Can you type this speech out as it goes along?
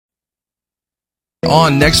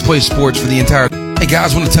On Next Play Sports for the entire... Hey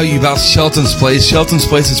guys, I want to tell you about Shelton's Place. Shelton's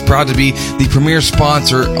Place is proud to be the premier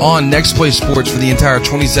sponsor on Next Play Sports for the entire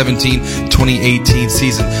 2017-2018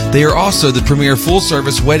 season. They are also the premier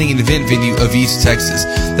full-service wedding and event venue of East Texas.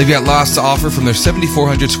 They've got lots to offer from their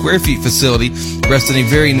 7,400 square feet facility, rests in a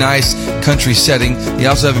very nice country setting. They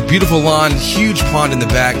also have a beautiful lawn, huge pond in the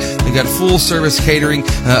back. They've got full-service catering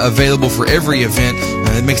available for every event.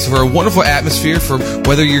 It makes for a wonderful atmosphere for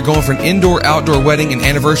whether you're going for an indoor-outdoor wedding, an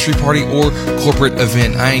anniversary party, or corporate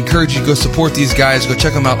event. I encourage you to go support these guys. Go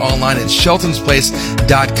check them out online at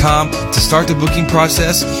sheltonsplace.com to start the booking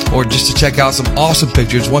process or just to check out some awesome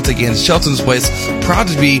pictures. Once again, Shelton's Place, proud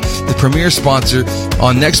to be the premier sponsor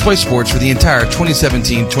on Next Play Sports for the entire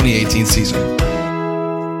 2017-2018 season.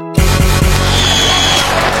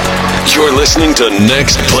 You're listening to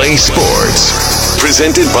Next Play Sports,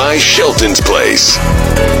 presented by Shelton's Place.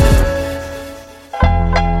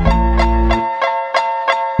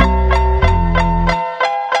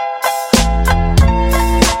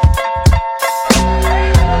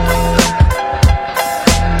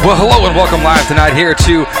 Well, hello and welcome live tonight here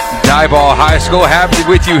to Diboll High School. Happy to be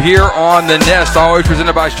with you here on The Nest, always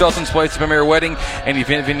presented by Shelton's Place, the premier wedding and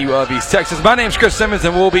event venue of East Texas. My name's Chris Simmons,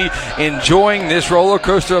 and we'll be enjoying this roller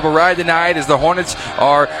coaster of a ride tonight as the Hornets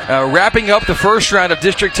are wrapping up the first round of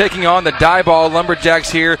district, taking on the Diboll Lumberjacks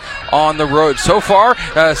here on the road. So far,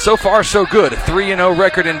 so good. A 3-0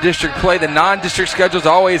 record in district play. The non-district schedule is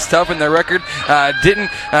always tough, and their record didn't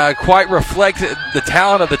quite reflect the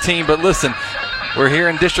talent of the team. But listen, we're here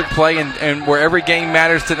in district play, and where every game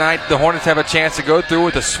matters tonight, the Hornets have a chance to go through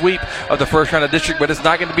with a sweep of the first round of district, but it's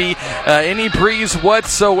not going to be any breeze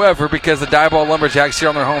whatsoever because the Diboll Lumberjacks here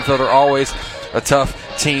on their home field are always a tough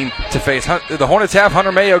team to face. The Hornets have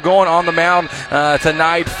Hunter Mayo going on the mound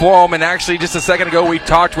tonight for them, and actually just a second ago we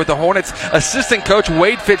talked with the Hornets assistant coach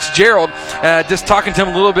Wade Fitzgerald, just talking to him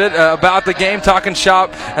a little bit about the game, talking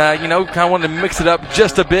shop, kind of wanted to mix it up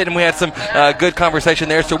just a bit, and we had some good conversation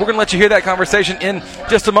there, so we're going to let you hear that conversation in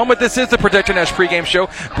just a moment. This is the Protector Nash pregame show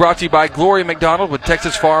brought to you by Gloria McDonald with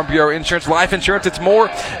Texas Farm Bureau Insurance. Life insurance, it's more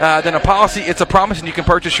than a policy, it's a promise, and you can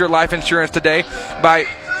purchase your life insurance today by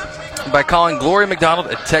calling Gloria McDonald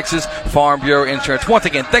at Texas Farm Bureau Insurance. Once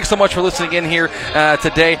again, thanks so much for listening in here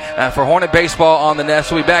today for Hornet Baseball on The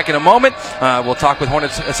Nest. We'll be back in a moment. We'll talk with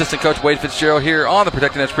Hornets assistant coach Wade Fitzgerald here on the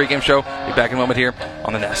Protecting Nest pregame show. Be back in a moment here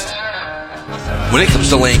on The Nest. When it comes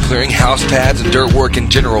to lane clearing, house pads, and dirt work in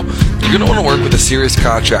general, you're going to want to work with a serious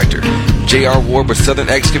contractor. J.R. Ward with Southern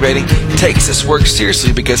Excavating takes this work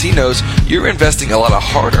seriously because he knows you're investing a lot of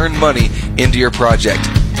hard-earned money into your project.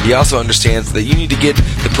 He also understands that you need to get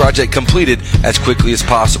the project completed as quickly as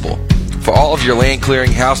possible. For all of your land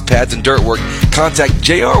clearing, house pads, and dirt work, contact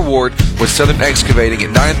J.R. Ward with Southern Excavating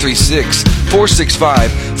at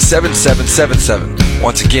 936-465-7777.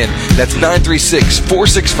 Once again, that's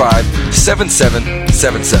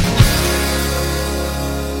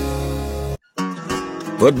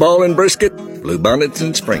 936-465-7777. Football and brisket, bluebonnets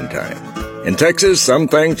in springtime. In Texas, some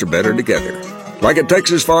things are better together. Like at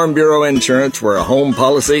Texas Farm Bureau Insurance, where a home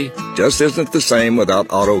policy just isn't the same without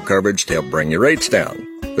auto coverage to help bring your rates down.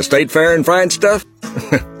 The state fair and fine stuff?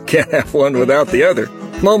 Can't have one without the other.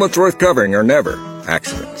 Moments worth covering are never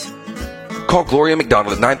accidents. Call Gloria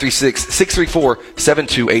McDonald at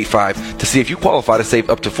 936-634-7285 to see if you qualify to save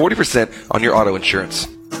up to 40% on your auto insurance.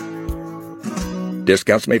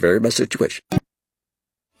 Discounts may vary by situation.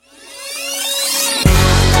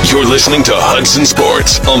 You're listening to Hudson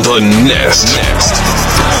Sports on The Nest.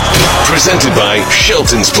 Presented by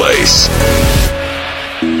Shelton's Place.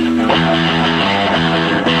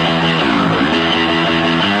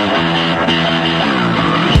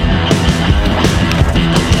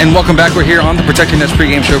 And welcome back. We're here on the Protecting Nest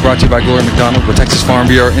pregame show brought to you by Gloria McDonald with Texas Farm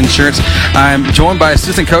Bureau Insurance. I'm joined by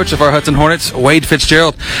assistant coach of our Hudson Hornets, Wade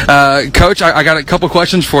Fitzgerald. Coach, I got a couple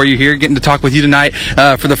questions for you here, getting to talk with you tonight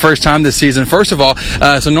for the first time this season. First of all,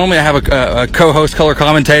 so normally I have a co-host, color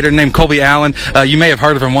commentator named Colby Allen. You may have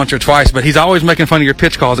heard of him once or twice, but he's always making fun of your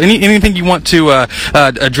pitch calls. Anything you want to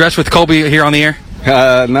address with Colby here on the air?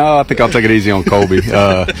 No, I think I'll take it easy on Colby.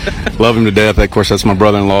 Love him to death. Of course, that's my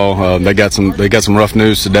brother-in-law. They got some rough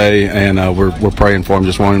news today, and we're praying for him.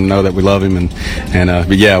 Just want him to know that we love him,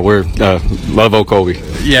 but yeah, we're love old Colby.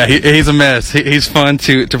 Yeah, he's a mess. He's fun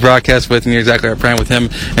to broadcast with, and you're exactly right. Praying with him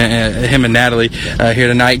and Natalie here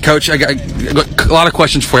tonight. Coach, I got a lot of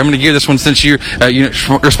questions for you. I'm going to give this one since you're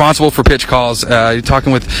responsible for pitch calls. You're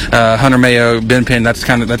talking with Hunter Mayo, Ben Penn.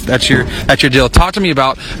 That's your deal. Talk to me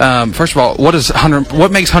about first of all, what does Hunter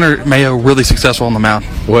Hunter Mayo really successful on the mound?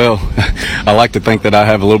 Well, I like to think that I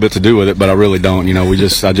have a little bit to do with it, but I really don't.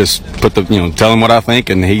 I just put tell him what I think,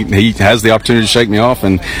 and he has the opportunity to shake me off,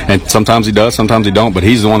 and sometimes he does, sometimes he don't. But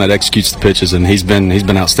he's the one that executes the pitches, and he's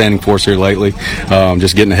been outstanding for us here lately.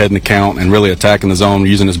 Just getting ahead in the count and really attacking the zone,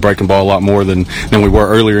 using his breaking ball a lot more than we were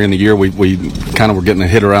earlier in the year. We kind of were getting a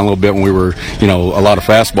hit around a little bit when we were a lot of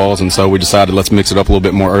fastballs, and so we decided let's mix it up a little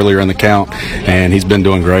bit more earlier in the count, and he's been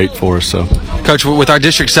doing great for us. So, Coach, with our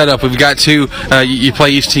district setup, we've got you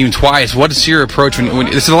play each team twice. What is your approach when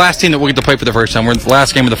this is the last team that we'll get to play for the first time? We're in the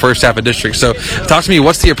last game of the first half of district. So talk to me,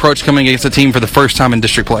 what's the approach coming against a team for the first time in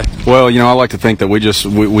district play? Well, I like to think that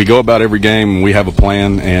we go about every game and we have a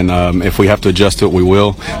plan, and if we have to adjust to it, we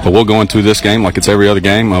will. But we'll go into this game like it's every other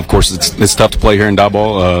game. Of course, it's tough to play here in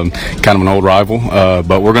Diboll, kind of an old rival,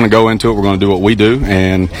 but we're going to go into it. We're going to do what we do,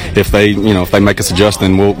 and if they make us adjust,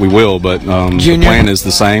 then we will. But the plan is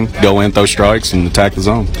the same: go in, throw strikes, and attack the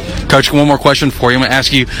zone. Coach, one more question for you. I'm going to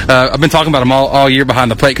ask you. I've been talking about them all year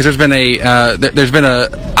behind the plate because I've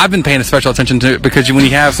been paying special attention to it because when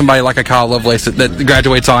you have somebody like a Kyle Lovelace that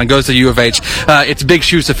graduates on, goes to U of H, it's big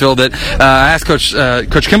shoes to fill. That I asked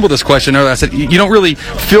Coach Kimball this question earlier. I said you don't really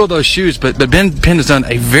fill those shoes, but Ben Penn has done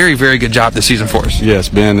a very, very good job this season for us. Yes,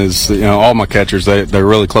 Ben is. All my catchers, they're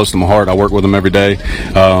really close to my heart. I work with them every day.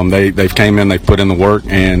 They've came in, they've put in the work,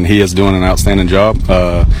 and he is doing an outstanding job.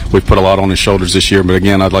 We've put a lot on his shoulders this year, but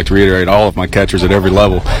again, I'd like to reiterate, all of my catchers at every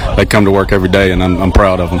level, they come to work every day, and I'm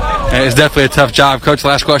proud of them. It's definitely a tough job. Coach,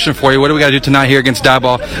 last question for you. What do we got to do tonight here against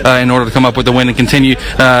Diboll in order to come up with the win and continue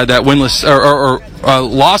that winless or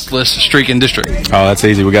lossless streak in district? Oh, that's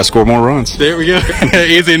easy. We got to score more runs. There we go.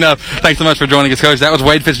 Easy enough. Thanks so much for joining us, Coach. That was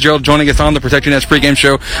Wade Fitzgerald joining us on the Protecting Nest pregame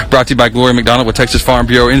show, brought to you by Glory McDonald with Texas Farm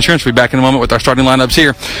Bureau Insurance. We'll be back in a moment with our starting lineups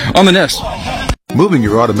here on the Nest. Moving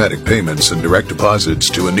your automatic payments and direct deposits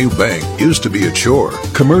to a new bank used to be a chore.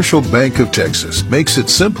 Commercial Bank of Texas makes it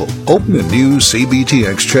simple. Open a new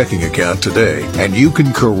CBTX checking account today, and you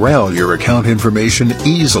can corral your account information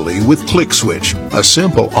easily with ClickSwitch, a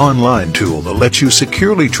simple online tool that lets you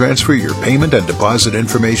securely transfer your payment and deposit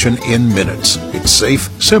information in minutes. It's safe,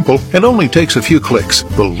 simple, and only takes a few clicks.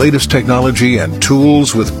 The latest technology and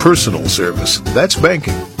tools with personal service. That's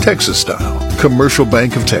banking, Texas style. Commercial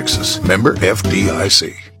Bank of Texas. Member FDIC.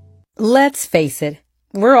 Let's face it,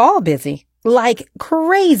 we're all busy. Like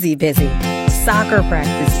crazy busy. Soccer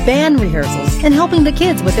practice, band rehearsals, and helping the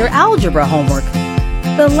kids with their algebra homework.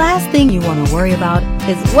 The last thing you want to worry about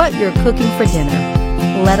is what you're cooking for dinner.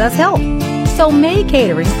 Let us help. So May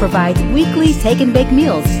Catering provides weekly take and bake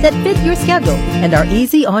meals that fit your schedule and are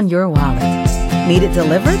easy on your wallet. Need it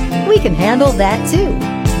delivered? We can handle that too.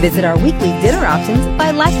 Visit our weekly dinner options by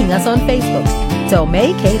liking us on Facebook. So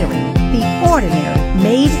May Catering, the ordinary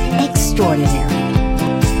made extraordinary.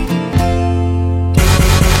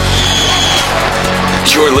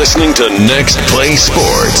 You're listening to Next Play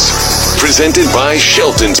Sports, presented by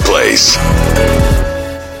Shelton's Place.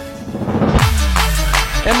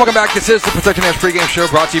 And welcome back. This is the Protecting Nest pregame show,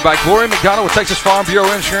 brought to you by Glory McDonald with Texas Farm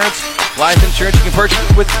Bureau Insurance. Life insurance you can purchase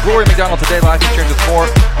with Glory McDonald today. Life insurance is more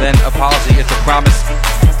than a policy, it's a promise.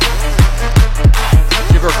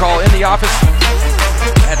 Give her a call in the office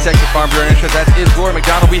at Texas Farm Bureau Insurance. That is Glory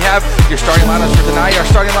McDonald. We have your starting lineups for tonight. Our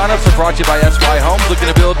starting lineups are brought to you by SY Homes. Looking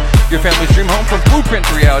to build your family's dream home from blueprint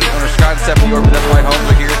to reality. Owner Scott and Stephanie York with SY Homes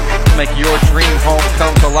are here to make your dream home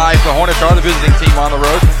come to life. The Hornets are the visiting team on the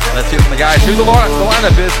road. Let's hear from the guys who the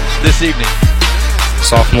lineup is this evening.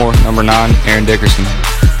 Sophomore, number 9, Aaron Dickerson.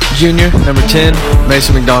 Junior, number 10,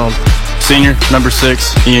 Mason McDonald. Senior, number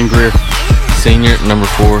 6, Ian Greer. Senior, number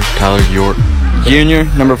 4, Tyler York. Junior,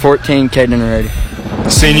 number 14, Caden Reddy.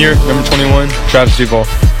 Senior, number 21, Travis Duval.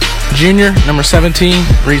 Junior, number 17,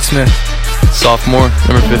 Reed Smith. Sophomore,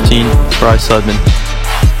 number 15, Bryce Hudman.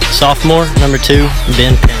 Sophomore, number 2,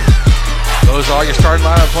 Ben Penn. Those are your starting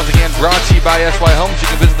lineups, once again brought to you by SY Homes. You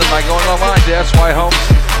can visit them by going online to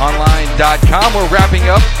syhomesonline.com. We're wrapping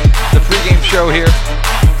up the pregame show here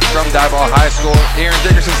from Diboll High School. Aaron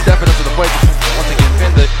Dickerson stepping up to the plate once again.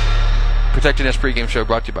 Finn, the Protecting Nest pregame show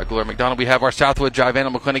brought to you by Glory McDonald. We have our Southwood Jive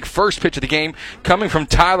Animal Clinic first pitch of the game coming from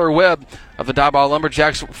Tyler Webb of the Diboll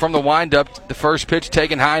Lumberjacks from the windup. The first pitch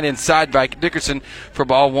taken high and inside by Dickerson for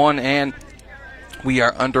ball 1, and we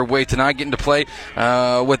are underway tonight, getting to play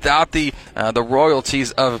without the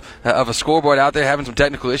royalties of a scoreboard out there, having some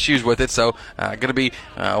technical issues with it. So going to be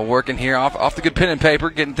working here off the good pen and paper,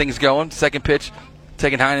 getting things going. Second pitch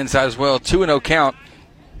taken high and inside as well. 2-0 count.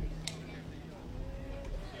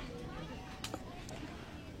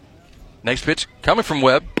 Next pitch coming from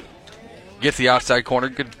Webb. Gets the outside corner.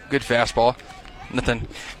 Good fastball. Nothing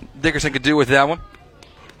Dickerson could do with that one.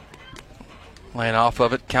 Laying off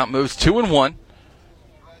of it. Count moves 2-1.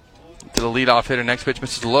 To the leadoff hitter. Next pitch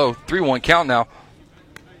misses low. 3-1 count now.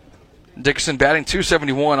 Dickerson batting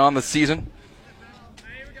 .271 on the season.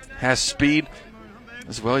 Has speed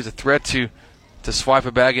as well. He's a threat to swipe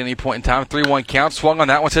a bag at any point in time. 3-1 count. Swung on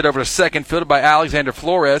that one's hit over to second. Fielded by Alexander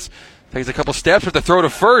Flores. Takes a couple steps with the throw to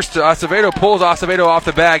first. Acevedo pulls Acevedo off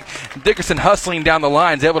the bag. Dickerson hustling down the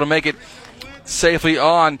line is able to make it safely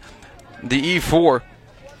on the E4.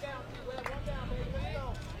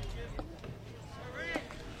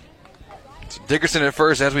 So Dickerson at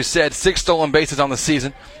first, as we said, 6 stolen bases on the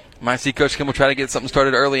season. Might see Coach Kimball try to get something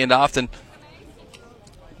started early and often.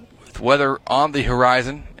 With weather on the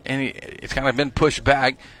horizon, and it's kind of been pushed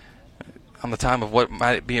back on the time of what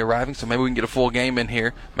might be arriving, so maybe we can get a full game in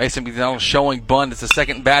here. Mason McDonald showing bunt. It's the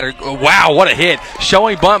second batter. Oh, wow, what a hit.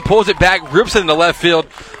 Showing bunt, pulls it back, rips it into left field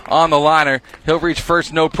on the liner. He'll reach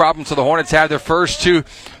first, no problem, so the Hornets have their first 2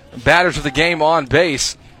 batters of the game on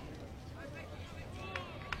base.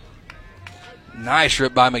 Nice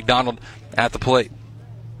rip by McDonald at the plate.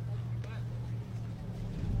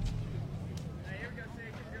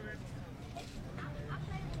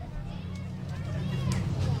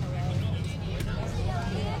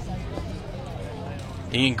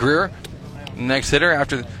 Ian Greer, next hitter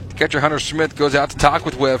after the catcher Hunter Smith goes out to talk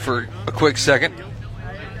with Webb for a quick second.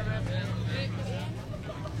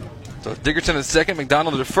 So Dickerson at second,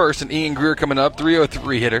 McDonald at first, and Ian Greer coming up,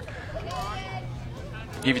 303 hitter.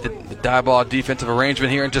 Give you the die ball defensive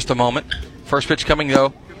arrangement here in just a moment. First pitch coming,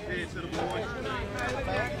 though,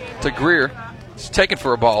 to Greer. It's taken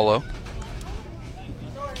for a ball low.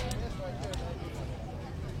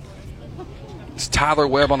 It's Tyler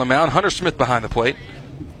Webb on the mound. Hunter Smith behind the plate.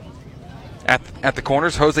 At the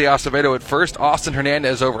corners, Jose Acevedo at first. Austin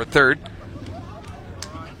Hernandez over at third.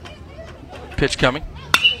 Pitch coming.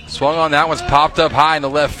 Swung on that one's popped up high in the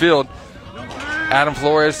left field. Adam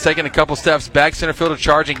Flores taking a couple steps back. Center fielder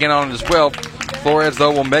charging in on it as well. Flores,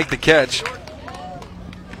 though, will make the catch.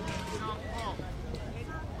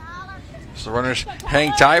 So runners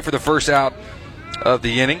hang tight for the first out of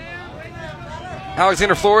the inning.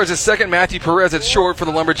 Alexander Flores is second. Matthew Perez at short for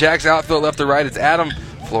the Lumberjacks. Outfield left to right. It's Adam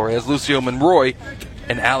Flores, Lucio Monroy,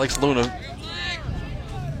 and Alex Luna.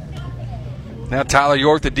 Now Tyler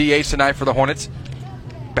York, the DH tonight for the Hornets.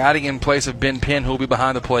 Batting in place of Ben Penn, who will be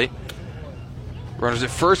behind the plate. Runners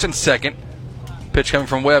at first and second. Pitch coming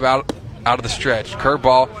from Webb out of the stretch.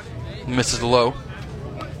 Curveball misses low.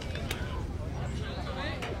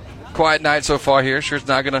 Quiet night so far here. Sure it's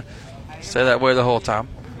not going to stay that way the whole time.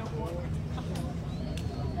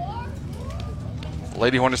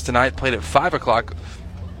 Lady Hornets tonight played at 5 o'clock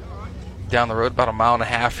down the road, about a mile and a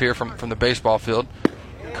half here from the baseball field.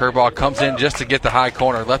 Curveball comes in just to get the high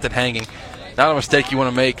corner, left it hanging. Not a mistake you want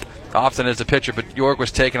to make often as a pitcher, but York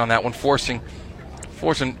was taken on that one, forcing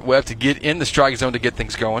Webb to get in the strike zone to get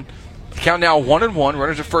things going. Count now 1-1,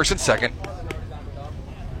 runners at first and second.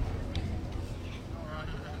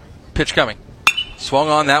 Pitch coming. Swung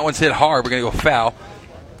on, that one's hit hard. We're going to go foul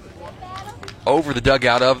over the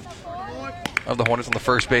dugout of the Hornets on the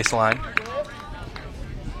first base line.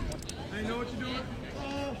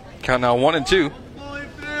 Count now 1-2.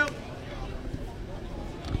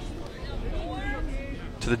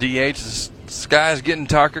 To the DH. The sky's getting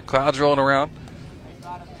darker. Clouds rolling around.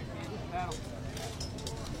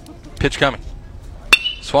 Pitch coming.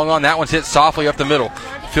 Swung on. That one's hit softly up the middle.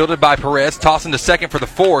 Fielded by Perez. Tossing to second for the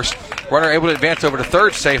force. Runner able to advance over to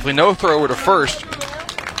third safely. No throw over to first.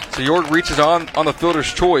 So York reaches on the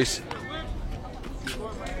fielder's choice.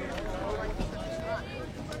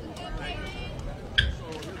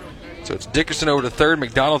 So it's Dickerson over to third.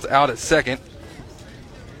 McDonald's out at second.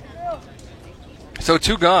 So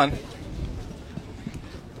 2 gone.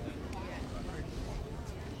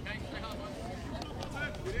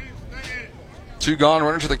 Two gone.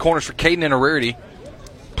 Running to the corners for Caden and Arrarity,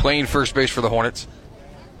 playing first base for the Hornets.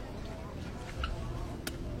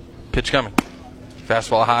 Pitch coming.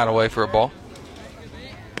 Fastball high and away for a ball.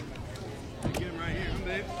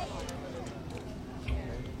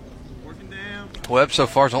 Webb so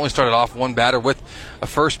far has only started off one batter with a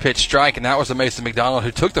first pitch strike, and that was the Mason McDonald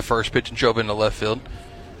who took the first pitch and drove into left field.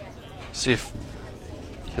 See if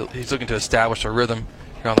he's looking to establish a rhythm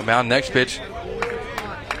here on the mound. Next pitch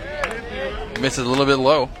misses a little bit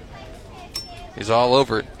low. He's all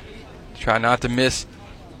over it. Try not to miss.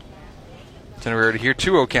 Tenerife here,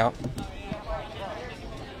 2-0 count.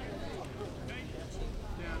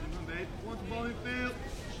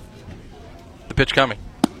 The pitch coming.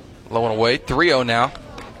 Low and away, 3-0 now.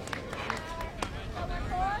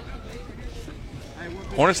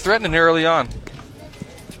 Hornets threatening early on.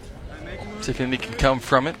 See if anything can come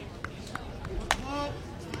from it.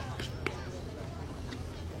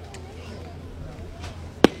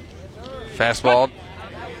 Fastball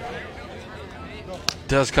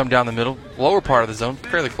does come down the middle, lower part of the zone,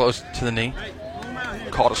 fairly close to the knee.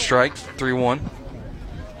 Called a strike, 3-1.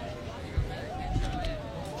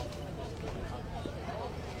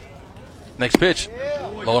 Next pitch,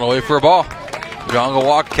 low and away for a ball. Udonga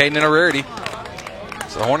walk, Caden in a rarity.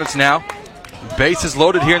 So the Hornets now, bases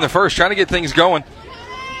loaded here in the first, trying to get things going.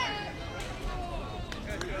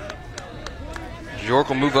 York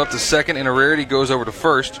will move up to second, and a rarity goes over to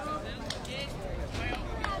first.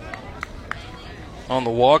 On the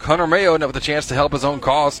walk, Hunter Mayo with a chance to help his own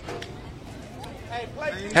cause.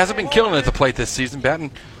 Hasn't been killing it at the plate this season,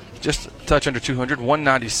 batting just a touch under 200,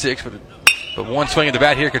 196, but one swing of the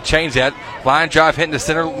bat here could change that. Line drive hitting to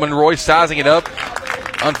center, Monroy sizing it up.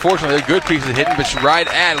 Unfortunately, a good piece of hitting, but right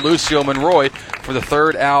at Lucio Monroy for the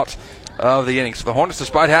third out of the inning. So the Hornets,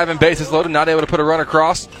 despite having bases loaded, not able to put a run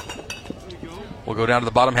across. We'll go down to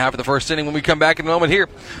the bottom half of the first inning when we come back in a moment here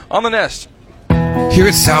on The Nest. Here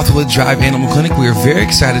at Southwood Drive Animal Clinic, we are very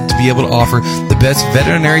excited to be able to offer the best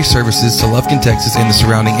veterinary services to Lufkin, Texas and the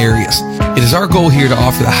surrounding areas. It is our goal here to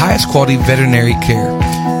offer the highest quality veterinary care.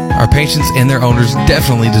 Our patients and their owners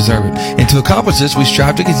definitely deserve it. And to accomplish this, we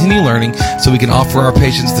strive to continue learning so we can offer our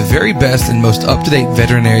patients the very best and most up-to-date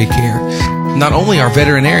veterinary care. Not only our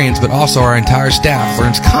veterinarians, but also our entire staff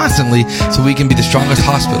learns constantly so we can be the strongest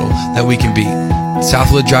hospital that we can be.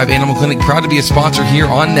 Southwood Drive Animal Clinic, proud to be a sponsor here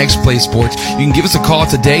on Next Play Sports. You can give us a call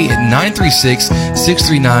today at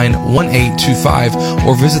 936-639-1825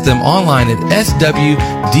 or visit them online at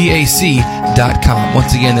swdac.com.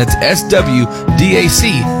 Once again, that's swdac.com.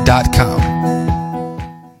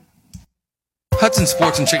 Hudson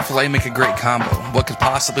Sports and Chick-fil-A make a great combo. What could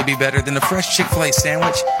possibly be better than a fresh Chick-fil-A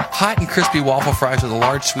sandwich, hot and crispy waffle fries with a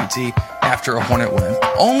large sweet tea after a Hornet win?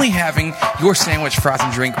 Only having your sandwich, fries,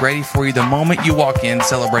 and drink ready for you the moment you walk in,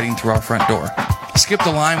 celebrating through our front door. Skip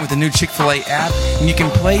the line with the new Chick-fil-A app, and you can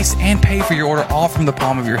place and pay for your order all from the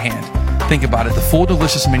palm of your hand. Think about it, the full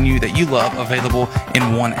delicious menu that you love available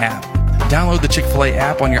in one app. Download the Chick-fil-A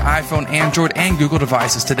app on your iPhone, Android, and Google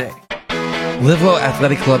devices today. Live Well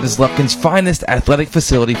Athletic Club is Lufkin's finest athletic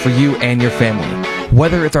facility for you and your family.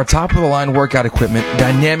 Whether it's our top-of-the-line workout equipment,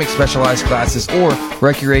 dynamic specialized classes, or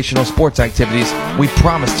recreational sports activities, we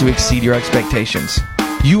promise to exceed your expectations.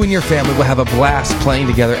 You and your family will have a blast playing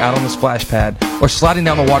together out on the splash pad or sliding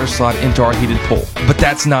down the water slide into our heated pool. But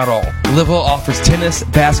that's not all. Live Well offers tennis,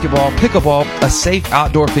 basketball, pickleball, a safe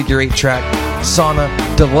outdoor figure 8 track, sauna,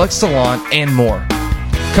 deluxe salon, and more.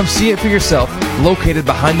 Come see it for yourself, located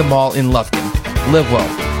behind the mall in Lufkin. Live well,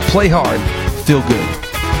 play hard, feel good.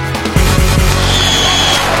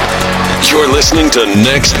 You're listening to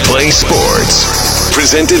Next Play Sports,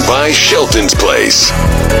 presented by Shelton's Place.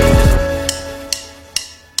 Welcome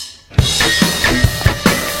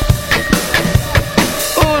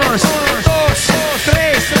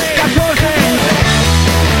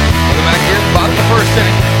back here at the bottom of the first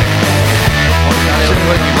inning.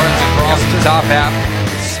 He runs across the top half,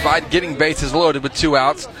 despite getting bases loaded with 2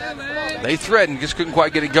 outs. They threatened, just couldn't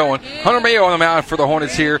quite get it going. Hunter Mayo on the mound for the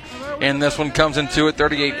Hornets here, and this one comes into it.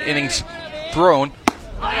 38 innings thrown.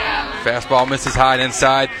 Fastball misses high and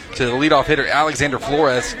inside to the leadoff hitter, Alexander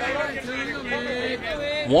Flores.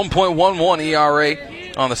 1.11 ERA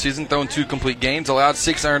on the season, thrown 2 complete games, allowed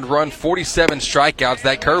 6 earned runs, 47 strikeouts.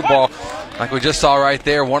 That curveball, like we just saw right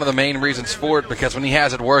there, one of the main reasons for it, because when he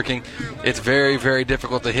has it working, it's very, very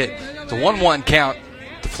difficult to hit. It's a 1-1 count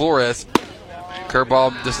to Flores.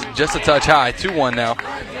 Curveball just a touch high, 2-1 now.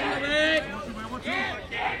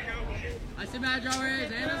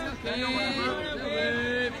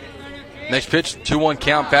 Next pitch, 2-1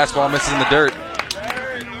 count, fastball misses in the dirt.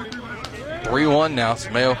 3-1 now, so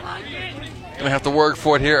Mayo gonna have to work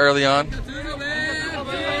for it here early on.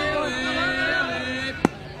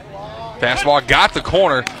 Fastball got the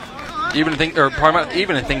corner, even thing, or probably not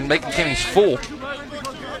even thing, making Kenny's full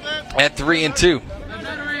at 3-2.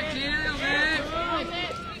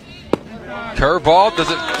 Curveball, does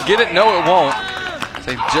it get it? No, it won't.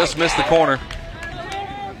 They just missed the corner.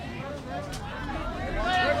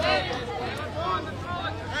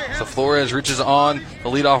 So Flores reaches on the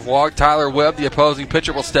leadoff walk. Tyler Webb, the opposing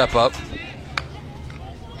pitcher, will step up.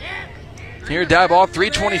 Here, dive ball,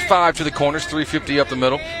 325 to the corners, 350 up the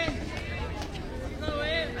middle.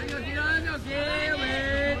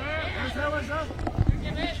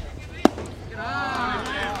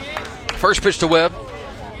 First pitch to Webb.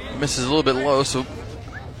 Misses a little bit low, so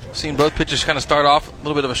seeing both pitchers kind of start off a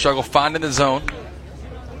little bit of a struggle finding the zone.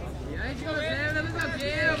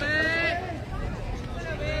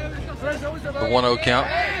 The 1-0 count.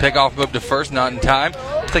 Pickoff move to first, not in time.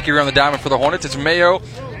 Take you around the diamond for the Hornets. It's Mayo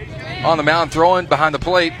on the mound throwing behind the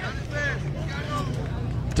plate.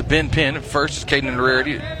 to Ben Penn. First is Caden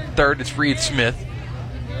Rarity. Third is Reed Smith.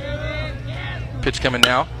 Pitch coming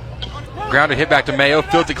now. Grounded hit back to Mayo.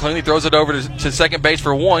 Fields it cleanly. Throws it over to second base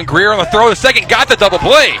for one. Greer on the throw to second. Got the double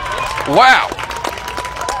play. Wow.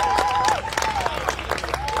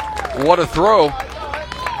 What a throw.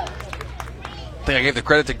 I think I gave the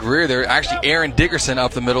credit to Greer there. Actually, Aaron Dickerson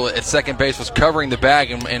up the middle at second base was covering the bag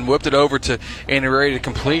and whipped it over to Andy Rarity to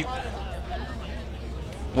complete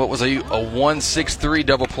what was a 1-6-3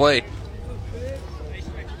 double play.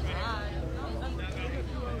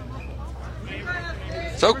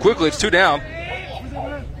 So quickly, it's 2 down.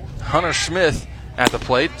 Hunter Smith at the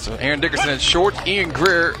plate. So Aaron Dickerson at short. Ian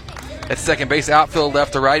Greer at second base. Outfield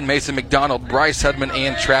left to right. Mason McDonald, Bryce Hudman,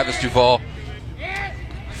 and Travis Duvall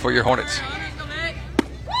for your Hornets.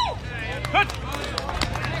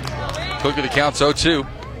 Quickly the count's 0-2.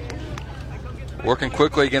 Working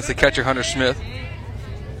quickly against the catcher, Hunter Smith.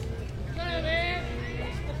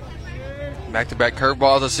 Back-to-back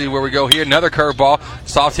curveballs. Let's see where we go here. Another curveball.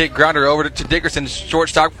 Soft hit grounder over to Dickerson.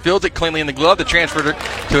 Shortstop fields it cleanly in the glove. The transfer to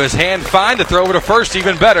his hand. Fine to throw over to first.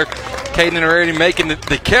 Even better. Caden already making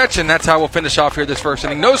the catch, and that's how we'll finish off here this first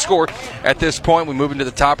inning. No score at this point. We move into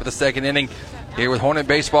the top of the second inning here with Hornet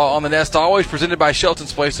Baseball on the Nest. Always presented by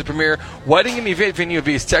Shelton's Place, the premier wedding and event venue of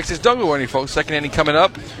East Texas. Don't go anywhere, folks. Second inning coming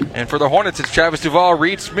up. And for the Hornets, it's Travis Duvall,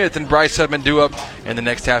 Reed Smith, and Bryce Hudman due up in the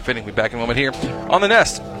next half inning. We'll be back in a moment here on the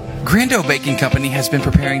Nest. Grando Baking Company has been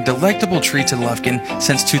preparing delectable treats in Lufkin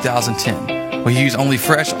since 2010. We use only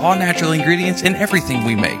fresh, all-natural ingredients in everything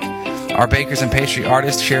we make. Our bakers and pastry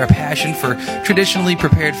artists share a passion for traditionally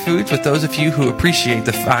prepared foods with those of you who appreciate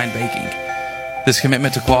the fine baking. This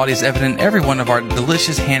commitment to quality is evident in every one of our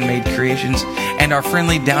delicious handmade creations, and our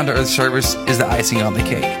friendly, down-to-earth service is the icing on the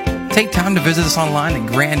cake. Take time to visit us online at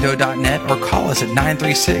grando.net or call us at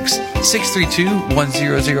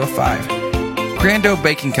 936-632-1005. Grando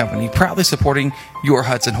Baking Company, proudly supporting your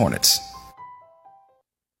Hudson Hornets.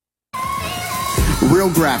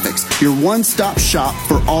 Real Graphics, your one-stop shop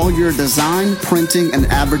for all your design, printing, and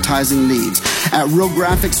advertising needs. At Real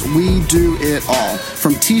Graphics, we do it all.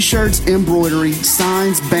 From t-shirts, embroidery,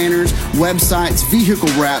 signs, banners, websites, vehicle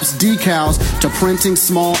wraps, decals, to printing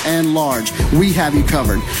small and large. We have you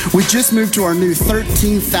covered. We just moved to our new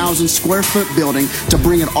 13,000 square foot building to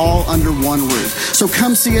bring it all under one roof. So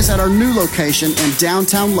come see us at our new location in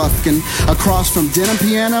downtown Lufkin, across from Denim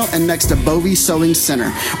Piano and next to Bovie Sewing Center,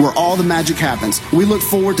 where all the magic happens. We look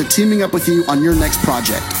forward to teaming up with you on your next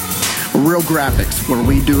project. Real Graphics, where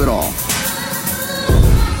we do it all.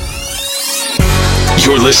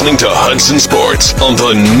 You're listening to Hudson Sports on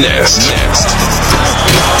the Nest.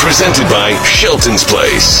 Presented by Shelton's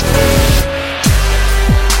Place.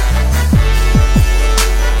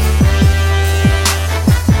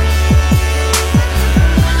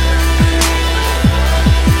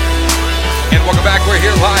 And welcome back. We're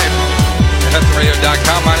here live at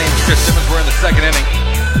HudsonRadio.com. My name is Chris Simmons. We're in the second inning.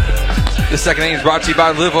 This second inning is brought to you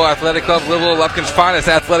by Livewell Athletic Club, Livewell, Lufkin's finest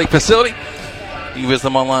athletic facility. You can visit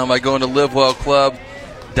them online by going to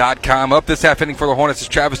livewellclub.com. Up this half inning for the Hornets is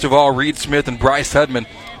Travis Duvall, Reed Smith, and Bryce Hudman.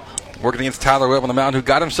 Working against Tyler Webb on the mound, who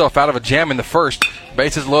got himself out of a jam in the first.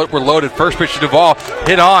 Bases were loaded. First pitch to Duvall.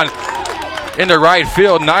 Hit on into right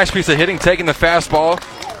field. Nice piece of hitting, taking the fastball.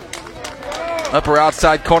 Upper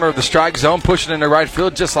outside corner of the strike zone, pushing into right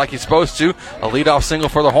field just like he's supposed to. A leadoff single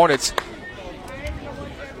for the Hornets.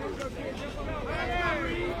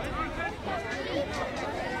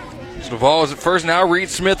 Duvall is at first now. Reed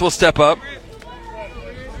Smith will step up.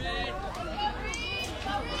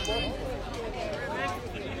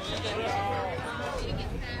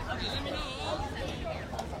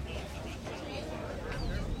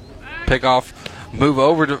 Pick off, move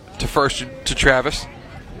over to first to Travis.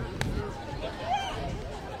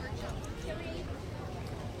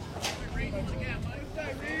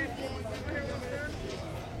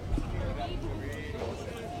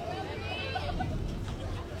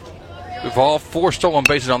 We've all 4 stolen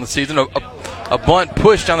bases on the season. A bunt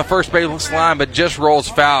pushed down the first base line, but just rolls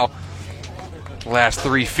foul. Last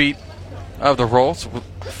 3 feet of the roll. So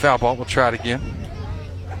foul ball. We'll try it again.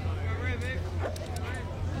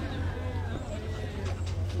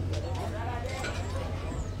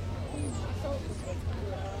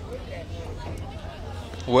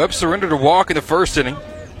 Webb surrendered a walk in the first inning.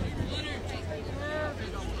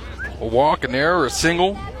 A walk, an error, a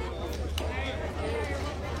single.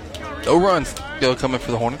 No runs still coming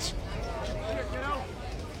for the Hornets.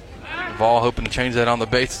 Duvall hoping to change that on the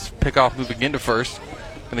base. Pick off, move again to first.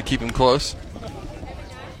 Going to keep him close.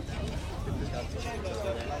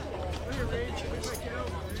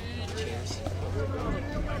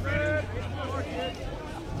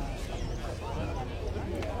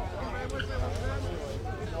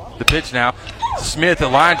 The pitch now. Smith, the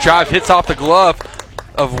line drive, hits off the glove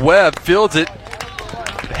of Webb, fields it.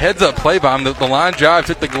 Heads up play by him. The line drive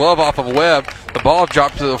hit the glove off of Webb. The ball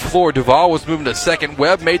dropped to the floor. Duval was moving to second.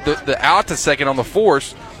 Webb made the out to second on the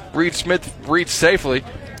force. Reed Smith reached safely.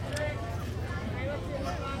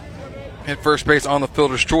 Hit first base on the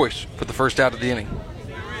fielder's choice for the first out of the inning.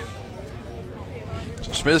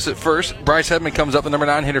 So Smith's at first. Bryce Hedman comes up, the number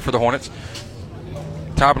 9 hitter for the Hornets.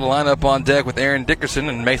 Top of the lineup on deck with Aaron Dickerson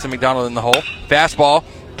and Mason McDonald in the hole. Fastball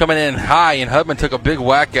coming in high, and Hubman took a big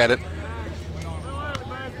whack at it.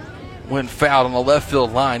 Went fouled on the left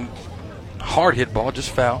field line. Hard hit ball,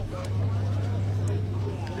 just foul.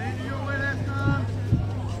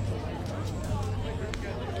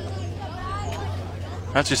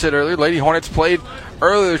 As you said earlier, Lady Hornets played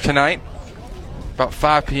earlier tonight. About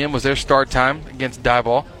 5 p.m. was their start time against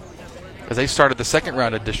Diboll, as they started the second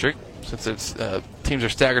round of district. Since it's teams are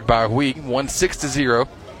staggered by a week, won 6-0.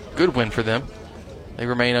 Good win for them. They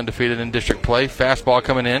remain undefeated in district play. Fastball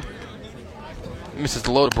coming in. Misses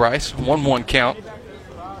the low to Bryce. 1-1 count.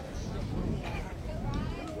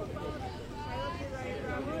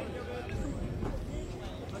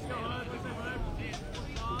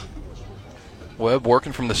 Webb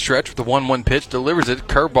working from the stretch with the 1-1 pitch. Delivers it.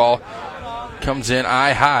 Curveball comes in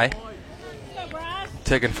eye high.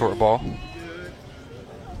 Taken for a ball.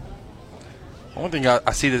 One thing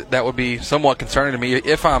I see that would be somewhat concerning to me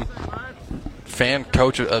if I'm fan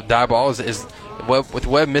coach of Diboll is with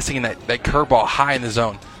Webb missing that curveball high in the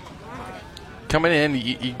zone. Coming in,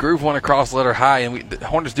 you groove one across the letter high, and the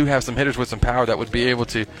Hornets do have some hitters with some power that would be able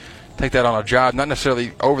to take that on a drive. Not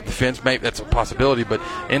necessarily over the fence, maybe that's a possibility, but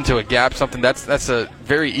into a gap, something that's a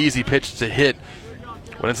very easy pitch to hit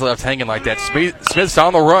when it's left hanging like that. Smith's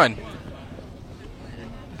on the run.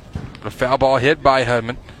 A foul ball hit by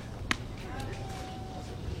Hudman.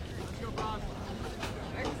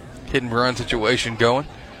 Hit and run situation going.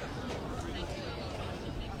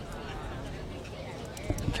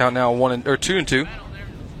 Count now 2-2.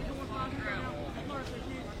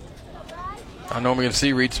 I know we're going to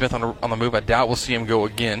see Reed Smith on the move. I doubt we'll see him go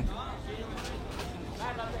again.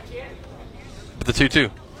 But the 2-2.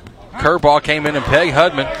 Curveball came in and pegged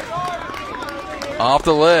Hudman off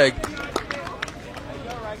the leg.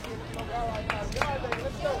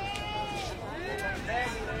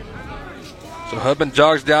 So Hudman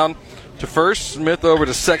jogs down to first. Smith over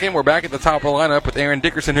to second. We're back at the top of the lineup with Aaron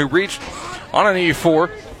Dickerson, who reached on an E4.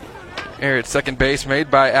 Error at second base made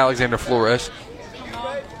by Alexander Flores.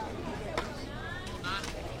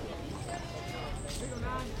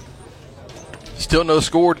 Still no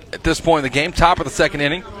score at this point in the game. Top of the second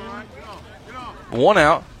inning. 1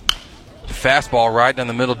 out. Fastball right down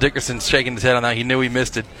the middle. Dickerson's shaking his head on that. He knew he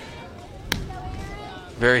missed it.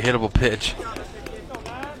 Very hittable pitch.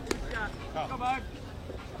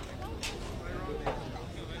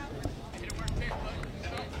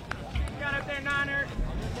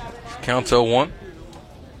 Counts 0-1.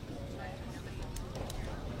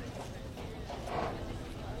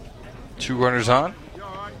 Two runners on.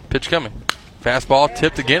 Pitch coming. Fastball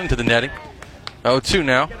tipped again into the netting. 0-2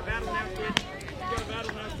 now.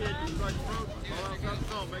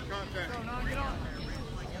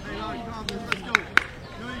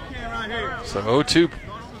 So 0-2.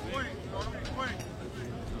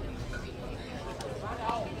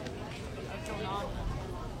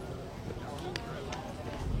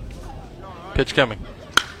 Pitch coming.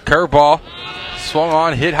 Curveball. Swung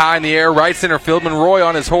on, hit high in the air. Right center fieldman Roy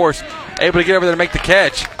on his horse. Able to get over there to make the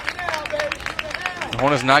catch. The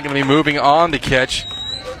Hornets not going to be moving on the catch.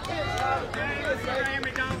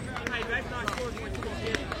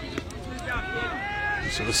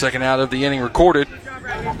 So the second out of the inning recorded.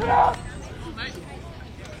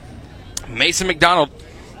 Mason McDonald,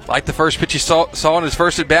 like the first pitch he saw in his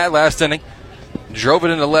first at bat last inning, drove it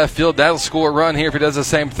into left field. That'll score a run here if he does the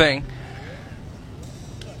same thing.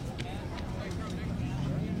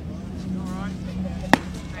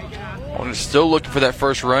 Hornets still looking for that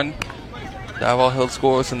first run. Diboll held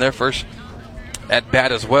scoreless in their first at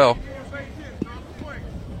bat as well.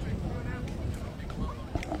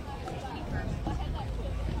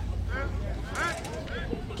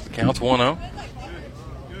 Counts 1-0.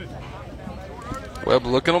 Webb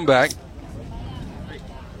looking them back.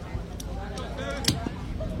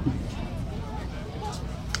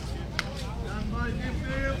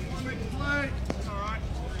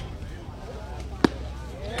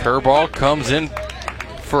 Curveball comes in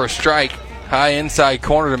for a strike. High inside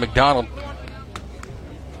corner to McDonald.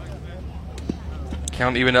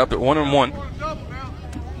 Count even up at 1-1.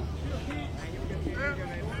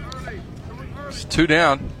 It's 2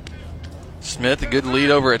 down. Smith, a good lead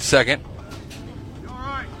over at second.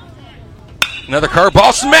 Another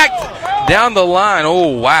curveball smacked down the line.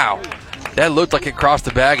 Oh, wow. That looked like it crossed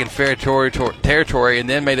the bag in fair territory and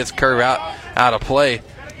then made its curve out of play.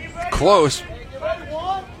 Close.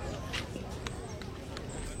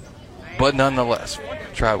 But nonetheless,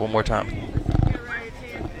 try it one more time.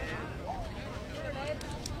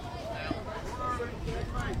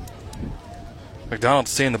 McDonald's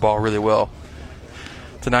seeing the ball really well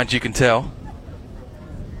tonight, you can tell.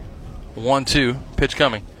 1-2, pitch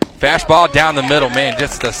coming. Fastball down the middle, man,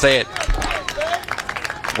 just to say it.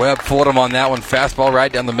 Webb fooled him on that one. Fastball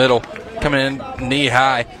right down the middle, coming in knee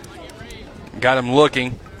high. Got him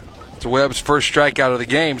looking. It's Webb's first strikeout of the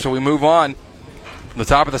game, so we move on from the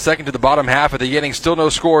top of the second to the bottom half of the inning. Still no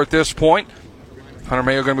score at this point. Hunter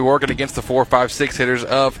Mayo going to be working against the 4, 5, 6 hitters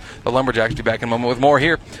of the Lumberjacks. Be back in a moment with more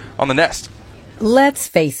here on The Nest. Let's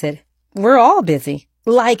face it, we're all busy,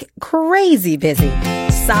 like crazy busy.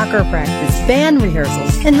 Soccer practice, band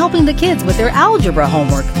rehearsals, and helping the kids with their algebra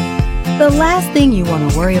homework. The last thing you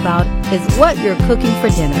want to worry about is what you're cooking for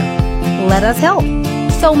dinner. Let us help.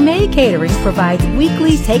 So May Catering provides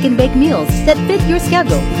weekly take and bake meals that fit your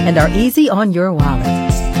schedule and are easy on your wallet.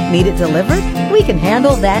 Need it delivered? We can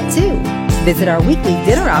handle that too. Visit our weekly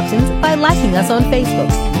dinner options by liking us on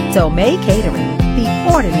Facebook. So May Catering, the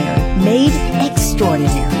ordinary made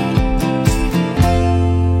extraordinary.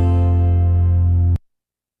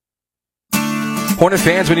 Hornet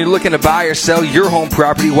fans, when you're looking to buy or sell your home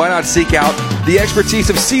property, why not seek out the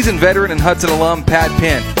expertise of seasoned veteran and Hudson alum Pat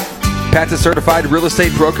Penn. Pat's a certified real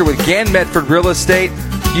estate broker with Gann Medford Real Estate.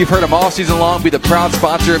 You've heard him all season long be the proud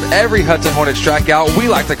sponsor of every Hudson Hornet strikeout. We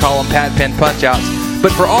like to call them Pat Penn punch-outs.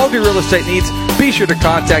 But for all of your real estate needs, be sure to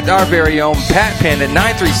contact our very own Pat Penn at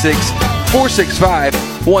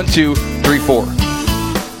 936-465-1234.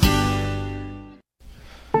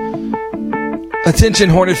 Attention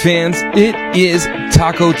Hornet fans, it is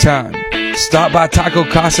taco time. Stop by Taco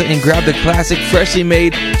Casa and grab the classic freshly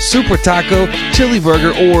made Super Taco, Chili Burger,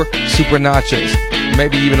 or Super Nachos.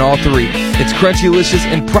 Maybe even all three. It's crunchy, delicious,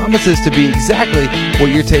 and promises to be exactly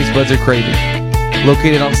what your taste buds are craving.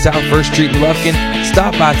 Located on South 1st Street in Lufkin,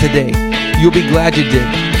 stop by today. You'll be glad you did.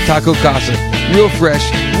 Taco Casa. Real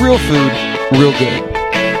fresh, real food, real good.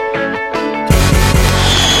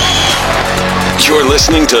 You're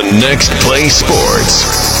listening to Next Play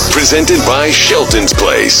Sports, presented by Shelton's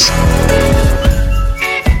Place.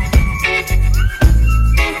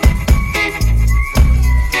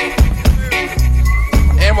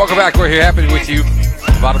 And welcome back. We're here happy with you.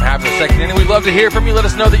 Bottom half of the second inning. We'd love to hear from you. Let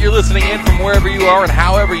us know that you're listening in from wherever you are and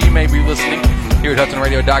however you may be listening here at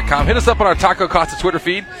HudsonRadio.com. Hit us up on our Taco Casa Twitter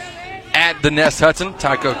feed at The Nest Hudson.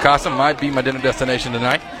 Taco Casa might be my dinner destination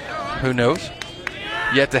tonight. Who knows?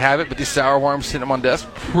 Yet to have it, but these sour worms sitting on desk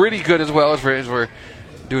pretty good as well as we're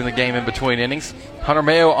doing the game in between innings. Hunter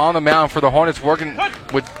Mayo on the mound for the Hornets, working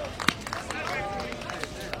with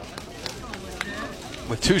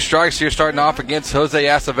 2 strikes here, starting off against Jose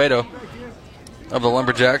Acevedo of the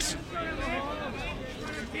Lumberjacks.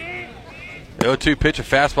 The 0-2 pitch, a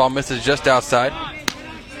fastball, misses just outside.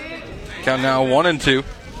 Count now 1-2.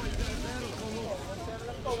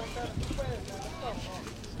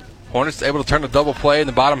 Hornets able to turn a double play in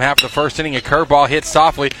the bottom half of the first inning. A curveball hit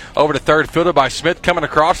softly over to third, fielded by Smith, coming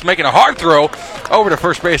across, making a hard throw over to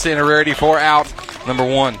first base in a rarity for out number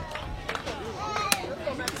 1.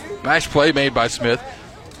 Nice play made by Smith.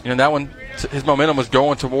 You know, that one, his momentum was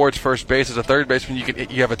going towards first base. As a third baseman,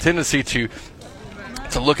 you have a tendency to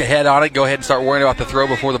look ahead on it, go ahead and start worrying about the throw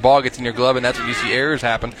before the ball gets in your glove, and that's when you see errors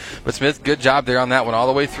happen. But Smith, good job there on that one all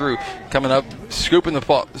the way through, coming up, scooping the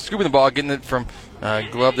ball, getting it from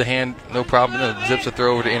glove to hand, no problem. Zips a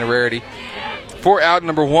throw over to Inararity. For out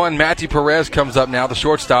number 1, Matthew Perez comes up now, the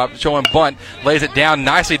shortstop, showing bunt, lays it down,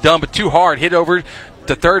 nicely done, but too hard, hit over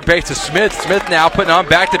to third base to Smith. Smith now putting on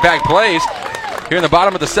back-to-back plays here in the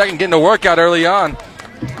bottom of the second, getting a workout early on.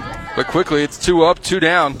 But quickly, it's 2 up, 2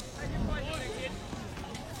 down.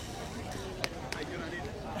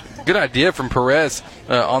 Good idea from Perez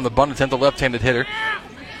on the bunt attempt, the left-handed hitter.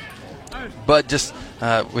 But just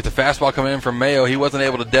with the fastball coming in from Mayo, he wasn't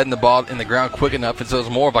able to deaden the ball in the ground quick enough, and so it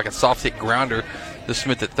was more of like a soft-hit grounder to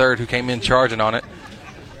Smith at third, who came in charging on it.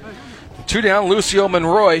 2 down, Lucio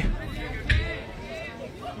Monroy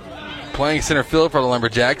playing center field for the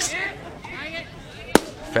Lumberjacks.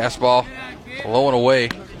 Fastball low and away.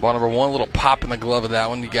 Ball number 1, a little pop in the glove of that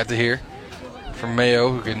one you got to hear from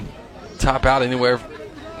Mayo, who can top out anywhere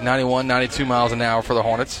 91, 92 miles an hour for the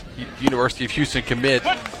Hornets. University of Houston commit,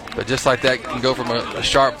 but just like that, can go from a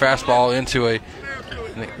sharp fastball into a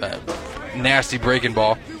nasty breaking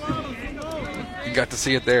ball. You got to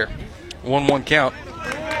see it there. 1-1 count.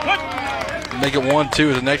 make it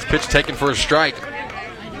 1-2. The next pitch taken for a strike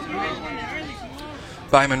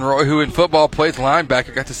by Monroe, who in football plays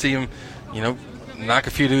linebacker. Got to see him, knock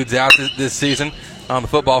a few dudes out this season on the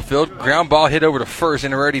football field. Ground ball hit over to first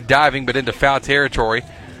and already diving, but into foul territory.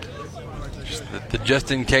 Just the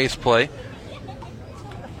just-in-case play.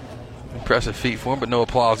 Impressive feat for him, but no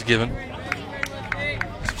applause given.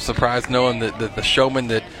 Surprised knowing that the showman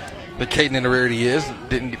that Caden Innerarity is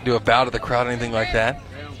didn't do a bow to the crowd or anything like that.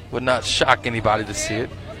 Would not shock anybody to see it.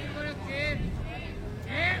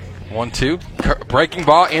 1-2. Breaking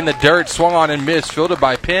ball in the dirt. Swung on and missed. Fielded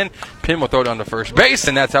by Penn. Penn will throw it on to first base,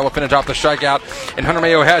 and that's how we'll finish off the strikeout. And Hunter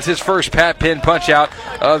Mayo has his first Pat Penn punch-out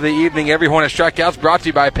of the evening. Every Hornet strikeouts brought to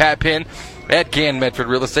you by Pat Penn at Gann Medford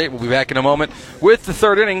Real Estate. We'll be back in a moment with the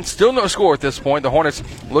third inning. Still no score at this point. The Hornets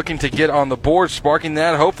looking to get on the board. Sparking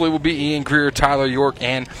that hopefully will be Ian Greer, Tyler York,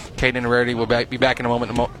 and Caden Innerarity. We'll be back in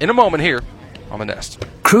a moment here on the Nest.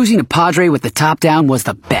 Cruising to Padre with the top down was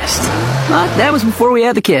the best. But that was before we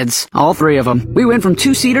had the kids, all three of them. We went from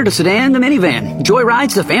two-seater to sedan to minivan, joy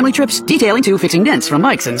rides to family trips, detailing to fixing dents from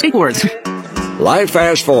Mike's and skateboards. Life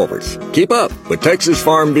fast forwards. Keep up with Texas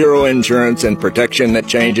Farm Bureau insurance and protection that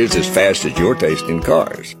changes as fast as your taste in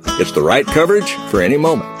cars. It's the right coverage for any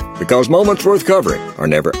moment. Because moments worth covering are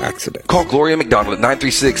never accidents. Call Gloria McDonald at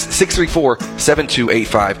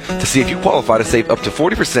 936-634-7285 to see if you qualify to save up to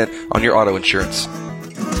 40% on your auto insurance.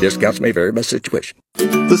 Discounts may vary by situation.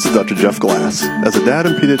 This is Dr. Jeff Glass. As a dad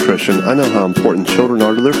and pediatrician, I know how important children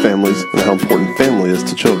are to their families and how important family is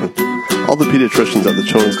to children. All the pediatricians at the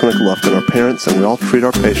Children's Clinic of Lufkin are parents, and we all treat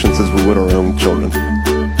our patients as we would our own children.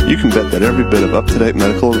 You can bet that every bit of up-to-date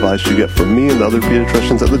medical advice you get from me and the other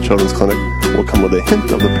pediatricians at the Children's Clinic will come with a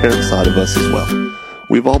hint of the parent side of us as well.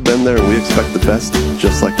 We've all been there, and we expect the best,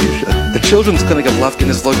 just like you should. The Children's Clinic of Lufkin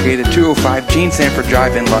is located at 205 Gene Sanford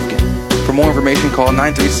Drive in Lufkin. For more information, call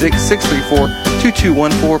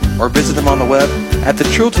 936-634-2214 or visit them on the web at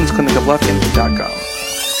thechildren'sclinicoflufkin.com.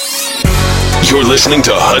 You're listening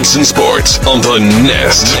to Hudson Sports on the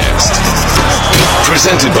Nest.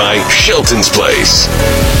 Presented by Shelton's Place.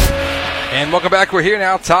 And welcome back. We're here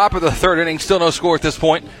now, top of the third inning. Still no score at this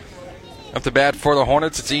point. Up to bat for the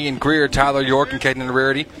Hornets, it's Ian Greer, Tyler York, and Caden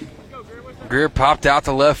Innerarity. Greer popped out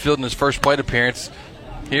to left field in his first plate appearance.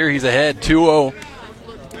 Here he's ahead, 2-0.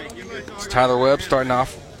 It's Tyler Webb starting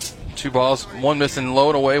off. 2 balls, one missing low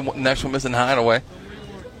and away, next one missing high and away.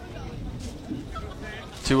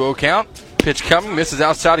 2-0 count. Pitch coming, misses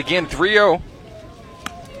outside again, 3-0.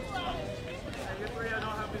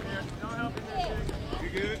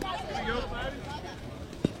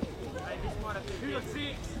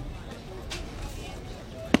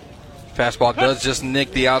 Fastball does just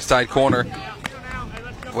nick the outside corner.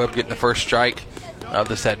 Webb getting the first strike of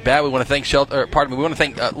this at bat. We want to thank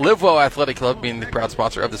Livewell Athletic Club being the proud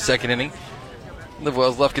sponsor of the second inning. Livewell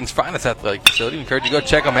is Lufkin's finest athletic facility. We encourage you to go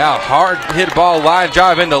check them out. Hard hit ball, line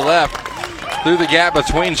drive into left. Through the gap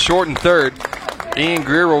between short and third. Ian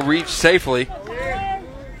Greer will reach safely.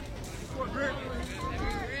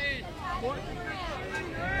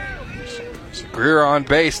 So Greer on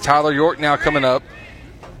base. Tyler York now coming up.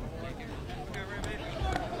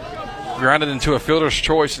 Grounded into a fielder's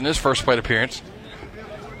choice in his first plate appearance.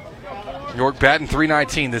 York batting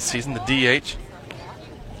 .319 this season, the DH.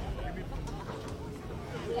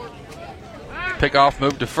 Pickoff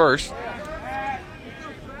move to first.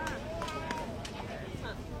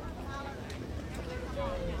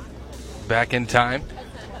 Back in time,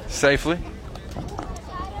 safely.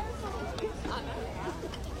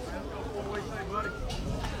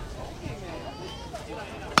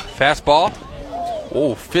 Fastball.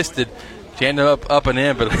 Oh, fisted. Jammed up and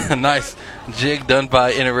in, but a nice jig done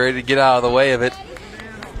by Innerarity to get out of the way of it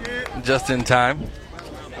just in time.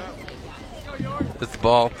 This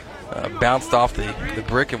ball bounced off the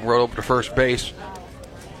brick and rolled over to first base.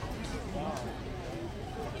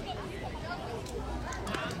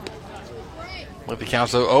 With the count,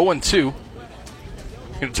 so 0-2.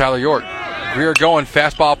 Here to Tyler York. Greer going,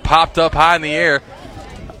 fastball popped up high in the air.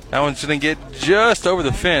 That one's going to get just over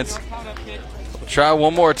the fence. We'll try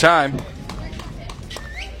one more time.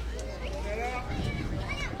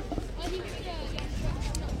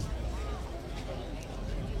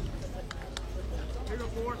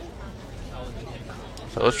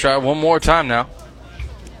 So let's try one more time now.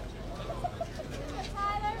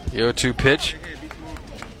 The 0-2 pitch.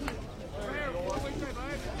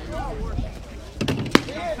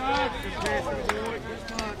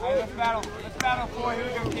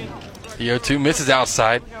 The 0-2 misses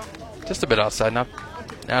outside. Just a bit outside, not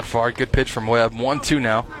far. Good pitch from Webb. 1-2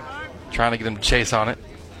 now. Trying to get him to chase on it.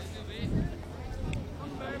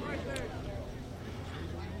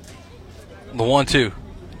 The 1-2.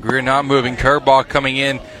 Greer not moving. Curveball coming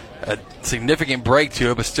in. A significant break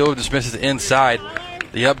to it, but still dismisses inside.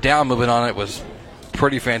 The up-down movement on it was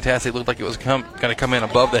pretty fantastic. It looked like it was going to come in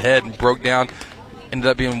above the head and broke down. Ended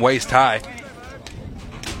up being waist high.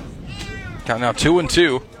 Count now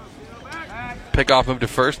 2-2. Pickoff move to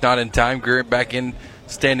first, not in time. Greer back in,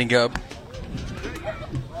 standing up.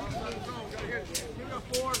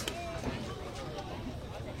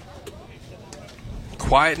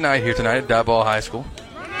 Quiet night here tonight at Diboll High School.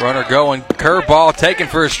 Runner going, curveball taken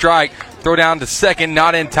for a strike. Throw down to second,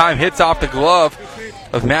 not in time. Hits off the glove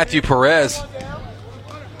of Matthew Perez.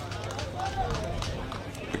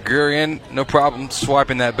 Greer in, no problem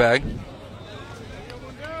swiping that bag.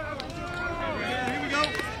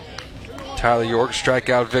 Tyler York,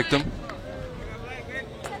 strikeout victim.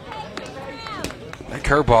 That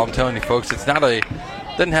curveball, I'm telling you folks, it's not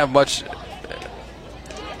doesn't have much.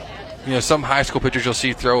 You know, some high school pitchers you'll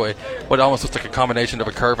see throw what almost looks like a combination of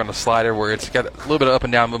a curve and a slider, where it's got a little bit of up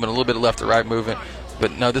and down movement, a little bit of left to right movement.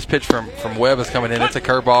 But no, this pitch from Webb is coming in. It's a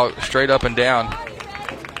curveball straight up and down.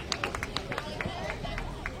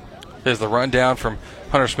 There's the rundown from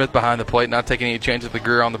Hunter Smith behind the plate, not taking any chances with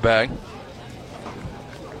Greer on the bag.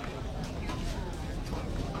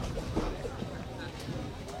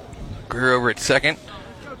 Greer over at second,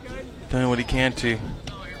 doing what he can to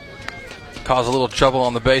cause a little trouble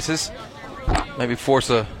on the bases, maybe force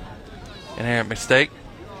an inherent mistake.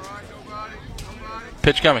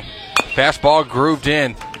 Pitch coming. Fastball grooved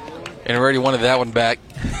in, and already wanted that one back.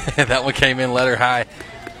 That one came in letter high.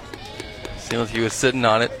 Seemed like he was sitting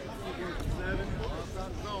on it.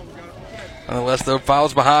 Nonetheless, though,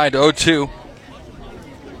 fouls behind 0-2.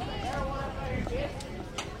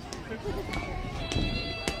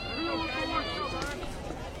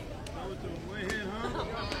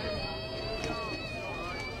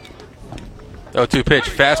 Oh, 2 pitch.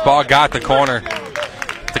 Fastball got the corner.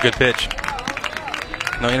 It's a good pitch.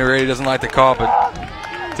 No, Inter-Rady doesn't like the call, but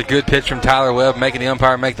it's a good pitch from Tyler Webb, making the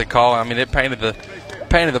umpire make the call. I mean, it painted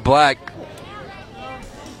the black.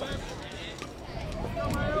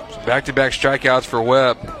 Back-to-back strikeouts for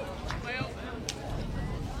Webb.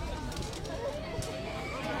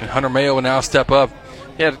 And Hunter Mayo will now step up.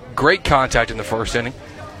 He had great contact in the first inning.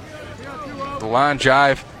 The line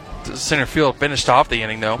drive to center field finished off the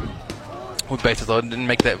inning, though. With bases loaded, didn't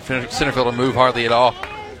make that center fielder move hardly at all.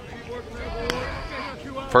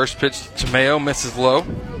 First pitch to Mayo, misses low.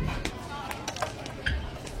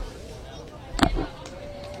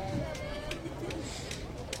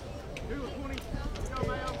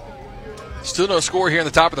 Still no score here in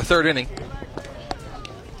the top of the third inning.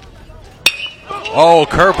 Oh,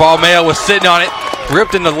 curveball. Mayo was sitting on it.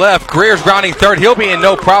 Ripped in the left. Greer's grounding third. He'll be in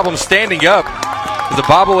no problem standing up. There's a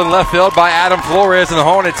bobble in left field by Adam Flores, and the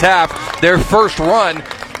Hornets have their first run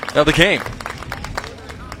of the game.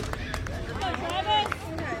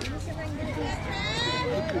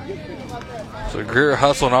 So Greer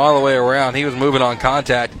hustling all the way around. He was moving on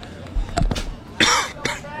contact.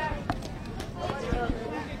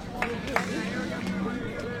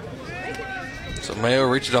 So Mayo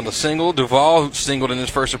reaches on the single. Duvall singled in his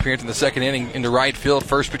first appearance in the second inning into right field.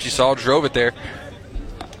 First pitch he saw, drove it there.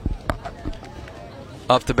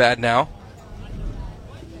 Up to bat now.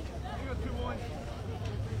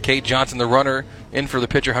 Cade Johnson, the runner, in for the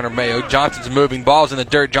pitcher, Hunter Mayo. Johnson's moving. Ball's in the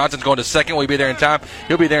dirt. Johnson's going to second. Will he be there in time?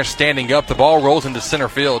 He'll be there standing up. The ball rolls into center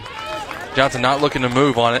field. Johnson not looking to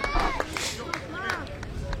move on it.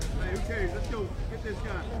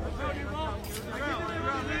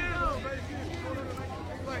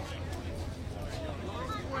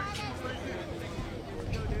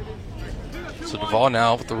 So Duvall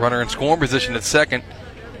now with the runner in scoring position at second.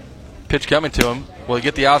 Pitch coming to him. Will he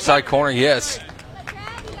get the outside corner? Yes.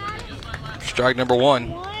 Strike number one.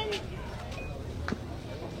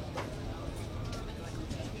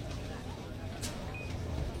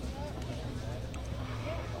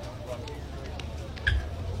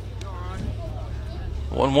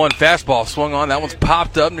 One fastball swung on. That one's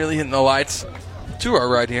popped up, nearly hitting the lights. To our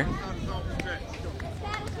right here.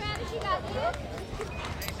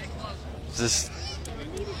 Is this?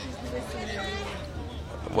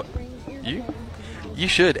 What? You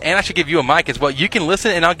should, and I should give you a mic as well. You can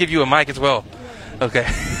listen, and I'll give you a mic as well. Okay.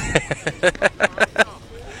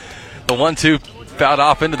 The 1-2 fouled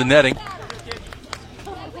off into the netting.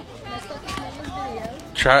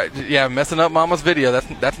 Messing up Mama's video.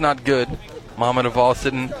 That's not good. Mama Duvall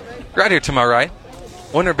sitting right here to my right.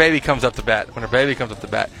 When her baby comes up to bat,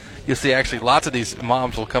 you'll see actually lots of these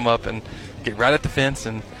moms will come up and get right at the fence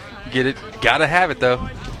and get it. Gotta have it though.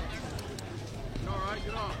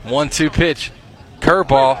 1-2 pitch.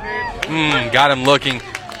 Curveball. Got him looking.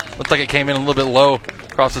 Looked like it came in a little bit low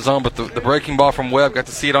across the zone, but the breaking ball from Webb, got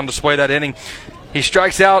to see it on display that inning. He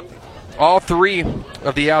strikes out all 3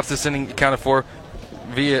 of the outs this inning accounted for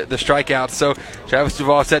via the strikeouts. So Travis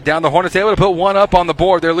Duvall set down the Hornets, able to put 1 up on the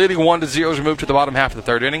board. They're leading 1-0 as we move to the bottom half of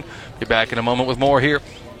the 3rd inning. Be back in a moment with more here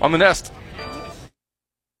on The Nest.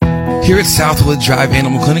 Here at Southwood Drive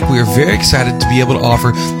Animal Clinic, we are very excited to be able to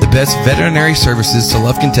offer the best veterinary services to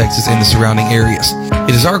Lufkin, Texas and the surrounding areas.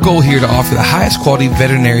 It is our goal here to offer the highest quality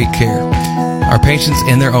veterinary care. Our patients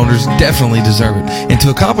and their owners definitely deserve it. And to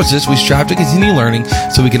accomplish this, we strive to continue learning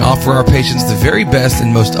so we can offer our patients the very best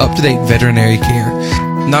and most up-to-date veterinary care.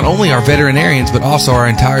 Not only our veterinarians, but also our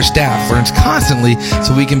entire staff learns constantly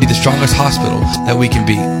so we can be the strongest hospital that we can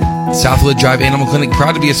be. Southwood Drive Animal Clinic,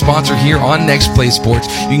 proud to be a sponsor here on Next Play Sports.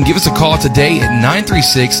 You can give us a call today at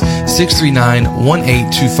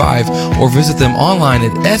 936-639-1825 or visit them online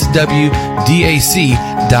at swdac.com.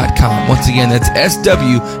 Once again, that's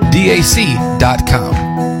swdac.com.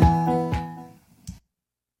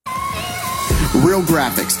 Real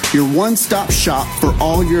Graphics, your one-stop shop for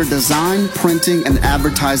all your design, printing, and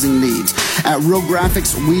advertising needs. At Real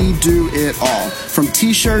Graphics, we do it all. From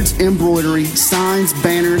t-shirts, embroidery, signs,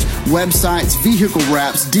 banners, websites, vehicle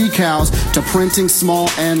wraps, decals, to printing small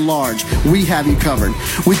and large. We have you covered.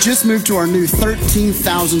 We just moved to our new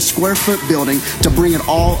 13,000 square foot building to bring it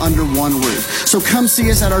all under one roof. So come see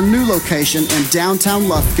us at our new location in downtown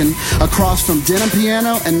Lufkin, across from Denim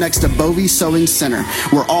Piano and next to Bovie Sewing Center,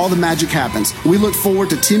 where all the magic happens. We look forward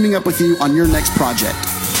to teaming up with you on your next project.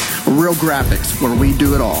 Real Graphics, where we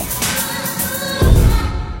do it all.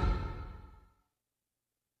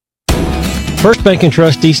 First Bank and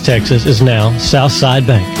Trust East Texas is now Southside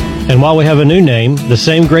Bank. And while we have a new name, the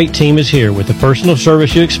same great team is here with the personal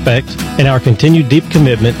service you expect and our continued deep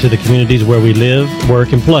commitment to the communities where we live,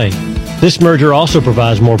 work, and play. This merger also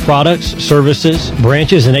provides more products, services,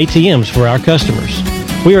 branches, and ATMs for our customers.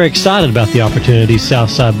 We are excited about the opportunities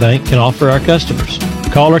Southside Bank can offer our customers.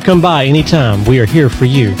 Call or come by anytime. We are here for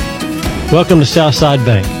you. Welcome to Southside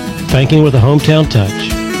Bank, banking with a hometown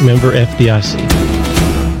touch. Member FDIC.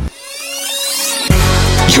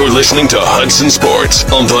 You're listening to Hudson Sports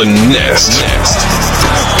on The Nest.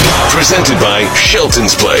 Presented by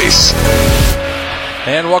Shelton's Place.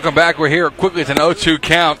 And welcome back. We're here quickly. It's an 0-2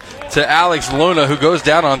 count to Alex Luna, who goes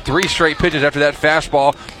down on 3 straight pitches after that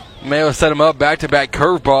fastball. Mayo set him up, back-to-back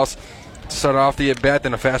curveballs to start off the at-bat,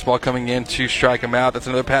 then a fastball coming in to strike him out. That's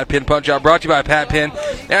another Pat Penn punch-out brought to you by Pat Penn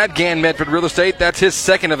at Gann Medford Real Estate. That's his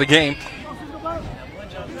second of the game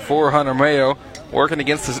for Hunter Mayo, working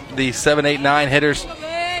against the 7-8-9 hitters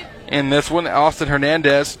in this one, Austin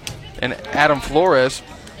Hernandez and Adam Flores.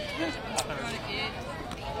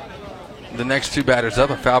 The next 2 batters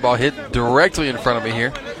up, a foul ball hit directly in front of me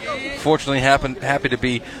here. Fortunately, happy to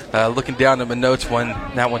be looking down at my notes when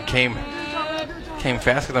that one came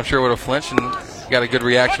fast, because I'm sure it would have flinched, and got a good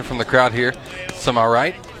reaction from the crowd here. So I'm all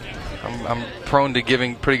right. I'm prone to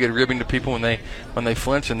giving pretty good ribbing to people when they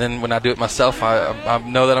flinch, and then when I do it myself, I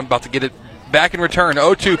know that I'm about to get it back in return.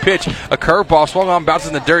 0-2 pitch, a curveball swung on, bounces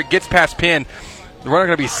in the dirt, gets past Penn. The runner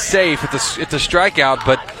going to be safe. It's a strikeout,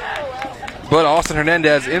 but Austin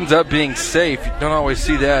Hernandez ends up being safe. You don't always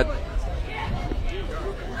see that.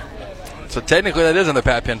 So technically that is on the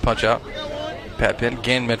Pat Penn punch-out. Pat Penn,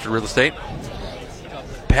 Gann Medford Real Estate.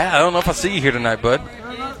 Pat, I don't know if I see you here tonight, bud.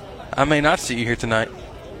 I may not see you here tonight,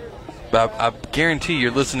 but I guarantee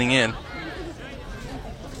you're listening in.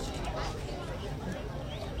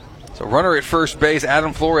 So runner at first base,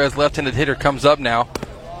 Adam Flores, left-handed hitter, comes up now.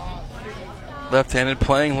 Left-handed,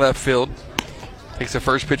 playing left field. Takes the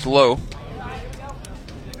first pitch low.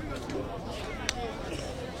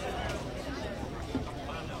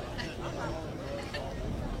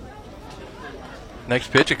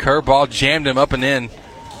 Next pitch, a curveball, jammed him up and in.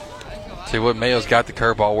 See what, Mayo's got the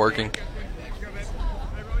curveball working.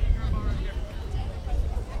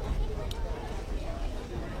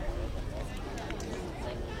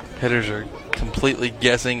 Hitters are completely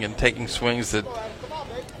guessing and taking swings that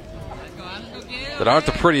aren't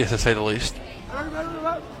the prettiest, to say the least.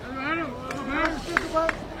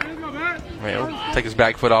 Mayo take his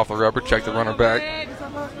back foot off the rubber, check the runner back.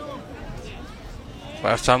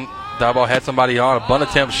 Last time Diboll had somebody on, a bunt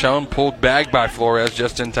attempt shown, pulled back by Flores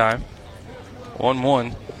just in time.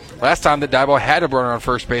 1-1. Last time that Diboll had a runner on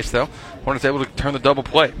first base, though, Hornets able to turn the double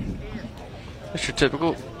play. It's your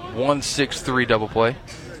typical 1-6-3 double play.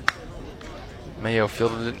 Mayo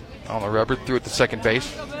fielded it on the rubber, threw it to second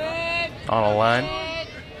base. On a line.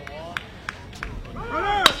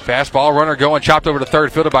 Fastball, runner going, chopped over to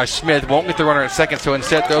third, fielded by Smith. Won't get the runner at second, so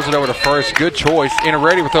instead throws it over to first. Good choice.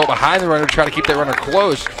 Interready with throw behind the runner to try to keep that runner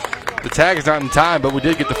close. The tag is not in time, but we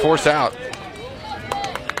did get the force out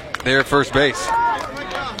there at first base.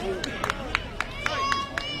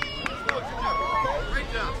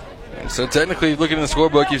 And so technically, looking in the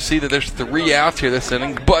scorebook, you see that there's 3 outs here this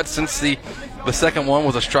inning, but since the second one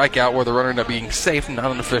was a strikeout where the runner ended up being safe,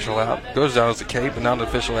 not an official out. Goes down as a K, but not an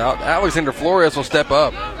official out. Alexander Flores will step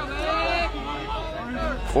up.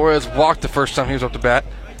 Flores walked the first time he was up to bat.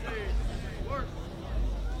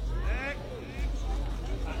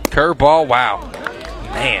 Curveball, wow.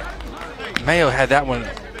 Man. Mayo had that one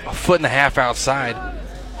a foot and a half outside.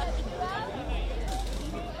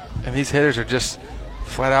 And these hitters are just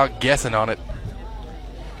flat out guessing on it.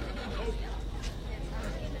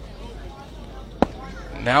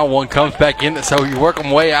 Now one comes back in, so you work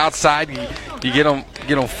them way outside. You get them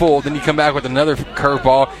full. Then you come back with another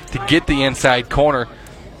curveball to get the inside corner.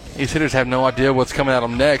 These hitters have no idea what's coming at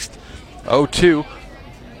them next. 0-2.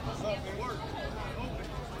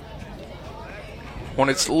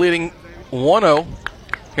 Hornets leading 1-0 here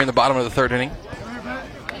in the bottom of the third inning.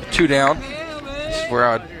 2 down. This is where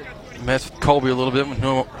I would mess with Colby a little bit. We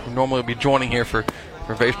normally would be joining here for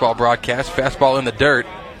baseball broadcast. Fastball in the dirt.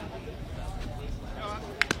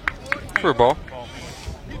 For a ball.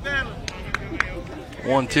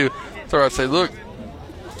 1-2. So I'd say, look,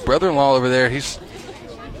 brother-in-law over there, he's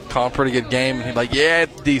calling a pretty good game. And he's like, yeah,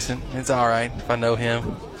 it's decent. It's all right if I know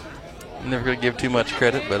him. I'm never going to give too much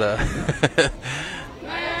credit, but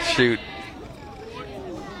shoot.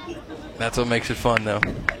 That's what makes it fun, though.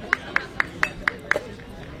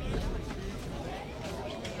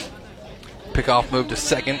 Pickoff move to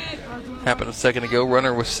second. Happened a second ago.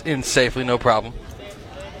 Runner was in safely, no problem.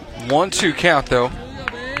 1-2 count, though.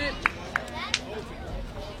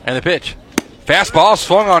 And the pitch. Fastball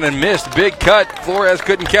swung on and missed. Big cut. Flores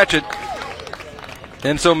couldn't catch it.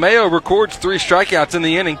 And so Mayo records 3 strikeouts in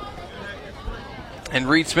the inning. And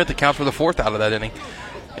Reed Smith accounts for the 4th out of that inning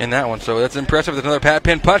in that one. So that's impressive. There's another Pat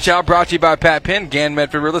Penn punch out brought to you by Pat Penn, Gann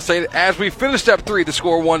Medford Real Estate. As we finished up 3, the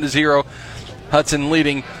score 1-0. Hudson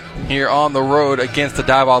leading here on the road against the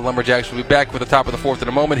Diboll Lumberjacks. We'll be back with the top of the 4th in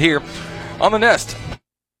a moment here on the Nest.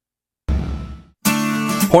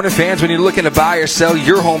 Hornet fans, when you're looking to buy or sell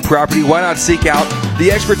your home property, why not seek out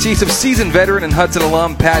the expertise of seasoned veteran and Hudson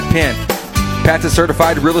alum Pat Penn. Pat's a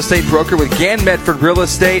certified real estate broker with Gann Medford Real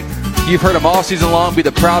Estate. You've heard him all season long be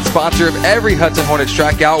the proud sponsor of every Hudson Hornet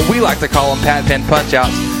strikeout. We like to call them Pat Penn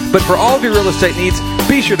punch-outs. But for all of your real estate needs,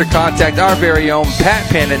 be sure to contact our very own Pat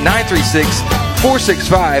Penn at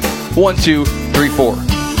 936-465-1234.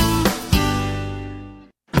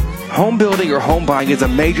 Home building or home buying is a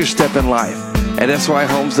major step in life. At SY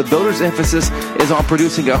Homes, the builder's emphasis is on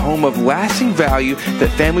producing a home of lasting value that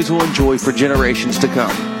families will enjoy for generations to come.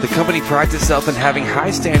 The company prides itself in having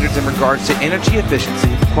high standards in regards to energy efficiency,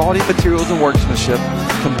 quality materials and workmanship,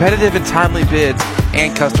 competitive and timely bids,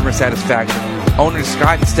 and customer satisfaction. Owners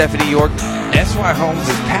Scott and Stephanie York, SY Homes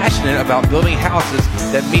is passionate about building houses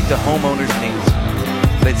that meet the homeowner's needs.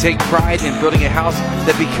 They take pride in building a house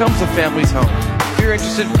that becomes a family's home. If you're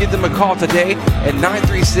interested, give them a call today at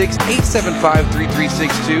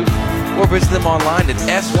 936-875-3362 or visit them online at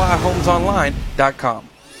syhomesonline.com.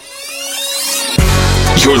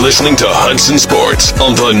 You're listening to Hudson Sports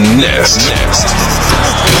on the Nest.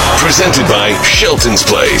 Presented by Shelton's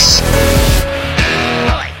Place.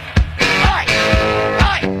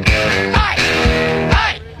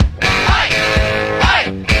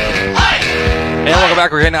 And welcome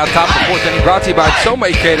back. We're here now top of the 4th inning, brought to you by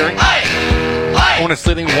Somay Catering. Hornets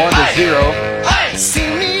leading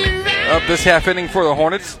 1-0. Up this half inning for the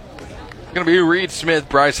Hornets. Going to be Reed Smith,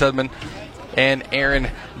 Bryce Hudman, and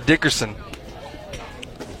Aaron Dickerson.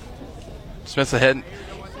 Smith's ahead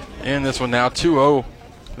in this one now, 2-0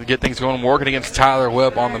 to get things going, working against Tyler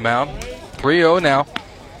Webb on the mound. 3-0 now.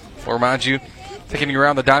 I'll remind you, taking you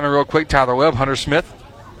around the diamond real quick, Tyler Webb, Hunter Smith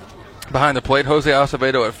behind the plate, Jose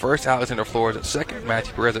Acevedo at first, Alexander Flores at second,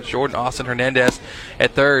 Matthew Perez at short, and Austin Hernandez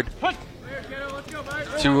at third.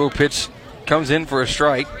 2-0 pitch comes in for a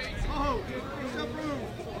strike.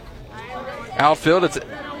 Outfield, it's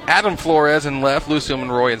Adam Flores in left, Lucio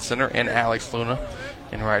Monroy in center, and Alex Luna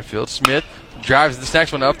in right field. Smith drives this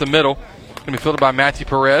next one up the middle. Going to be fielded by Matthew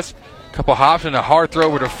Perez. A couple hops and a hard throw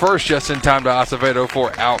over to first just in time to Acevedo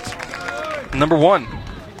for out. Number 1.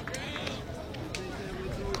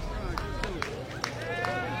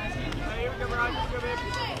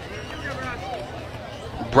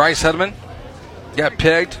 Bryce Hudman got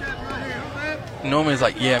pegged. Normally he's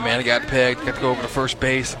like, yeah, man, I got pegged. Got to go over to first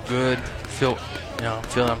base. I'm good. Feeling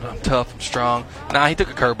I'm tough. I'm strong. Nah, he took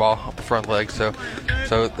a curveball off the front leg. So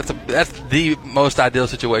that's the most ideal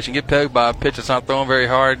situation. Get pegged by a pitch that's not throwing very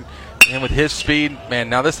hard. And with his speed, man,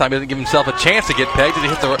 now this time he doesn't give himself a chance to get pegged. He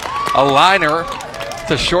hits a liner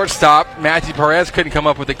to shortstop. Matthew Perez couldn't come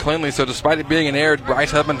up with it cleanly, so despite it being an error,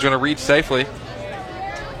 Bryce Hubman's going to reach safely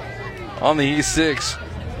on the E6.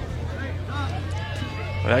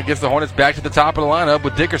 That gets the Hornets back to the top of the lineup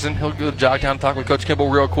with Dickerson. He'll go jog down and talk with Coach Kimball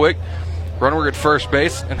real quick. Runner at first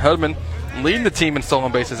base, and Hubman leading the team in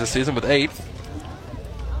stolen bases this season with 8.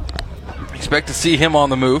 Expect to see him on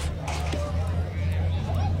the move.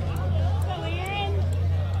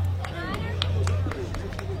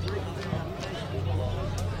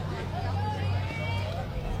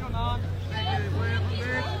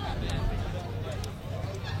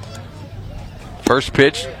 First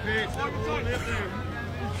pitch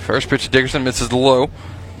to Dickerson, misses the low.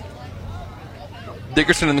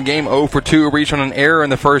 Dickerson in the game 0 for 2, reached on an error in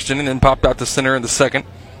the first inning, then popped out to center in the second.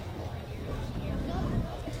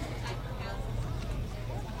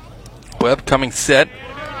 Webb coming set.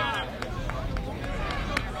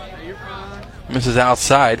 Misses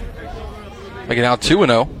outside. Making out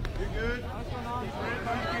 2-0.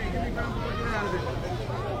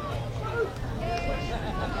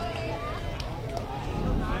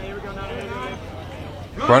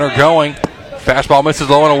 Runner going. Fastball misses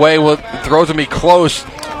low and away. Throws him close.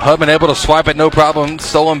 Hubman able to swipe it, no problem.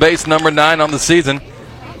 Stolen base number 9 on the season.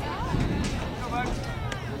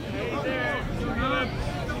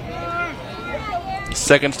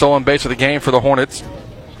 Second stolen base of the game for the Hornets.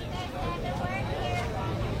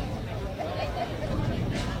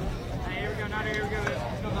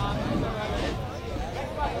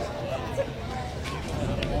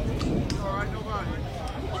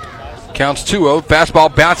 Counts 2-0.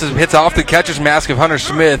 Fastball bounces, hits off the catcher's mask of Hunter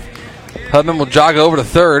Smith. Hubman will jog over to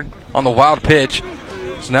third on the wild pitch.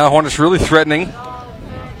 So now Hornets really threatening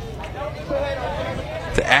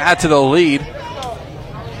to add to the lead.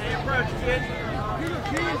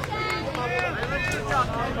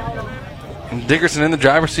 And Dickerson in the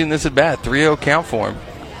driver's seat in this at bat. 3-0 count for him.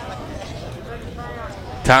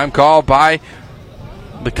 Time call by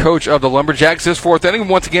the coach of the Lumberjacks. This fourth inning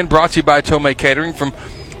once again brought to you by Tomei Catering. From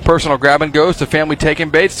personal grab and goes to family taking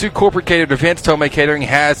baits to corporate catered events, Tomei Catering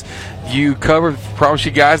has you covered. Promise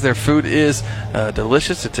you guys, their food is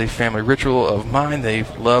delicious. It's a family ritual of mine. They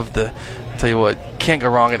love the, tell you what, can't go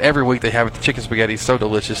wrong. And every week they have it. The chicken spaghetti is so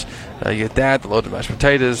delicious. You get that, the loaded mashed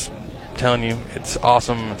potatoes. I'm telling you, it's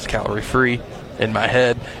awesome. It's calorie free. In my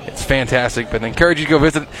head, it's fantastic. But I encourage you to go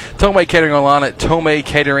visit Tomei Catering online at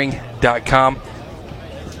tomeicatering.com.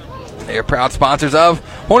 They are proud sponsors of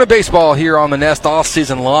Hornet Baseball here on the Nest all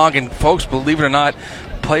season long. And folks, believe it or not,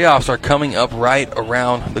 playoffs are coming up right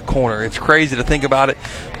around the corner. It's crazy to think about it,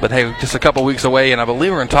 but hey, just a couple weeks away. And I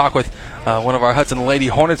believe we're going to talk with one of our Hudson Lady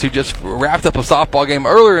Hornets who just wrapped up a softball game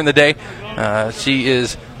earlier in the day. She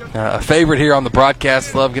is a favorite here on the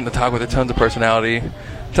broadcast. Love getting to talk with her. Tons of personality,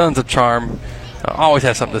 tons of charm. Always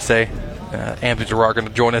has something to say. Andrew Gerard going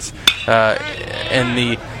to join us in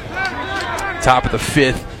the top of the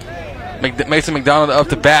 5th. Mason McDonald up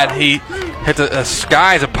to bat. He hits a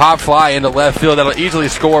skies a pop fly into left field that'll easily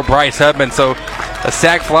score Bryce Hubman. So a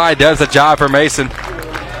sac fly does the job for Mason.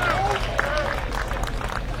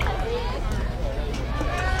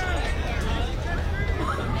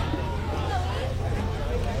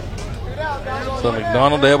 So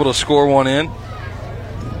McDonald able to score one in.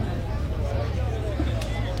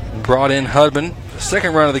 Brought in Hubman.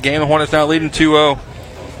 Second run of the game. The Hornets now leading 2-0.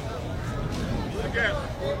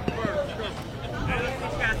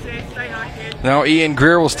 Now Ian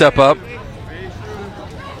Greer will step up.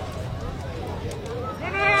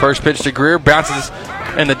 First pitch to Greer. Bounces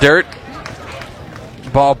in the dirt.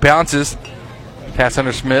 Ball bounces past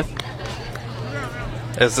Hunter Smith.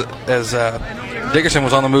 As Dickerson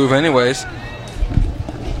was on the move anyways.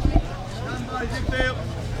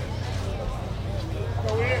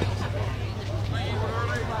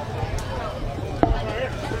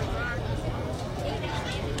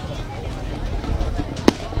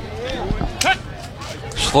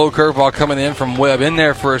 Slow curveball coming in from Webb in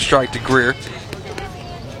there for a strike to Greer.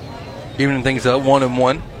 Evening things up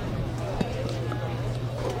 1-1.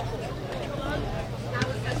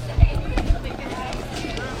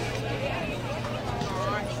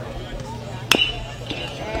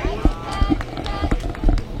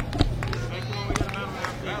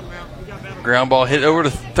 Ground ball hit over to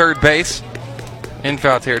third base in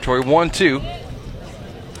foul territory. 1-2.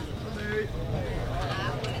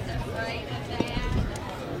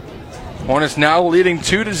 Hornets now leading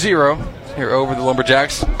 2-0 here over the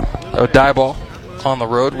Lumberjacks. A die ball on the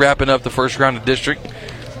road, wrapping up the first round of district.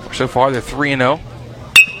 So far, they're 3-0.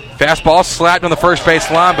 Fastball slapped on the first base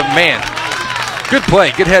line, but man, good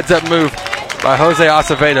play, good heads-up move by Jose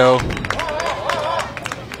Acevedo.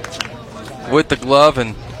 with the glove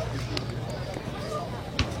and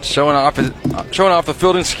showing off the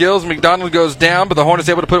fielding skills. McDonald goes down, but the Hornets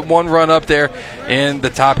able to put one run up there in the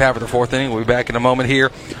top half of the fourth inning. We'll be back in a moment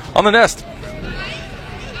here on the Nest.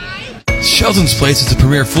 Shelton's Place is the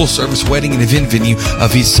premier full-service wedding and event venue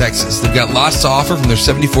of East Texas. They've got lots to offer from their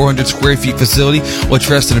 7,400 square feet facility, which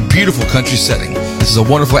rests in a beautiful country setting. This is a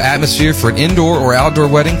wonderful atmosphere for an indoor or outdoor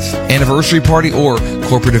wedding, anniversary party, or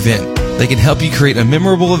corporate event. They can help you create a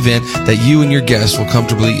memorable event that you and your guests will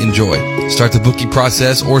comfortably enjoy. Start the booking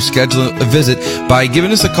process or schedule a visit by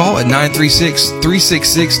giving us a call at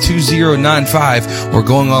 936-366-2095 or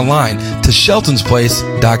going online to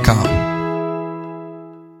sheltonsplace.com.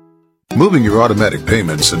 Moving your automatic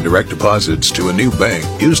payments and direct deposits to a new bank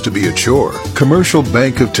used to be a chore. Commercial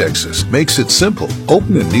Bank of Texas makes it simple.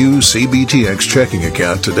 Open a new CBTX checking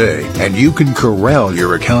account today, and you can corral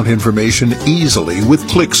your account information easily with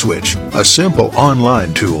ClickSwitch, a simple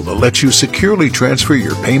online tool that lets you securely transfer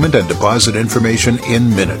your payment and deposit information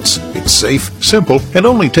in minutes. It's safe, simple, and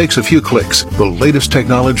only takes a few clicks. The latest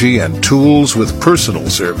technology and tools with personal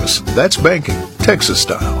service. That's banking, Texas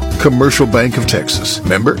style. Commercial Bank of Texas.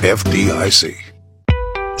 Member FDIC.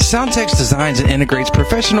 Soundtex designs and integrates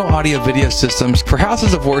professional audio-video systems for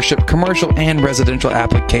houses of worship, commercial, and residential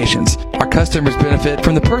applications. Our customers benefit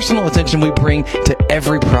from the personal attention we bring to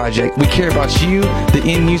every project. We care about you, the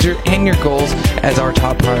end user, and your goals as our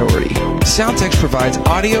top priority. Soundtex provides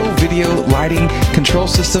audio, video, lighting, control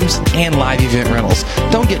systems, and live event rentals.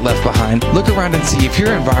 Don't get left behind. Look around and see if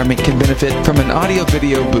your environment can benefit from an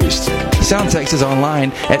audio-video boost. Soundtex is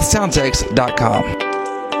online at soundtex.com.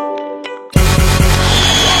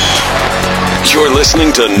 You're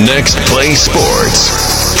listening to Next Play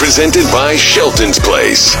Sports, presented by Shelton's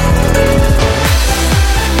Place.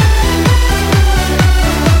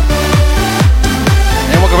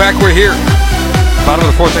 And welcome back. We're here. Bottom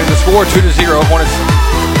of the fourth inning, the score 2-0. Hornets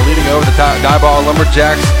leading over the Diboll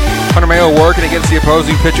Lumberjacks. Hunter Mayo working against the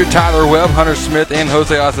opposing pitcher, Tyler Webb, Hunter Smith, and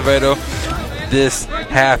Jose Acevedo this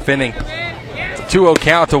half inning. It's a 2-0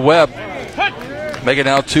 count to Webb. Make it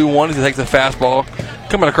now 2-1 as he takes the fastball.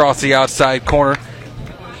 Coming across the outside corner.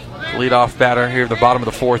 Leadoff batter here at the bottom of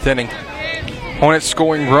the fourth inning. Hornets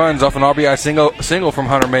scoring runs off an RBI single from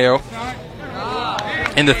Hunter Mayo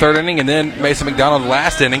in the third inning, and then Mason McDonald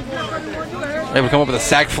last inning able to come up with a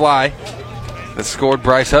sac fly that scored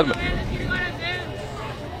Bryce Hudman.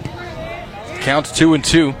 Counts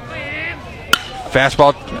 2-2.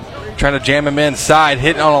 Fastball trying to jam him inside,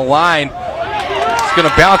 hitting on a line. It's going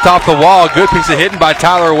to bounce off the wall. Good piece of hitting by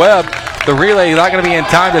Tyler Webb. The relay is not going to be in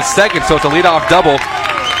time to second, so it's a leadoff double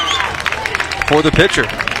for the pitcher.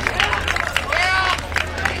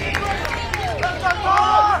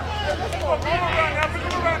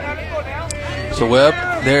 So Webb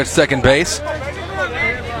there at second base.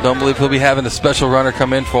 Don't believe he'll be having a special runner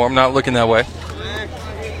come in for him. Not looking that way.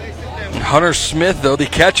 Hunter Smith, though, the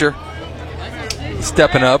catcher,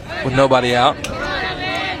 stepping up with nobody out.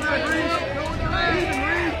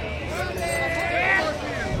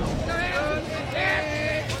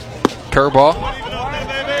 Curveball.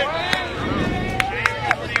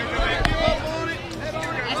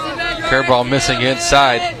 Curveball missing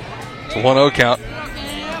inside. It's a 1-0 count.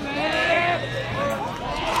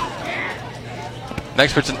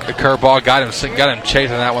 Next pitch, a curveball got him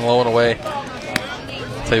chasing that one low and away.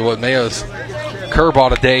 Tell you what, Mayo's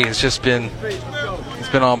curveball today has just been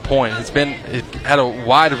on point. It had a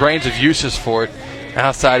wide range of uses for it.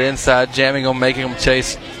 Outside, inside, jamming them, making them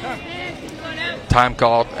chase. Time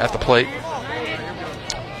called at the plate.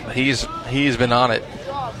 He's been on it.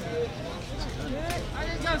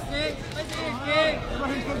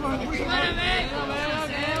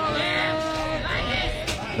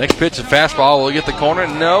 Next pitch, a fastball. Will get the corner?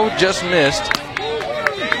 No, just missed.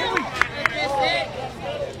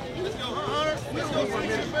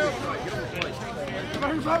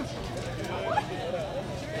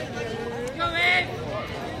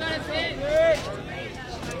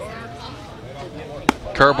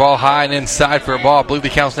 Curveball high and inside for a ball. I believe the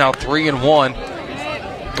count's now 3-1.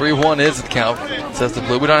 3-1 is the count, says the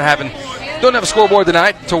Blue. We don't have a scoreboard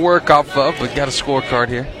tonight to work off of, but got a scorecard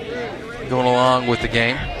here going along with the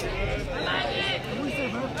game.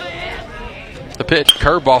 The pitch,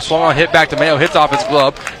 curveball, swung on, hit back to Mayo, hits off his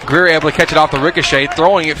glove. Greer able to catch it off the ricochet,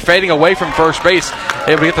 throwing it, fading away from first base.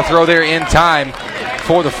 Able to get the throw there in time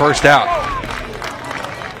for the first out.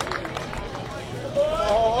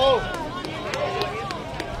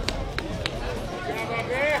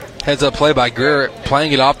 Heads up play by Greer,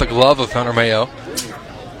 playing it off the glove of Hunter Mayo.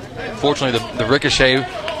 Fortunately, the ricochet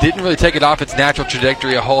didn't really take it off its natural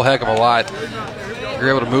trajectory a whole heck of a lot.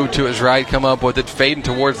 Greer able to move to his right, come up with it, fading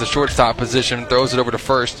towards the shortstop position, throws it over to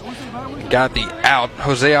first. Got the out.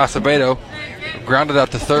 Jose Acevedo grounded out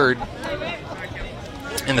to third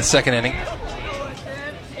in the second inning.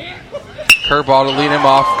 Curveball to lead him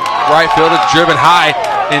off. Right fielder driven high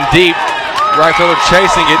and deep. Right fielder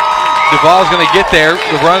chasing it. Duvall's going to get there.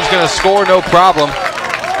 The run's going to score, no problem.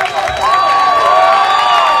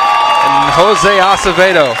 And Jose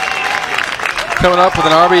Acevedo coming up with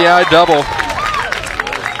an RBI double.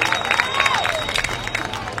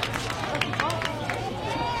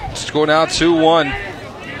 Score now 2-1.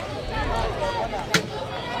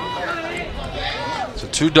 So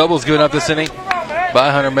 2 doubles given up this inning by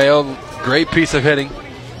Hunter Mayo. Great piece of hitting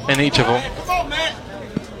in each of them.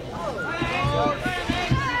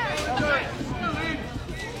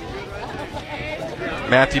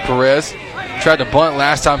 Matthew Perez tried to bunt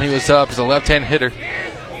last time he was up as a left-hand hitter.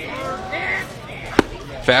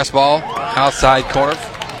 Fastball, outside corner,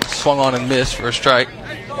 swung on and missed for a strike.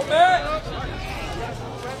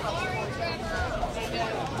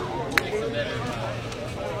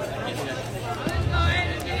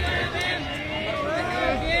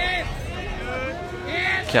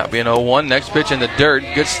 Count being 0-1. Next pitch in the dirt.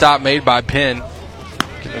 Good stop made by Penn.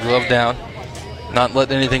 Getting the glove down. Not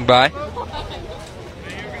letting anything by.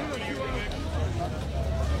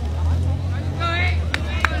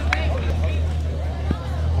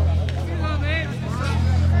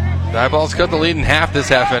 Diebold's cut the lead in half this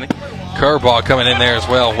half inning. Curveball coming in there as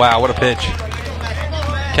well. Wow, what a pitch.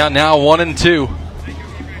 Count now 1-2.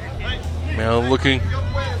 Mayo looking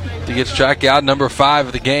to get strikeout number 5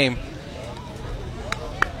 of the game.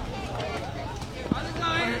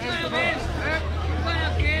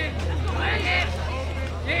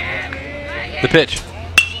 The pitch.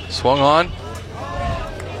 Swung on.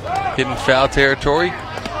 Hitting foul territory.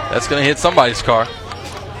 That's going to hit somebody's car.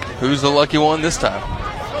 Who's the lucky one this time?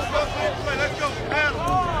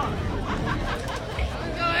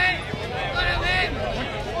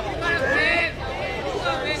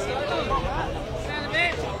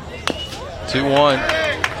 Two-one.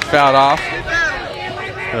 Fouled off.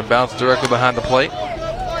 Going to bounce directly behind the plate.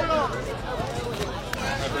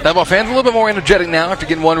 Diebold fans a little bit more energetic now after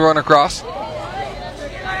getting one run across.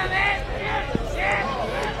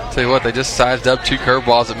 Tell you what, they just sized up 2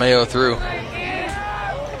 curveballs that Mayo threw.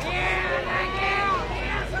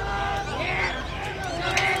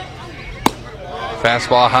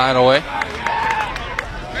 Fastball high and away.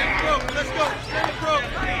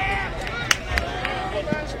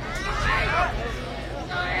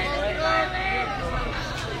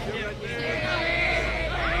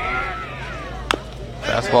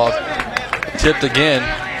 Fastball tipped again.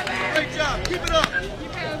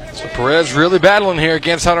 So Perez really battling here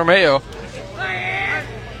against Hunter Mayo.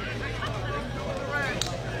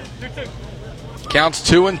 Counts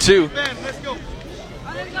 2-2.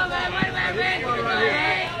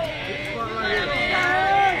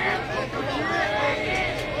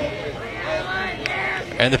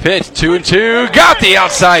 And the pitch, 2-2. Got the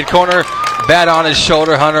outside corner. Bat on his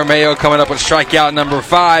shoulder. Hunter Mayo coming up with strikeout number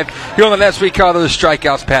 5. Here on the Nest, we call those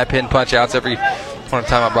strikeouts Pat Penn punch outs. Every one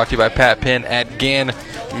time I'm brought to you by Pat Penn at Gann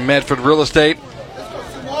Medford Real Estate.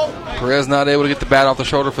 Perez not able to get the bat off the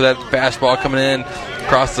shoulder for that fastball coming in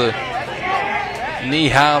across the knee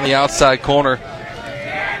high on the outside corner.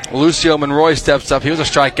 Lucio Monroy steps up. He was a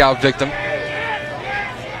strikeout victim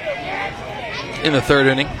in the third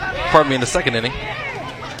inning. Pardon me, in the second inning.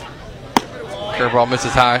 Curveball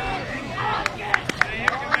misses high.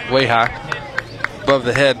 Way high. Above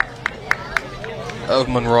the head of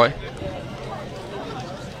Monroy.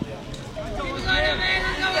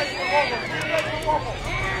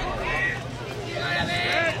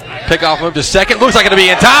 Pickoff move to second. Looks like it'll be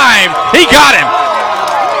in time. He got him.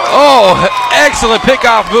 Oh, excellent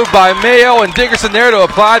pickoff move by Mayo and Dickerson there to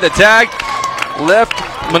apply the tag. Left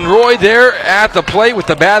Monroy there at the plate with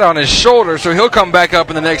the bat on his shoulder, so he'll come back up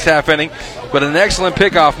in the next half inning. But an excellent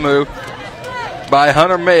pickoff move by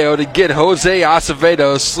Hunter Mayo to get Jose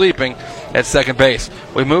Acevedo sleeping at second base.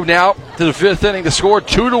 We move now to the 5th inning to score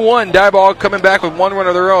 2-1. Diebold coming back with 1 run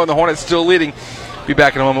of their own. The Hornets still leading. Be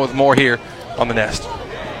back in a moment with more here on the Nest.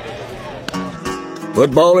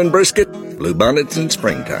 Football and brisket, bluebonnets in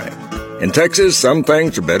springtime. In Texas, some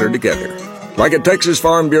things are better together. Like at Texas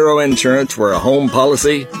Farm Bureau Insurance, where a home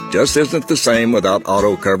policy just isn't the same without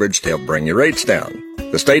auto coverage to help bring your rates down.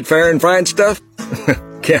 The state fair and fine stuff?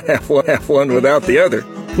 Can't have one without the other.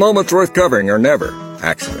 Moments worth covering are never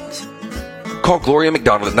accidents. Call Gloria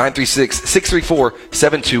McDonald at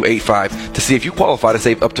 936-634-7285 to see if you qualify to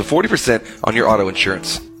save up to 40% on your auto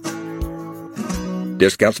insurance.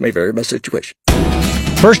 Discounts may vary by situation.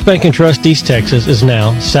 First Bank and Trust East Texas is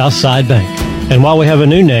now Southside Bank. And while we have a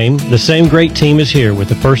new name, the same great team is here with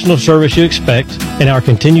the personal service you expect and our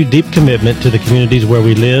continued deep commitment to the communities where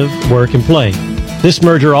we live, work, and play. This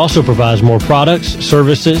merger also provides more products,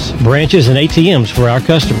 services, branches, and ATMs for our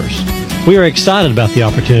customers. We are excited about the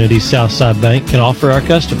opportunities Southside Bank can offer our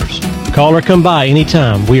customers. Call or come by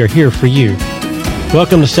anytime. We are here for you.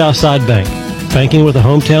 Welcome to Southside Bank, banking with a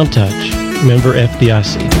hometown touch. Member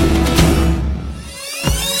FDIC.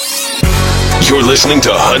 You're listening to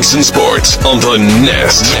Hudson Sports on the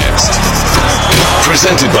Nest.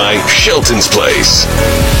 Presented by Shelton's Place.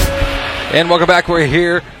 And welcome back. We're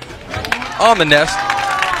here on the Nest.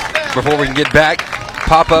 Before we can get back,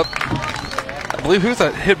 pop up. I believe who's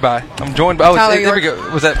that hit by? I'm joined by. There we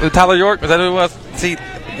go. Was that Tyler York? Was that who it was? See,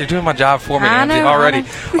 you're doing my job for me, Angie.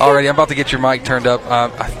 Already. I'm about to get your mic turned up.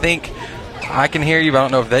 I think I can hear you, but I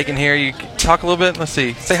don't know if they can hear you. Talk a little bit. Let's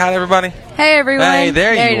see. Say hi to everybody. Hey, everyone. Hey,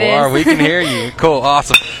 there you are. We can hear you. Cool.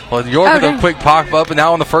 Awesome. Well, York with a quick pop up, and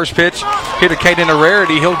now on the first pitch, here to Caden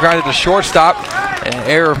Rarity. He'll grind it to shortstop. An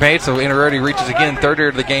error made, so Rarity reaches again, third error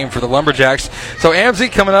of the game for the Lumberjacks. So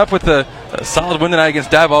Amzie coming up with a solid win tonight against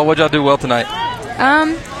Diboll. What'd y'all do well tonight?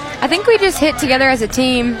 I think we just hit together as a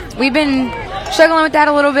team. We've been struggling with that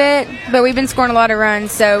a little bit, but we've been scoring a lot of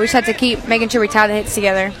runs, so we just have to keep making sure we tie the hits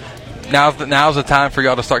together. Now's the time for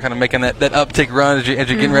y'all to start kind of making that uptick run as you're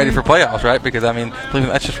getting ready for playoffs, right? Because, I mean,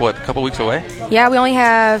 that's just, a couple weeks away? Yeah, we only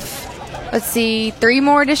have, 3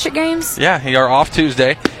 more district games. Yeah, you are off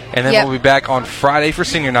Tuesday, and then we'll be back on Friday for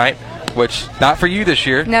senior night, which not for you this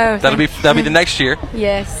year. No. That'll be the next year.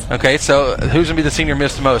 Yes. Okay, so who's going to be the senior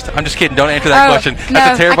missed the most? I'm just kidding. Don't answer that question.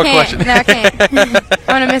 That's a terrible question. No, I can't.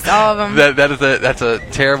 I'm going to miss all of them. That's a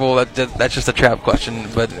terrible, that's just a trap question,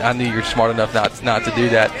 but I knew you're smart enough not to do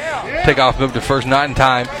that. Pick off, move to first, not in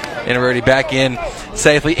time, and we're already back in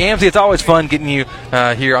safely. Amzie, it's always fun getting you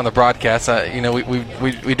here on the broadcast.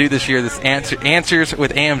 We do this year this answers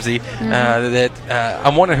with Amzie.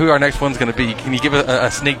 I'm wondering who our next one's going to be. Can you give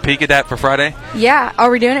a sneak peek at that for Friday? Yeah. Are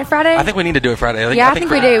we doing it Friday? I think we need to do it Friday. I think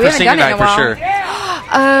we do. We haven't done it in a while. For sure.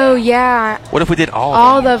 Oh, yeah. What if we did all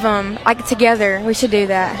of them? Like together. We should do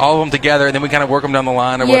that. All of them together, and then we kind of work them down the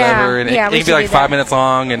line or whatever. And it can be like 5 minutes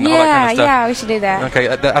long and all that kind of stuff. Yeah, we should do that. Okay,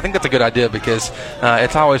 I think that's a good idea because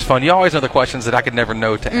it's always fun. You always know the questions that I could never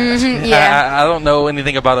know to ask. Yeah. I don't know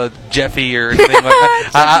anything about a Jeffy or anything like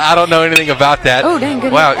that. I don't know anything about that. Oh, dang,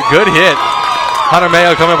 good Wow, hit. Good hit. Hunter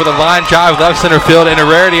Mayo coming up with a line drive left center field, and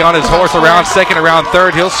Rarity on his horse around second, around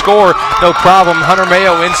third. He'll score, no problem. Hunter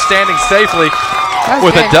Mayo in standing safely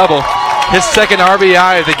with a double. His second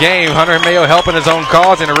RBI of the game. Hunter Mayo helping his own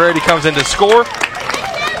cause, and Rarity comes in to score.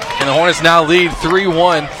 And the Hornets now lead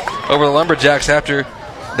 3-1 over the Lumberjacks after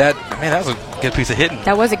that. Man, that was a good piece of hitting.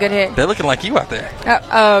 That was a good hit. They're looking like you out there.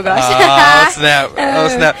 Oh gosh. Oh, snap. Oh,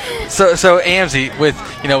 snap. So Amzie,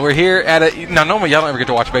 we're here at now normally y'all don't ever get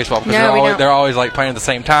to watch baseball because they're always like playing at the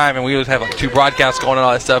same time, and we always have like 2 broadcasts going and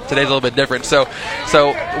all that stuff. Today's a little bit different. So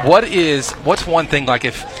what's one thing like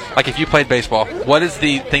if you played baseball, what is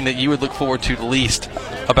the thing that you would look forward to the least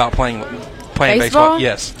about playing baseball?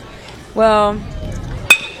 Yes. Well,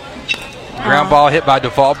 ground ball hit by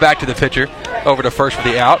Duvall back to the pitcher, over to first for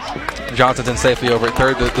the out. Johnson's in safely over at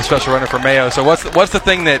third, the special runner for Mayo. So what's the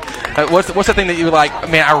thing that what's the thing that you would like?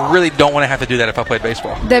 Man, I really don't want to have to do that if I played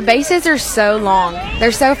baseball. The bases are so long;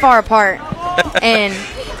 they're so far apart, and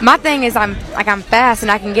my thing is I'm fast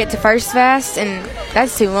and I can get to first fast, and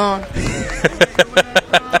that's too long.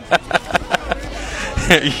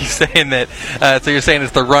 You saying that? So you're saying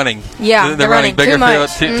it's the running? Yeah, the running. Bigger too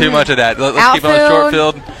field, too much of that. Let's keep it on the short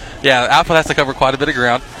field. Yeah, outfield has to cover quite a bit of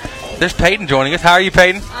ground. There's Peyton joining us. How are you,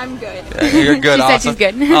 Peyton? I'm good. You're good. She Awesome.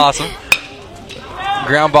 said she's good. Awesome.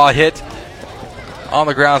 Ground ball hit on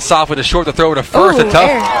the ground, soft with a short to throw to first. Ooh, a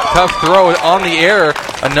tough throw on the error.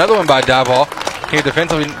 Another one by Diboll. Here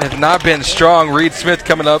defensively has not been strong. Reed Smith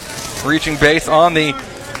coming up, reaching base on the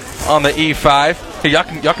E5. Hey, y'all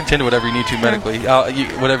can tend to whatever you need to medically.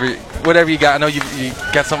 Whatever you got. I know you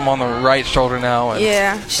got something on the right shoulder now. And,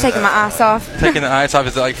 yeah, just taking my ice off. Taking the ice off.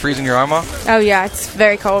 Is it like freezing your arm off? Oh yeah, it's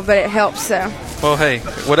very cold, but it helps. So. Well, hey,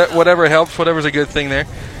 whatever helps, whatever's a good thing there.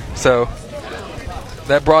 So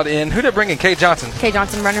that brought in, who did it bring in? Kay Johnson. Kay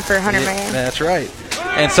Johnson running for Hunter Mayo. That's right.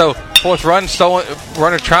 And so fourth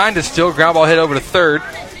runner trying to steal, ground ball hit over to third,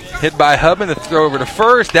 hit by Hubman, the throw over to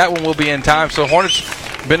first. That one will be in time. So Hornets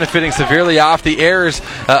benefiting severely off the errors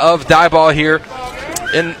of Diboll here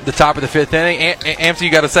in the top of the 5th inning. Amzie,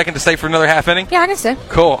 you got a second to stay for another half inning? Yeah, I guess so.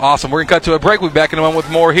 Cool, awesome. We're going to cut to a break. We'll be back in a moment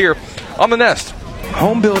with more here on The Nest.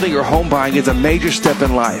 Home building or home buying is a major step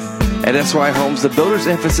in life. At SY Homes, the builder's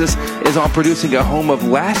emphasis is on producing a home of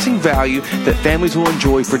lasting value that families will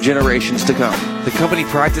enjoy for generations to come. The company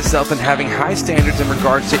prides itself in having high standards in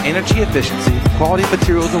regards to energy efficiency, quality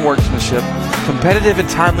materials and workmanship, competitive and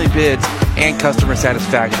timely bids, and customer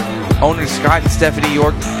satisfaction. Owners Scott and Stephanie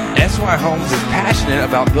York, SY Homes is passionate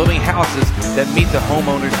about building houses that meet the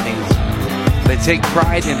homeowner's needs. They take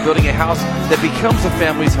pride in building a house that becomes a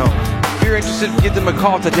family's home. If you're interested, give them a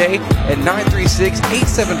call today at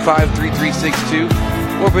 936-875-3362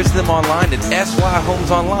 or visit them online at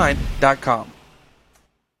syhomesonline.com.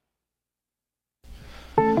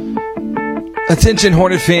 Attention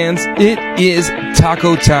Hornet fans, it is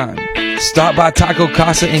taco time. Stop by Taco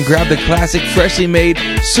Casa and grab the classic freshly made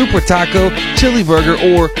Super Taco, Chili Burger,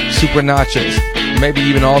 or Super Nachos. Maybe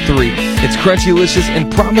even all three. It's crunchy-licious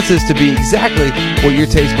and promises to be exactly what your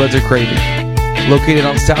taste buds are craving. Located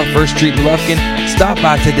on South 1st Street in Lufkin, stop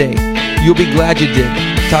by today. You'll be glad you did.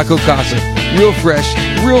 Taco Casa. Real fresh,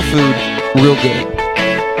 real food, real good.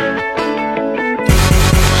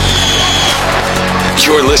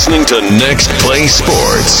 You're listening to Next Play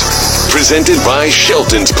Sports, presented by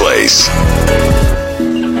Shelton's Place.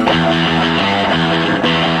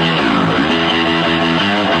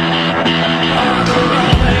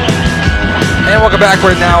 And welcome back.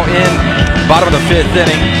 We're now in bottom of the 5th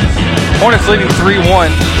inning. Hornets leading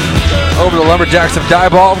 3-1 over the Lumberjacks of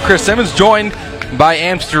Diboll. I'm Chris Simmons, joined by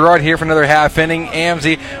Amzie Gerard here for another half inning.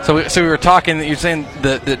 Amzie, so we were talking, you're saying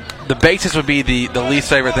the bases would be the least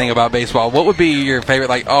favorite thing about baseball. What would be your favorite,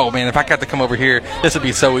 like, oh man, if I got to come over here, this would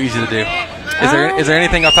be so easy to do? Is there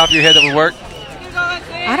anything off the top of your head that would work?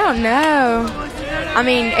 I don't know. I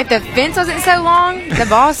mean, if the fence wasn't so long, the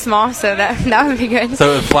ball's small, so that would be good.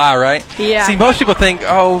 So it would fly, right? Yeah. See, most people think,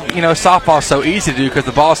 softball's so easy to do because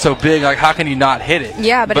the ball's so big, like, how can you not hit it?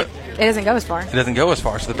 Yeah, but it doesn't go as far. It doesn't go as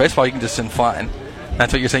far. So the baseball, you can just send flying.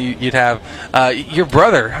 That's what you're saying. You'd have your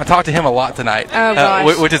brother. I talked to him a lot tonight. Oh,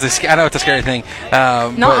 gosh. Which is I know it's a scary thing.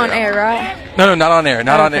 Not on air, right? No, not on air.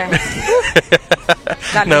 Not on air.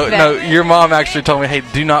 No. Your mom actually told me, hey,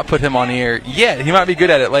 do not put him on the air yet. He might be good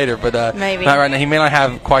at it later, but maybe not right now. He may not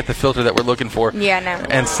have quite the filter that we're looking for. Yeah, no.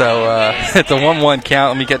 And so it's a 1-1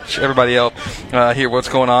 count. Let me get everybody else here. What's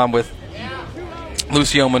going on with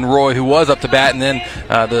Lucio Monroy, who was up to bat, and then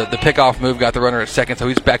the pickoff move got the runner at second, so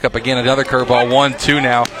he's back up again. Another curveball, 1-2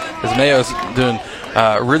 now, as Mayo's doing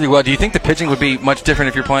really well. Do you think the pitching would be much different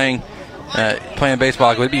if you're playing baseball?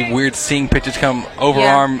 Like, would it be weird seeing pitches come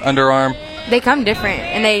overarm, underarm? They come different,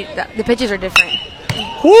 and the pitches are different.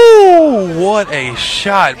 Woo! What a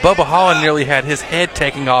shot. Bubba Holland nearly had his head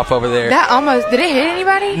taken off over there. That almost, did it hit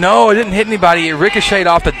anybody? No, it didn't hit anybody. It ricocheted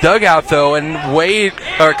off the dugout, though, and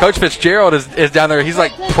Coach Fitzgerald is down there. He's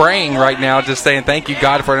like praying right now, just saying thank you,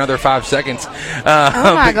 God, for another 5 seconds.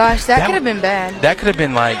 Oh, my gosh, that could have been bad. That could have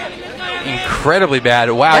been, like, incredibly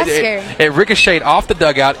bad. Wow. That's scary. It ricocheted off the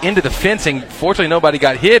dugout into the fencing. Fortunately, nobody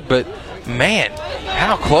got hit, but, man,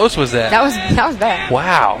 how close was that? That was bad.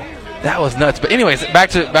 Wow. That was nuts. But anyways, back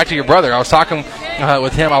to your brother. I was talking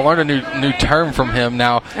with him. I learned a new term from him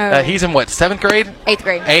now. He's in what, 7th grade? 8th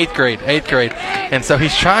grade. 8th grade. And so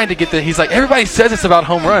he's trying to get he's like, everybody says this about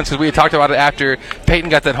home runs, because we had talked about it after Peyton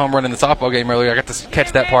got that home run in the softball game earlier. I got to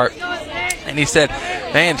catch that part. And he said,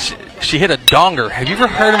 man, she hit a donger. Have you ever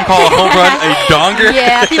heard him call a home run a donger?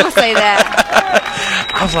 Yeah, people say that.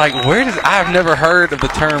 I was like, I've never heard of the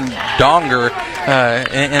term donger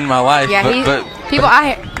in my life. Yeah,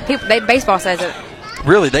 baseball says it.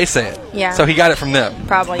 Really, they say it. Yeah. So he got it from them.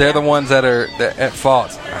 Probably. They're the ones that are at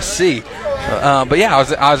fault. I see. But yeah, I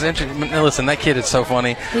was interested. Listen, that kid is so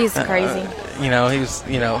funny. He's crazy.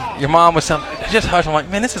 Your mom was just hush. I'm like,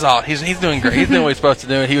 man, this is all. He's doing great. He's doing what he's supposed to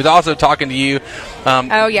do. He was also talking to you.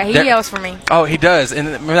 He yells for me. Oh, he does. And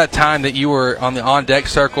remember that time that you were on the on-deck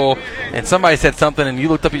circle and somebody said something and you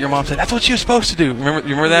looked up at your mom and said, that's what you're supposed to do. You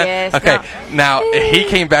remember that? Yes. Okay. Now, he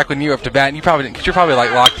came back when you were up to bat, and you probably didn't, because you're probably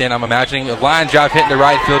like locked in, I'm imagining. A line drive hitting the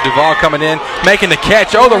right field. Duvall coming in, making the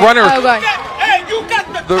catch. Oh, the runner. Oh, God.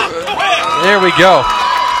 There we go.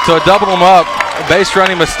 So double them up. Base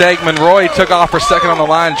running mistake. Monroy took off for second on the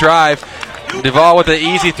line drive. Duvall with the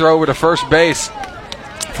easy throw over to first base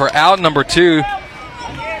for out number 2.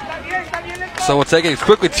 So we'll take it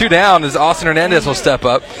quickly 2 down as Austin Hernandez will step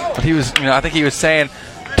up. But he was, I think he was saying,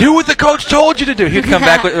 do what the coach told you to do. He'd come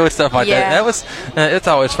back with stuff like that. That was, it's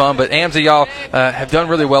always fun. But Amzie, y'all have done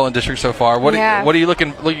really well in district so far. What are you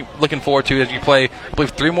looking forward to as you play, I believe,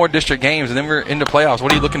 3 more district games, and then we're into playoffs?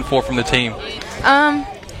 What are you looking for from the team?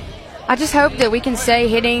 I just hope that we can stay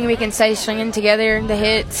hitting, we can stay stringing together the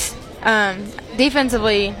hits.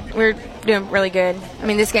 Defensively, we're doing really good. I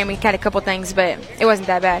mean, this game we had a couple things, but it wasn't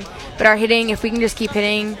that bad. But our hitting, if we can just keep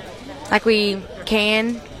hitting, like we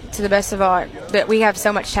can to the best of our. But we have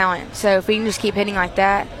so much talent. So if we can just keep hitting like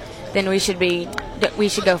that, then we should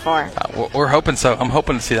go far. We're hoping so. I'm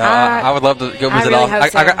hoping to see that. I would love to go visit really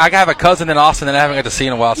Austin. I have a cousin in Austin that I haven't got to see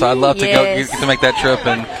in a while, so I'd love to go get to make that trip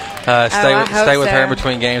and stay with her in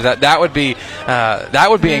between games. That would be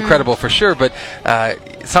incredible for sure. But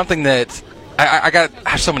something that I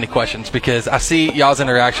have so many questions because I see y'all's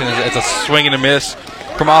interaction as a swing and a miss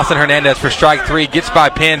from Austin Hernandez for strike 3. Gets by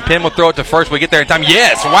Penn. Penn will throw it to first. We get there in time.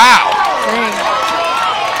 Yes! Wow!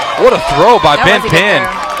 Dang. What a throw by Ben Penn.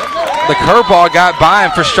 The curveball got by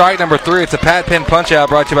him for strike number 3. It's a Pat Penn punch-out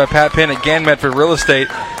brought to you by Pat Penn at Gan Medford Real Estate.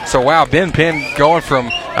 So, wow, Ben Penn going from,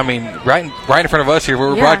 right in front of us here where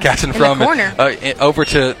we're broadcasting from, over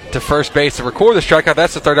to first base to record the strikeout.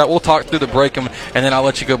 That's the third out. We'll talk through the break, and then I'll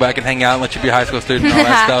let you go back and hang out and let you be a high school student and all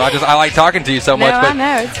that stuff. I like talking to you so much. I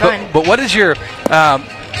know. It's fun. But what is your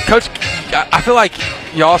Coach, I feel like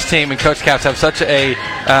y'all's team and Coach Caps have such a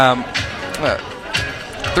 3-1.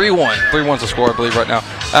 3-1's the score, I believe, right now.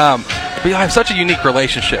 But you have such a unique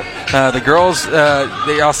relationship. The girls,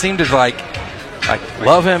 they all seem to like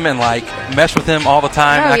love him and like mess with him all the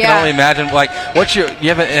time. I can only imagine. Like, you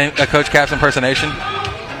have a Coach Caps impersonation?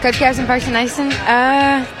 Coach Caps impersonation?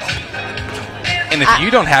 And if you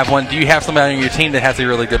don't have one, do you have somebody on your team that has a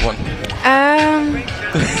really good one?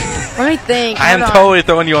 Let me think. I am totally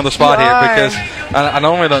throwing you on the spot here because I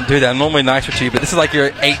normally don't do that. I'm normally nicer to you, but this is like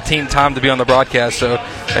your 18th time to be on the broadcast, so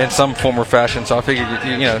in some form or fashion. So I figured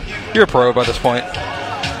you're a pro by this point.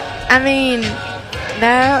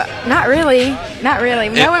 No, not really. Not really.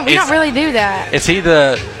 We don't really do that. Is he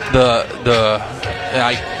the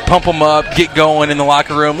pump them up, get going in the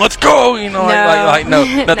locker room, let's go, no,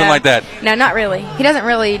 nothing like that? No, not really. He doesn't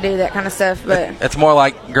really do that kind of stuff. But it's more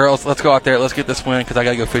like, girls, let's go out there, let's get this win because I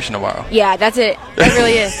got to go fishing tomorrow. Yeah, that's it. That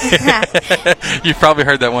really is. You've probably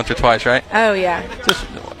heard that once or twice, right? Oh, yeah. Just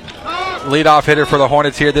leadoff hitter for the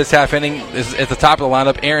Hornets here this half inning is at the top of the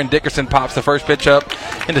lineup. Aaron Dickerson pops the first pitch up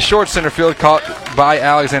into short center field, caught by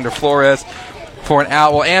Alexander Flores for an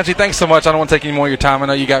out. Well, Angie, thanks so much. I don't want to take any more of your time. I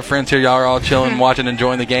know you got friends here. Y'all are all chilling, watching,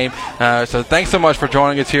 enjoying the game. So thanks so much for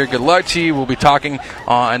joining us here. Good luck to you. We'll be talking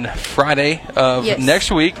on Friday of next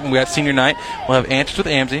week. We got senior night. We'll have Answers with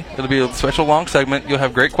Amzie. It'll be a special long segment. You'll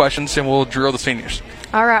have great questions, and we'll drill the seniors.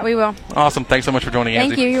 All right, we will. Awesome. Thanks so much for joining,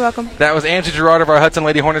 Angie. Thank you. You're welcome. That was Angie Girard of our Hudson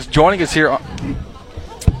Lady Hornets joining us here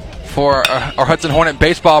for our Hudson Hornet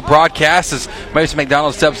baseball broadcast as Mason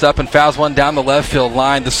McDonald steps up and fouls one down the left field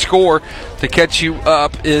line. The score to catch you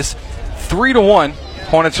up is 3-1.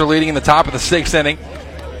 Hornets are leading in the top of the 6th inning.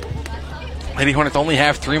 Lady Hornets only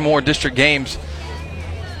have 3 more district games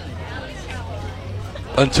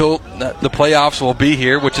until the playoffs will be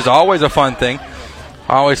here, which is always a fun thing.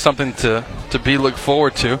 Always something to be looked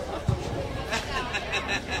forward to.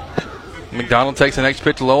 McDonald takes the next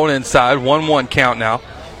pitch low and inside. 1-1 count now.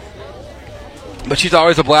 But she's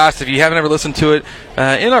always a blast. If you haven't ever listened to it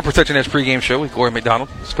in our Protection Edge pregame show with Gloria McDonald,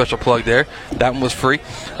 special plug there. That one was free.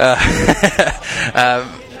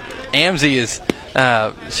 Amzie is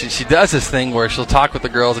she does this thing where she'll talk with the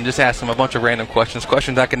girls and just ask them a bunch of random questions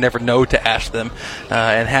I can never know to ask them,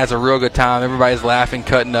 and has a real good time. Everybody's laughing,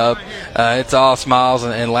 cutting up. It's all smiles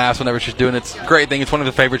and laughs whenever she's doing it. It's a great thing. It's one of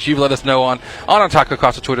the favorites. You've let us know on our Taco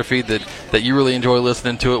Costa Twitter feed that you really enjoy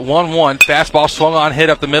listening to it. 1-1. Fastball swung on, hit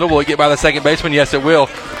up the middle. Will it get by the second baseman? Yes, it will.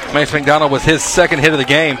 Mason McDonald was his second hit of the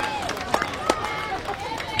game.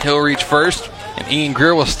 He'll reach first, and Ian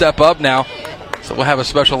Greer will step up now. So we'll have a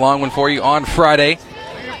special long one for you on Friday.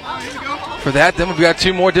 For that, then we've got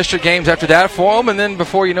 2 more district games after that for them, and then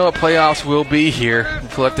before you know it, playoffs will be here. I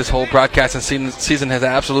feel like this whole broadcasting season has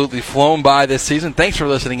absolutely flown by this season. Thanks for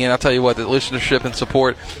listening in. I'll tell you what, the listenership and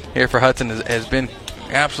support here for Hudson has been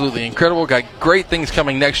absolutely incredible. Got great things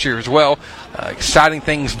coming next year as well. Exciting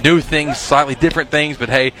things, new things, slightly different things, but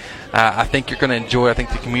hey, I think you're going to enjoy it. I think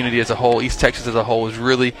the community as a whole, East Texas as a whole, is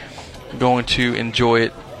really going to enjoy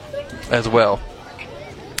it as well.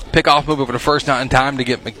 Pickoff move over to first, not in time to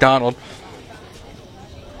get McDonald.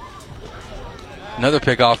 Another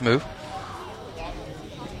pickoff move.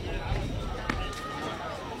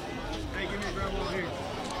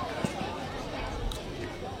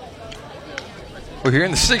 We're here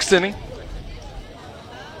in the 6th inning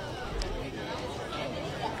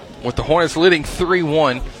with the Hornets leading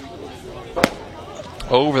 3-1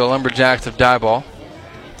 over the Lumberjacks of Diboll.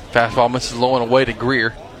 Fastball misses low and away to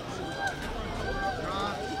Greer.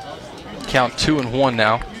 Count 2-1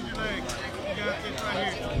 now.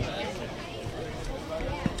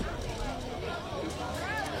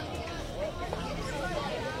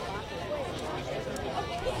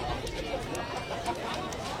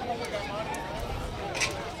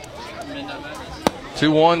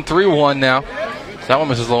 2-1, 3-1 now. That one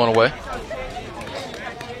misses low and away.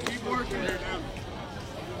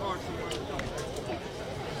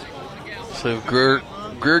 So if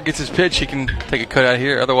Greer gets his pitch, he can take a cut out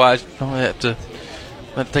here. Otherwise, don't have to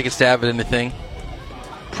take a stab at anything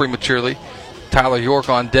prematurely. Tyler York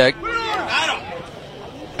on deck.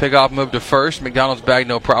 Pickoff move to first. McDonald's bag,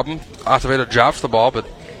 no problem. Acevedo drops the ball, but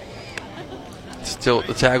still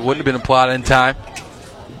the tag wouldn't have been applied in time.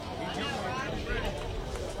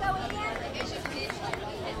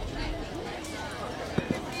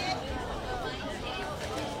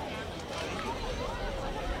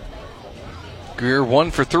 Greer 1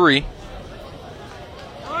 for 3.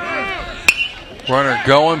 Runner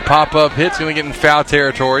going, pop-up hits, going to get in foul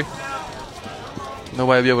territory.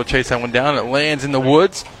 Nobody will be able to chase that one down. It lands in the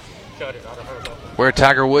woods, where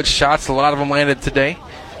Tiger Woods shots, a lot of them landed today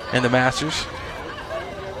in the Masters.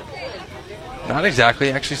 Not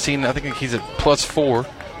exactly. Actually seen, I think he's at +4.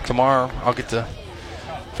 Tomorrow I'll get to,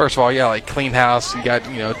 first of all, yeah, like clean house. You got,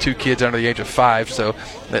 2 kids under the age of 5, so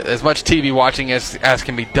as much TV watching as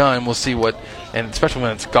can be done, we'll see what, and especially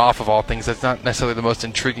when it's golf of all things, that's not necessarily the most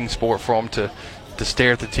intriguing sport for them to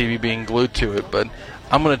stare at the TV being glued to it, but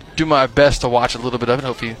I'm going to do my best to watch a little bit of it.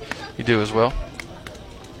 Hope you do as well.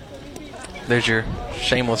 There's your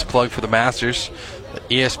shameless plug for the Masters.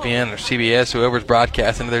 ESPN or CBS, whoever's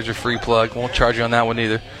broadcasting, there's your free plug. Won't charge you on that one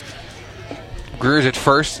either. Greer's at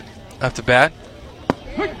first, up to bat.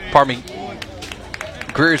 Pardon me.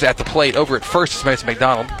 Greer's at the plate. Over at first is Mason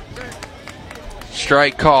McDonald.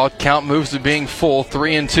 Strike called. Count moves to being full.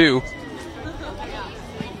 3-2.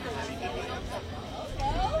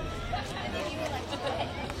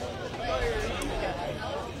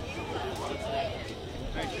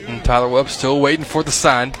 And Tyler Webb still waiting for the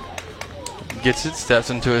sign. Gets it, steps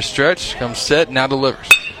into a stretch, comes set, now delivers.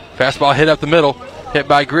 Fastball hit up the middle, hit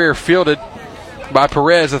by Greer, fielded by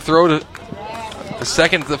Perez. The throw to the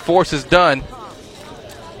second, the force is done.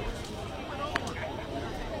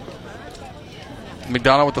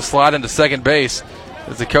 McDonald with the slide into second base.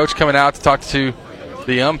 As the coach coming out to talk to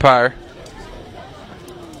the umpire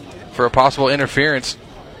for a possible interference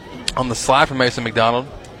on the slide from Mason McDonald.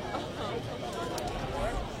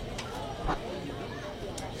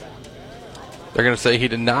 They're going to say he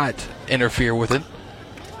did not interfere with it.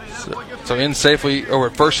 So in safely over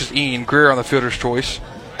at first is Ian Greer on the fielder's choice.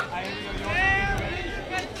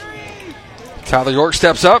 Tyler York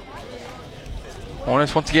steps up.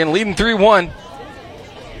 Hornets once again leading 3-1.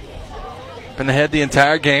 Been ahead the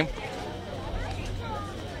entire game.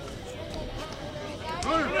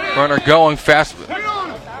 Runner going, fast.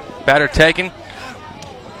 Batter taken.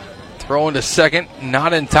 Throwing to second,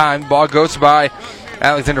 not in time. Ball goes by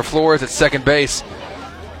Alexander Flores at second base.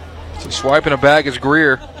 So swiping a bag is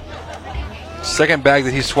Greer. Second bag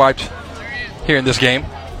that he swiped here in this game.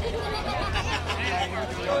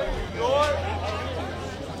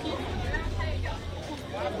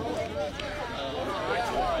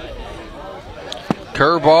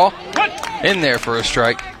 Curveball in there for a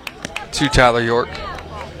strike to Tyler York.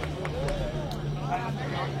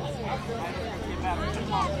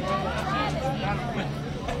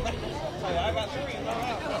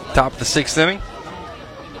 Top of the 6th inning.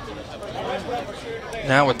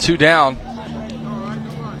 Now with 2 down,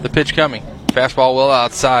 the pitch coming. Fastball well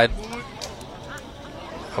outside.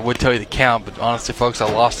 I would tell you the count, but honestly, folks,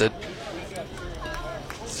 I lost it.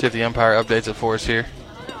 Let's see if the umpire updates it for us here.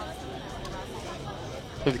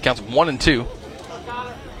 I think the count's 1-2.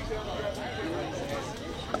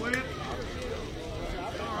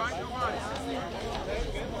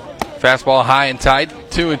 Fastball high and tight,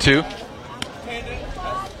 2-2.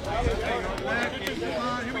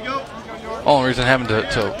 Only reason having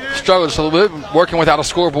to struggle just a little bit, working without a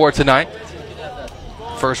scoreboard tonight.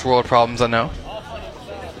 First world problems, I know.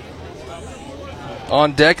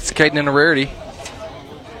 On deck, it's Caden and a rarity.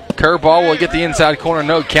 Curveball will get the inside corner.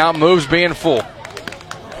 No count. Moves being full.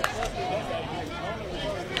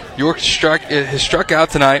 York has struck out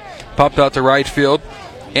tonight. Popped out to right field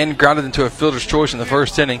and grounded into a fielder's choice in the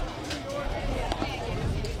first inning.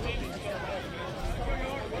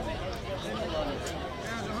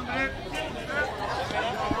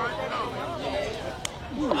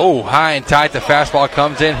 Oh, high and tight. The fastball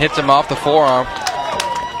comes in, hits him off the forearm.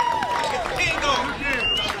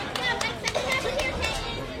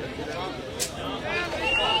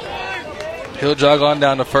 He'll jog on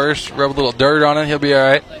down to first, rub a little dirt on it. He'll be all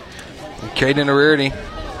right. And Caden Arrarity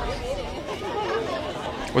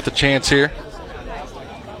with a chance here.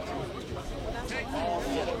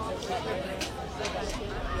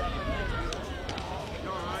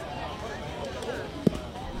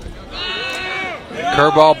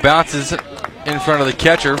 Curveball bounces in front of the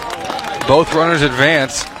catcher. Both runners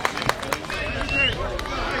advance.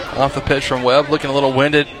 Off the pitch from Webb, looking a little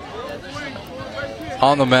winded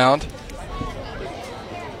on the mound.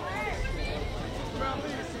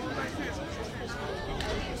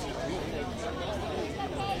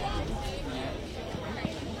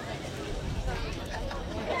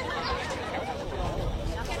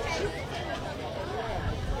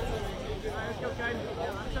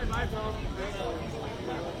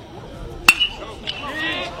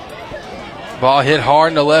 Ball hit hard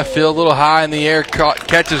in the left field, a little high in the air.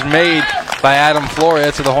 Catch is made by Adam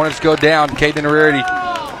Flores, so the Hornets go down. Caden Rarity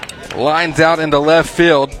lines out into left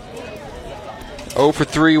field. 0 for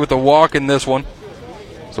 3 with a walk in this one.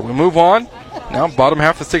 So we move on. Now bottom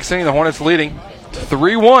half of the 6th inning, the Hornets leading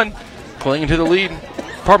 3-1, clinging to the lead.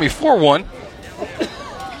 Pardon me, 4-1.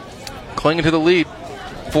 Clinging to the lead.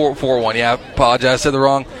 4-1. Yeah, I apologize. Said the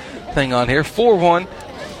wrong thing on here. 4-1.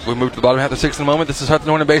 We move to the bottom half of the 6th in a moment. This is Hudson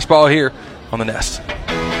Hornet Baseball here on the Nest.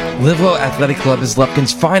 Live-Well Athletic Club is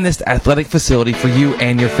Lufkin's finest athletic facility for you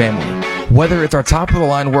and your family. Whether it's our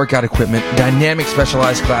top-of-the-line workout equipment, dynamic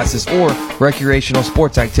specialized classes, or recreational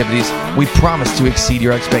sports activities, we promise to exceed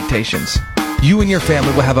your expectations. You and your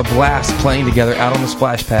family will have a blast playing together out on the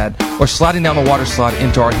splash pad or sliding down the water slide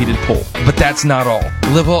into our heated pool. But that's not all.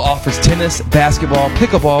 Live-Well offers tennis, basketball,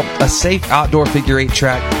 pickleball, a safe outdoor figure 8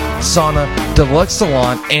 track, sauna, deluxe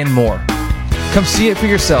salon, and more. Come see it for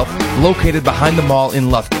yourself, located behind the mall in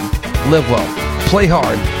Lufkin. Live well, play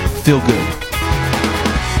hard, feel good.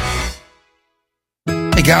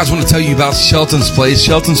 Hey guys, I want to tell you about Shelton's Place.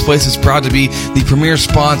 Shelton's Place is proud to be the premier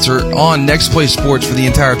sponsor on Next Play Sports for the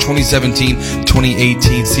entire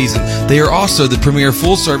 2017-2018 season. They are also the premier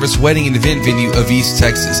full-service wedding and event venue of East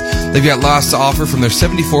Texas. They've got lots to offer from their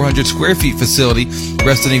 7,400 square feet facility,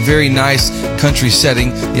 rest in a very nice country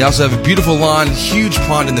setting. They also have a beautiful lawn, huge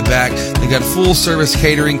pond in the back. They've got full-service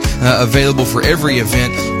catering available for every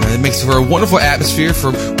event. It makes for a wonderful atmosphere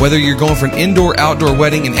for whether you're going for an indoor-outdoor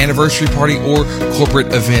wedding, an anniversary party, or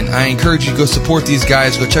corporate event. I encourage you to go support these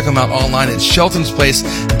guys. Go check them out online at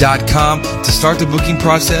sheltonsplace.com to start the booking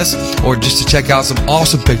process or just to check out some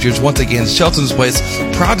awesome pictures. Once again, Shelton's Place,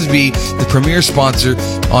 proud to be the premier sponsor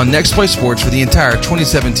on Next Play Sports for the entire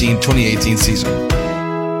 2017-2018 season.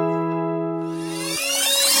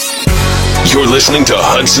 You're listening to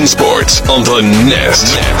Hudson Sports on the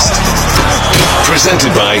Nest.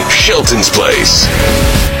 Presented by Shelton's Place.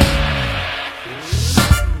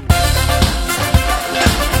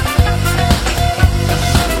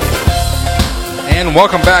 And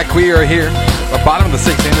welcome back. We are here at the bottom of the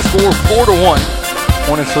 6th inning. The score 4-1.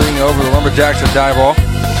 Hornets leading over the Lumberjacks of Diboll.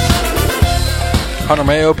 Hunter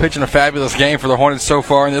Mayo pitching a fabulous game for the Hornets so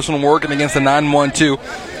far, and this one working against the 9-1-2.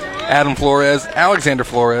 Adam Flores, Alexander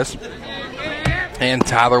Flores, and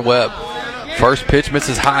Tyler Webb. First pitch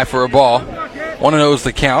misses high for a ball. 1-0 is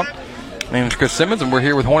the count. My name is Chris Simmons, and we're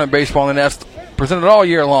here with Hornet Baseball in the Nest, presented all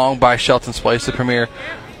year long by Shelton's Place, the premier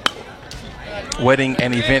wedding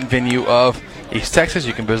and event venue of East Texas.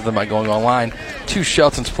 You can visit them by going online to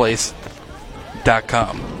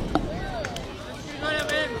sheltonsplace.com.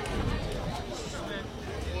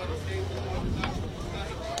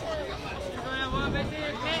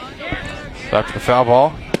 Back to the foul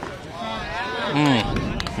ball.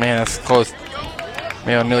 Man, that's close.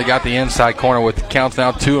 Man, nearly got the inside corner with the counts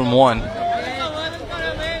now 2-1.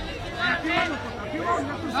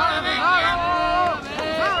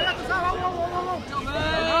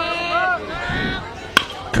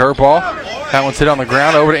 Curveball. That one's hit on the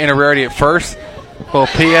ground. Over to Inararity at first. A little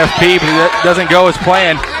PFP, but it doesn't go as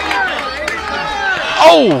planned.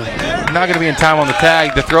 Oh! Not going to be in time on the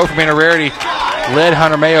tag. The throw from Inararity led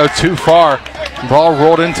Hunter Mayo too far. Ball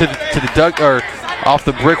rolled into the off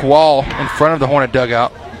the brick wall in front of the Hornet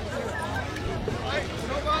dugout.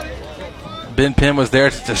 Ben Penn was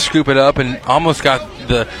there to scoop it up and almost got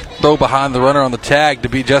the throw behind the runner on the tag to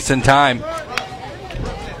be just in time.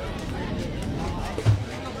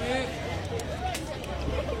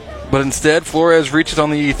 But instead, Flores reaches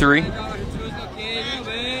on the E3.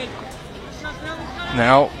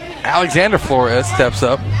 Now, Alexander Flores steps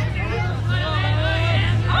up.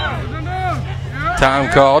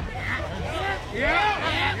 Time called.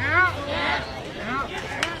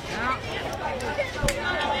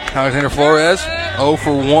 Alexander Flores, 0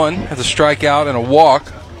 for 1, has a strikeout and a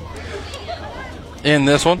walk in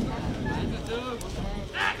this one.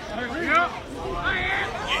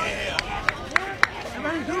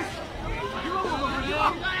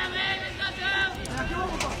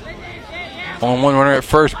 On one runner at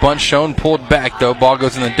first, bunt shown, pulled back though. Ball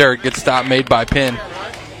goes in the dirt, gets stop made by Penn.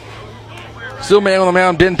 Still man on the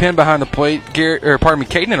mound, Ben Penn behind the plate.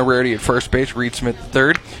 Caden and Rarity at first base. Reed Smith at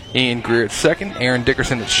third. Ian Greer at second. Aaron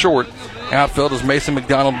Dickerson at short. Outfield is Mason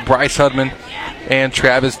McDonald, Bryce Hudman, and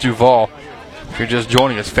Travis Duvall. If you're just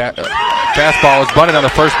joining us, fastball is bunted on the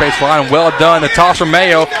first base line. Well done. The toss from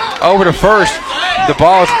Mayo over to first. The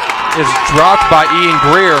ball is dropped by Ian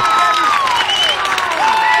Greer.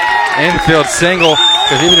 Infield single,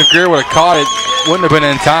 because even if Greer would have caught it, wouldn't have been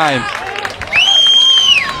in time.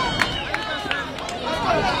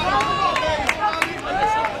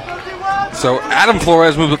 So Adam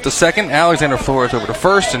Flores moves up to second, Alexander Flores over to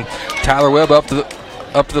first, and Tyler Webb up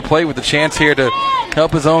to the plate with a chance here to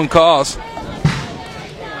help his own cause.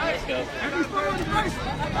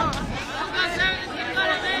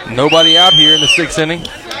 Nobody out here in the sixth inning.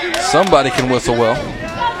 Somebody can whistle well.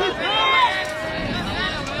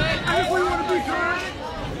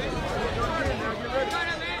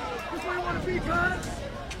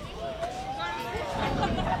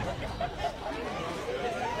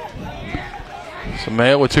 So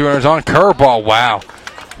Mayo with 2 runners on. Curveball, wow.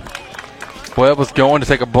 Webb was going to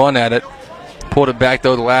take a bunt at it. Pulled it back,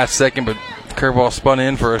 though, the last second, but curveball spun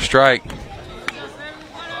in for a strike.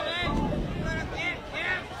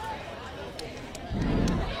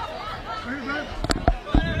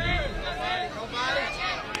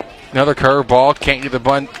 Another curveball. Can't get the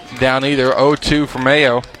bunt down either. 0-2 for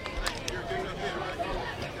Mayo.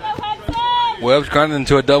 Webb's grinding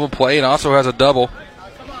into a double play and also has a double.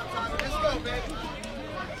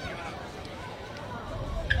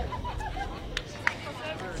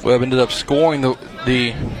 Webb ended up scoring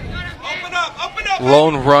the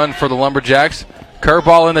lone run for the Lumberjacks.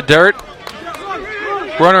 Curveball in the dirt.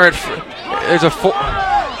 Runner at there's a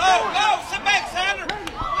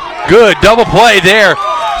good double play there.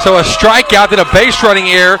 So a strikeout, then a base running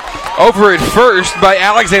error over at first by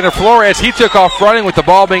Alexander Flores. He took off running with the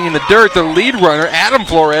ball being in the dirt. The lead runner, Adam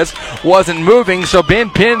Flores, wasn't moving, so Ben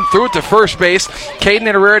Penn threw it to first base. Caden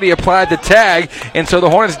and Rarity applied the tag, and so the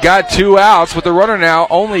Hornets got 2 outs with the runner now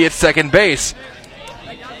only at second base.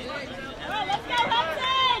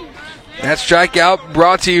 That strikeout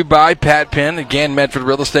brought to you by Pat Penn, again, Medford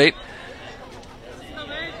Real Estate.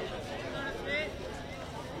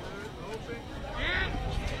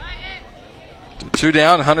 Two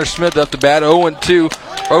down. Hunter Smith up to bat. 0-2.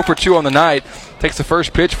 0 for 2 on the night. Takes the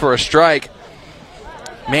first pitch for a strike.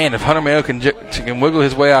 Man, if Hunter Mayo can wiggle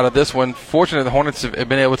his way out of this one. Fortunately, the Hornets have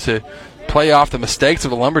been able to play off the mistakes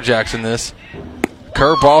of the Lumberjacks in this.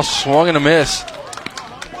 Curveball swung and a miss.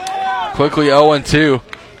 Quickly 0-2.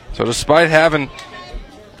 So despite having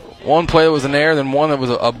one play that was an error, then one that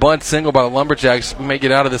was a bunt single by the Lumberjacks, we may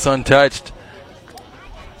get out of this untouched.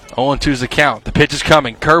 0-2's the count. The pitch is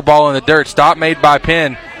coming. Curveball in the dirt. Stop made by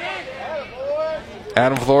Penn.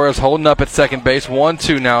 Adam Flores holding up at second base.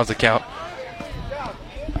 1-2 now is the count.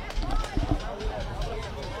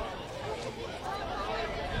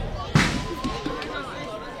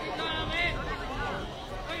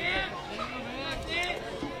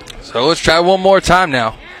 So let's try one more time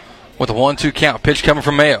now with a 1-2 count. Pitch coming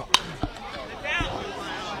from Mayo.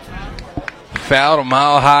 Fouled a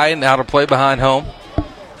mile high and out of play behind home.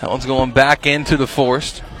 That one's going back into the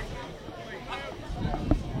forest.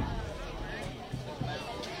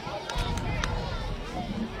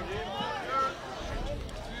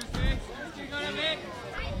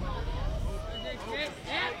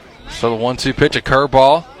 So the 1-2 pitch, a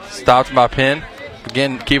curveball, stopped by Penn.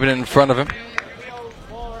 Again, keeping it in front of him.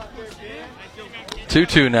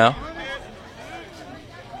 2-2 now.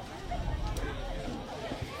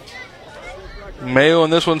 Mayo in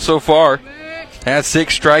this one so far has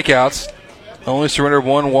 6 strikeouts. Only surrendered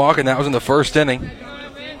 1 walk, and that was in the first inning.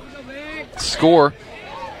 Score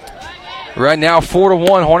right now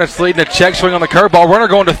 4-1. Hornets leading a check swing on the curveball. Runner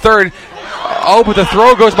going to third. Oh, but the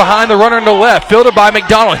throw goes behind the runner in the left. Fielded by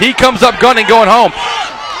McDonald. He comes up gunning, going home.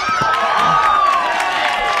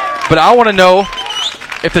 But I want to know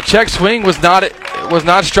if the check swing was not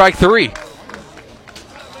strike 3.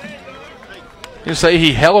 You say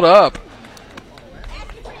he held up.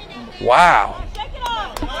 Wow.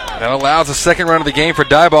 That allows the second run of the game for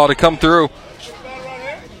Diboll to come through.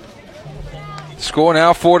 Score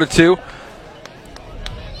now 4-2.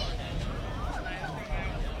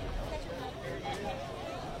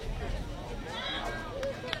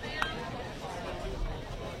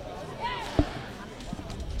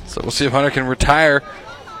 So we'll see if Hunter can retire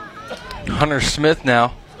Hunter Smith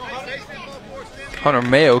now. Hunter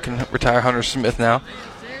Mayo can retire Hunter Smith now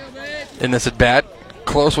in this at bat.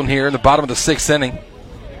 Close one here in the bottom of the 6th inning.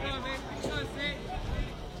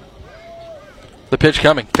 The pitch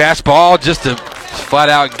coming. Fastball just to flat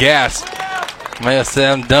out gas. Mayo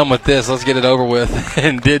said, I'm done with this. Let's get it over with.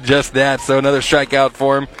 And did just that. So another strikeout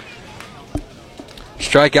for him.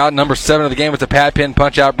 Strikeout number 7 of the game with the Pat Penn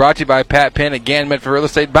Punch-Out. Brought to you by Pat Penn. Again, meant for real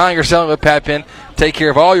estate. Buying or selling with Pat Penn. Take care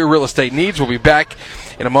of all your real estate needs. We'll be back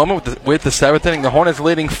in a moment with the 7th inning. The Hornets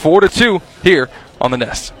leading 4-2 here on the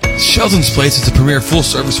Nest. Shelton's Place is the premier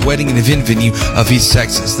full-service wedding and event venue of East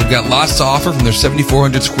Texas. They've got lots to offer from their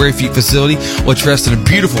 7,400 square feet facility, which rests in a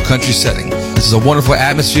beautiful country setting. This is a wonderful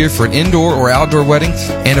atmosphere for an indoor or outdoor wedding,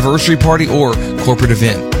 anniversary party, or corporate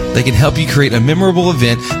event. They can help you create a memorable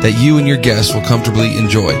event that you and your guests will comfortably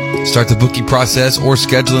enjoy. Start the booking process or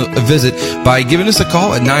schedule a visit by giving us a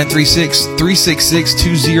call at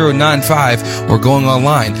 936-366-2095 or going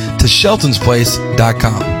online to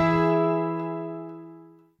sheltonsplace.com.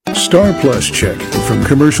 Star Plus checking from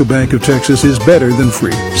Commercial Bank of Texas is better than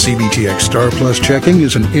free. CBTX Star Plus checking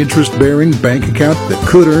is an interest-bearing bank account that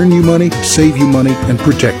could earn you money, save you money, and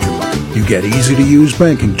protect your money. You get easy-to-use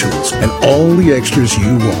banking tools and all the extras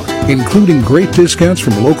you want, including great discounts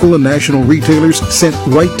from local and national retailers sent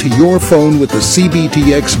right to your phone with the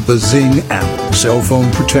CBTX Bazing app. Cell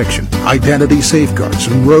phone protection, identity safeguards,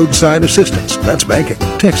 and roadside assistance. That's banking,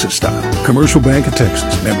 Texas style. Commercial Bank of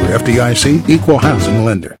Texas. Member FDIC, Equal Housing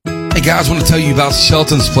Lender. Hey guys, I want to tell you about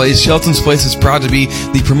Shelton's Place. Shelton's Place is proud to be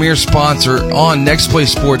the premier sponsor on Next Play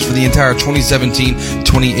Sports for the entire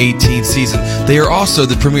 2017-2018 season. They are also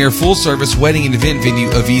the premier full-service wedding and event venue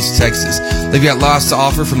of East Texas. They've got lots to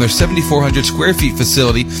offer from their 7,400 square feet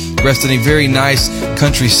facility, rest in a very nice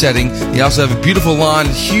country setting. They also have a beautiful lawn,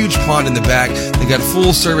 huge pond in the back. They've got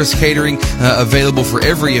full-service catering available for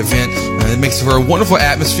every event. It makes for a wonderful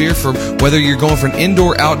atmosphere for whether you're going for an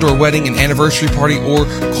indoor-outdoor wedding, an anniversary party, or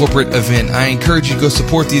corporate event. I encourage you to go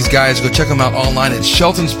support these guys. Go check them out online at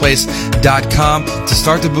sheltonsplace.com to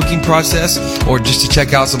start the booking process or just to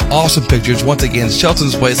check out some awesome pictures. Once again,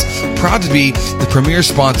 Shelton's Place, proud to be the premier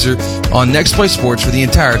sponsor on Next Play Sports for the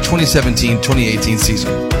entire 2017-2018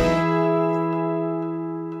 season.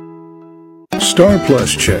 Star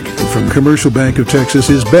Plus checking from Commercial Bank of Texas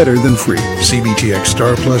is better than free. CBTX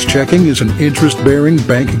Star Plus checking is an interest-bearing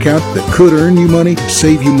bank account that could earn you money,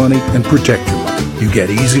 save you money, and protect your money. You get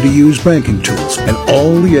easy-to-use banking tools and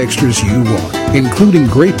all the extras you want, including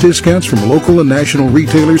great discounts from local and national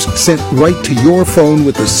retailers sent right to your phone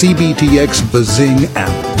with the CBTX Bazing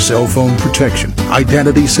app. Cell phone protection,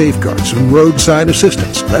 identity safeguards, and roadside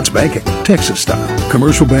assistance. That's banking, Texas style.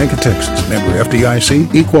 Commercial Bank of Texas. Member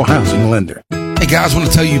FDIC, Equal Housing Lender. Hey guys, I want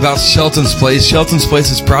to tell you about Shelton's Place. Shelton's Place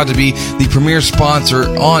is proud to be the premier sponsor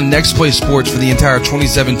on Next Play Sports for the entire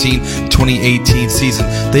 2017-2018 season.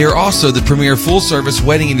 They are also the premier full-service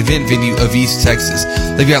wedding and event venue of East Texas.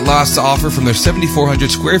 They've got lots to offer from their 7,400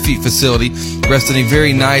 square feet facility, rest in a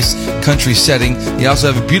very nice country setting. They also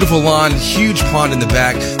have a beautiful lawn, huge pond in the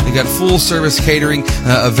back. They've got full-service catering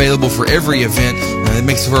available for every event. It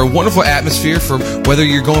makes for a wonderful atmosphere for whether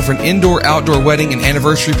you're going for an indoor-outdoor wedding, an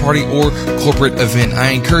anniversary party, or corporate event.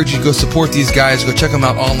 I encourage you to go support these guys. Go check them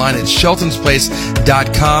out online at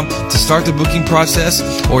sheltonsplace.com to start the booking process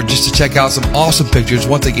or just to check out some awesome pictures.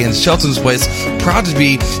 Once again, Shelton's Place, proud to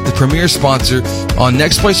be the premier sponsor on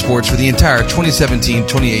Next Play Sports for the entire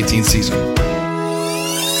 2017-2018 season.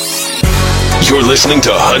 You're listening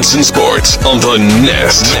to Hudson Sports on the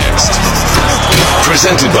Nest.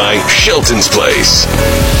 Presented by Shelton's Place.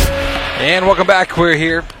 And welcome back. We're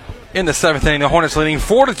here in the 7th inning. The Hornets leading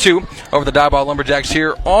 4-2 over the Diboll Lumberjacks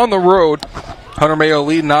here on the road. Hunter Mayo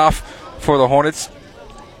leading off for the Hornets.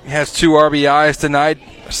 He has 2 RBIs tonight,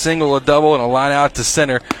 a single, a double, and a line out to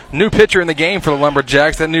center. New pitcher in the game for the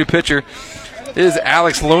Lumberjacks. That new pitcher is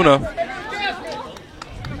Alex Luna.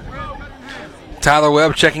 Tyler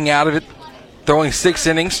Webb checking out of it, throwing 6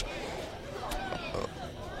 innings,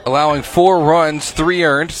 allowing 4 runs, 3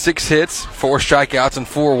 earned, 6 hits, 4 strikeouts, and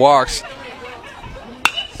 4 walks.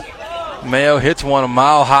 Mayo hits one a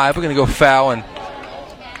mile high. We're going to go foul and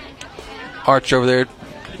arch over there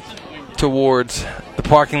towards the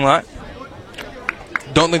parking lot.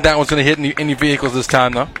 Don't think that one's going to hit any vehicles this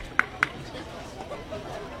time, though.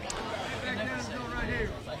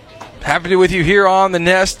 Happy to be with you here on the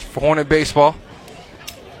Nest for Hornet Baseball.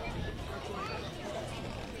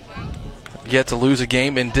 Yet to lose a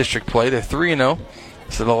game in district play. They're 3-0.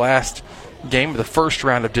 So the last game of the first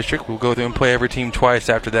round of district. We'll go through and play every team twice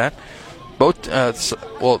after that. I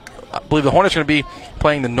believe the Hornets are going to be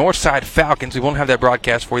playing the Northside Falcons. We won't have that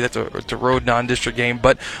broadcast for you. It's a road non-district game.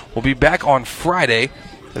 But we'll be back on Friday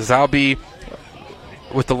as I'll be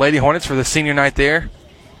with the Lady Hornets for the senior night there.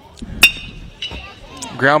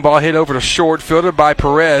 Ground ball hit over to short, fielded by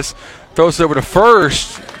Perez. Throws it over to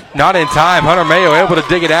first. Not in time. Hunter Mayo able to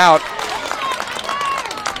dig it out.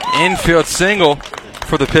 Infield single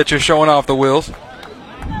for the pitcher, showing off the wheels.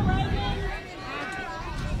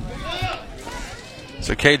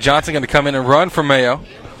 So Cade Johnson going to come in and run for Mayo.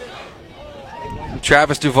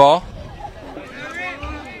 Travis Duvall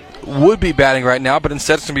would be batting right now, but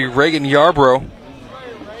instead it's going to be Reagan Yarbrough.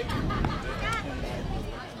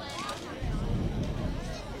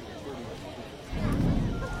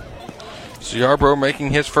 So Yarbrough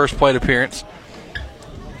making his first plate appearance.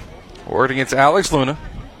 Word against Alex Luna.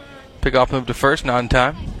 Pickoff move to first, not in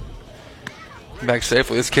time. Back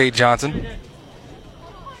safely, it's Cade Johnson.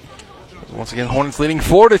 Once again, Hornets leading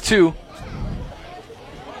 4-2.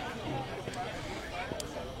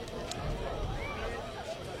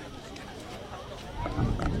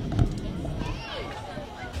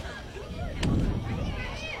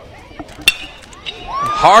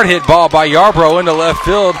 Hard hit ball by Yarbrough into left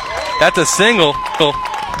field. That's a single.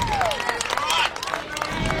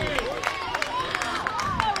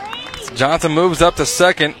 Johnson moves up to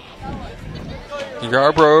second.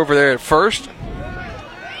 Yarbrough over there at first.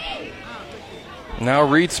 Now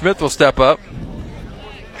Reed Smith will step up.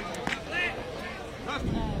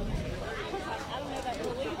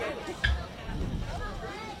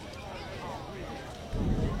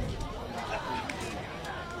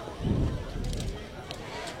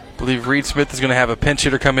 I believe Reed Smith is going to have a pinch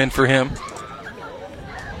hitter come in for him.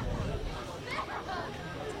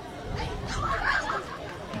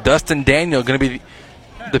 Dustin Daniel going to be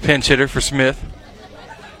the pinch hitter for Smith.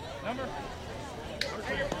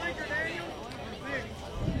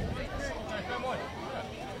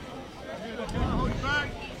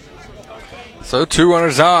 So 2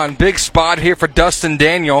 runners on. Big spot here for Dustin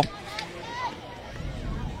Daniel.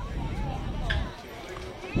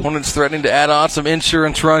 Hornets threatening to add on some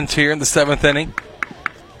insurance runs here in the 7th inning.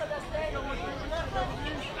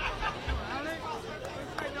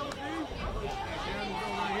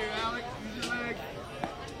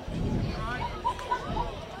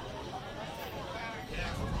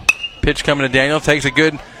 Pitch coming to Daniel. Takes a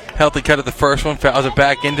good, healthy cut at the first one. Fouls it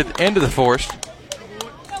back into the forest.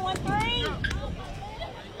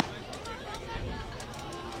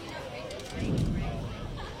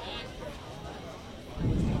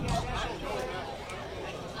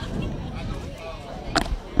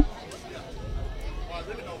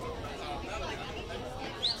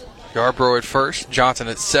 Yarbrough at first, Johnson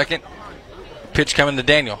at second. Pitch coming to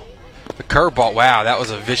Daniel. The curveball, wow, that was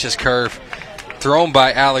a vicious curve. Thrown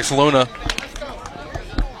by Alex Luna.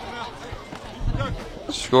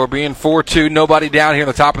 Score being 4-2, nobody down here in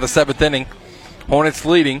the top of the 7th inning. Hornets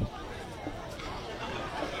leading.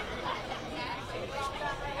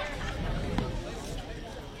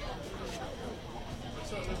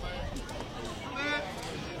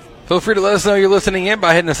 Feel free to let us know you're listening in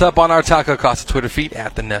by hitting us up on our Taco Casa Twitter feed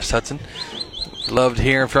at the Nest Hudson. Loved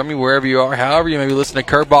hearing from you wherever you are. However, you may be listening to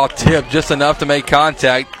curveball tip just enough to make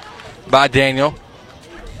contact by Daniel.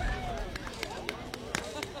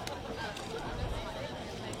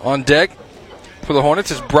 On deck for the Hornets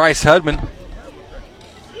is Bryce Hudman.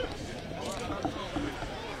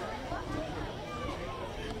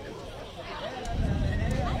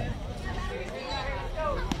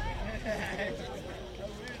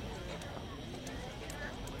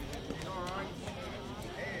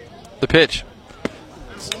 The pitch.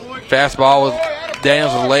 Fastball was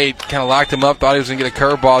Daniels was late. Kind of locked him up. Thought he was going to get a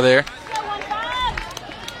curveball there.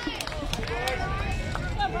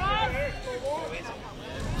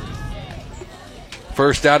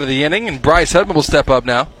 First out of the inning, and Bryce Hudman will step up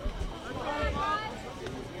now.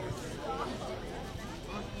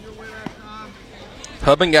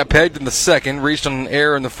 Hudman got pegged in the second, reached on an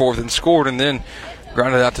error in the 4th and scored, and then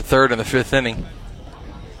grounded out to third in the 5th inning.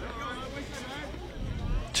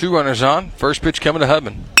 2 runners on. First pitch coming to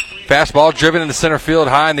Hudman. Fastball driven into center field,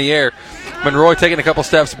 high in the air. Monroy taking a couple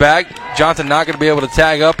steps back. Johnson not going to be able to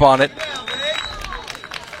tag up on it.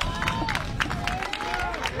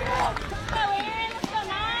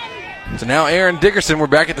 So now Aaron Dickerson, we're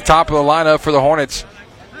back at the top of the lineup for the Hornets.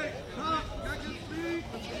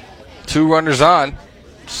 2 runners on.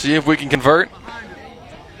 See if we can convert.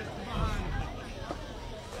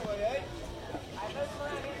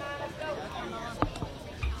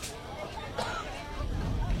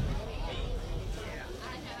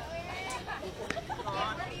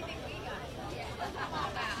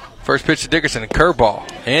 First pitch to Dickerson, a curveball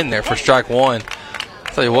in there for strike one.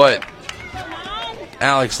 I'll tell you what,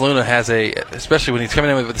 Alex Luna has especially when he's coming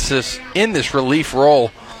in with this relief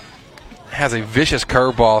role, has a vicious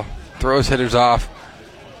curveball, throws hitters off.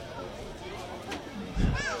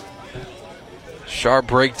 Sharp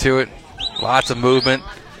break to it, lots of movement.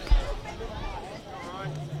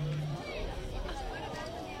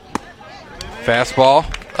 Fastball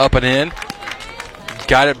up and in.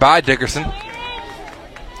 Got it by Dickerson.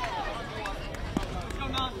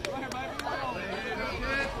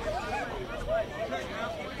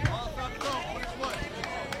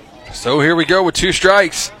 So here we go with 2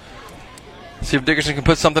 strikes. See if Dickerson can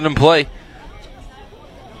put something in play.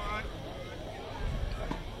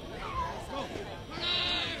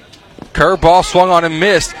 Curveball swung on and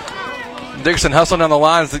missed. Dickerson hustling down the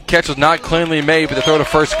lines. The catch was not cleanly made, but the throw to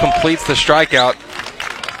first completes the strikeout.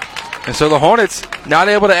 And so the Hornets not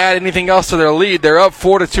able to add anything else to their lead. They're up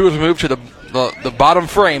 4-2 as we move to the bottom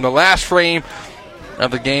frame, the last frame of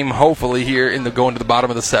the game, hopefully here going to the bottom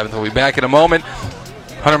of the 7th. We'll be back in a moment.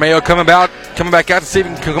 Hunter Mayo coming back out to see if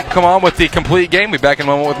he can come on with the complete game. We'll be back in a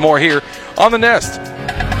moment with more here on The Nest.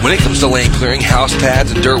 When it comes to land clearing, house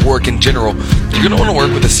pads, and dirt work in general, you're going to want to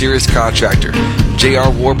work with a serious contractor.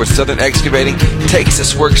 J.R. Ward with Southern Excavating takes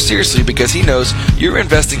this work seriously because he knows you're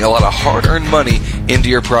investing a lot of hard-earned money into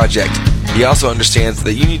your project. He also understands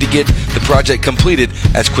that you need to get the project completed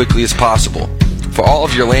as quickly as possible. For all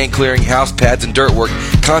of your land clearing, house pads, and dirt work,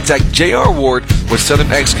 contact J.R. Ward with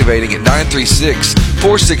Southern Excavating at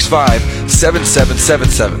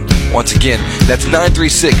 936-465-7777. Once again, that's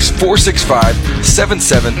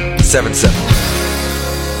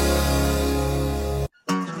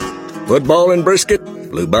 936-465-7777. Football and brisket,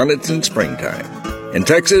 bluebonnets in springtime. In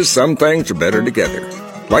Texas, some things are better together.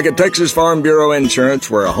 Like at Texas Farm Bureau Insurance,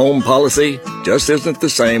 where a home policy just isn't the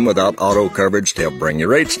same without auto coverage to help bring your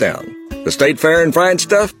rates down. The state fair and fine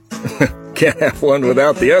stuff? Can't have one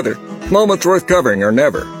without the other. Moments worth covering are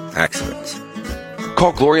never accidents.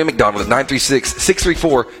 Call Gloria McDonald at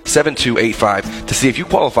 936-634-7285 to see if you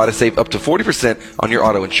qualify to save up to 40% on your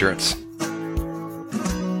auto insurance.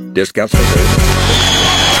 Discounts for sale.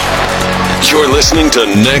 You're listening to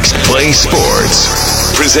Next Play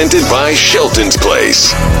Sports, presented by Shelton's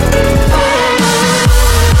Place.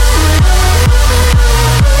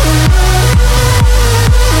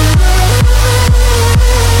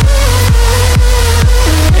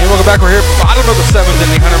 And welcome back. We're here, bottom of the 7th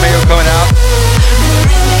inning. Hunter Mayo coming out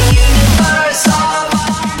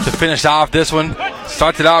to finish off this one.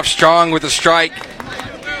 Started off strong with a strike.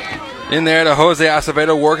 In there to Jose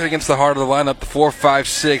Acevedo, working against the heart of the lineup, the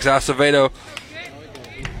 4-5-6. Acevedo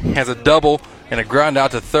has a double and a ground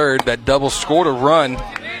out to third. That double scored a run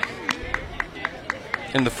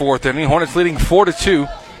in the 4th inning. Hornets leading 4-2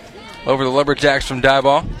 over the Lumberjacks from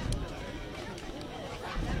Diboll.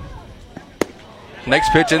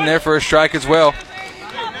 Next pitch in there for a strike as well.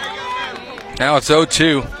 Now it's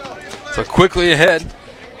 0-2. So quickly ahead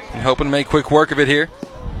and hoping to make quick work of it here.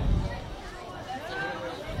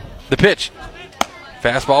 The pitch.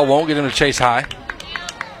 Fastball won't get him to chase high.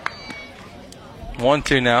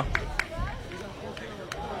 1-2 now.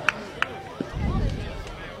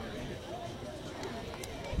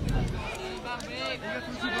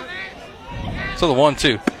 So the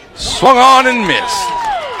 1-2. Swung on and missed.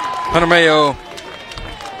 Hunter Mayo,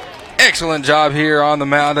 excellent job here on the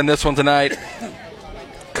mound in this one tonight.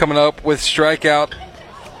 Coming up with strikeout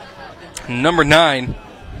number 9.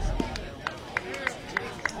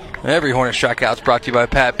 Every Hornet strikeout is brought to you by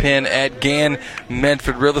Pat Penn at Gann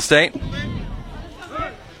Medford Real Estate.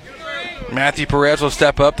 Matthew Perez will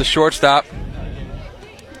step up, the shortstop.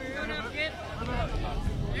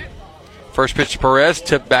 First pitch to Perez,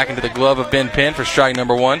 tipped back into the glove of Ben Penn for strike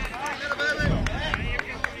number 1.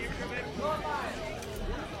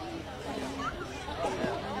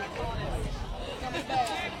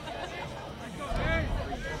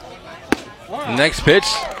 Next pitch,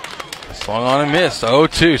 swung on and missed.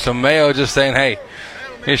 0-2. So Mayo just saying, hey,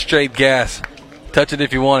 here's straight gas. Touch it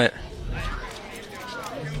if you want it.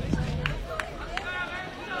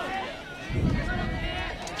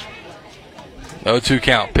 Oh, 2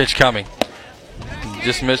 count. Pitch coming.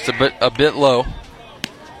 Just missed a bit low.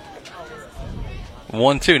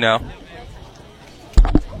 1-2 now.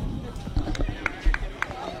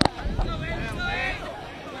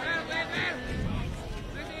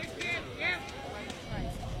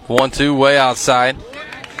 One, two, way outside.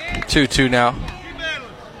 2-2 now.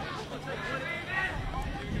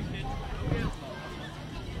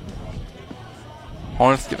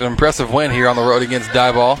 Hornets get an impressive win here on the road against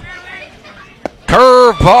Diboll.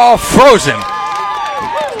 Curveball frozen.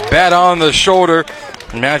 Bat on the shoulder.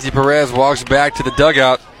 Matthew Perez walks back to the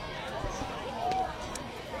dugout.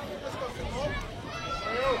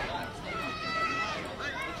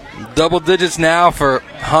 Double digits now for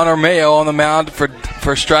Hunter Mayo on the mound for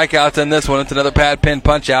strikeouts in this one. It's another Pat Penn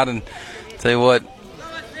punch out, and tell you what,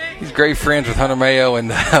 he's great friends with Hunter Mayo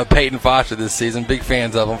and Peyton Foster this season. Big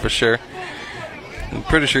fans of him for sure. I'm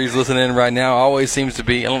pretty sure he's listening in right now. Always seems to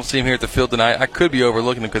be. I don't see him here at the field tonight. I could be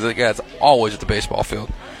overlooking him because that guy's always at the baseball field.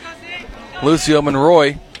 Lucio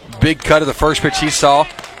Monroy, big cut of the first pitch he saw.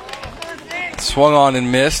 Swung on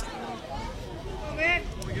and missed.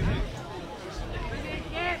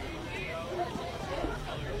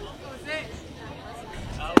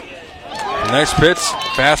 Next pitch,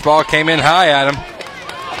 fastball came in high at him.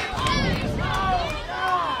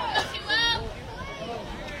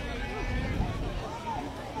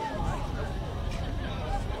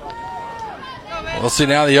 We'll see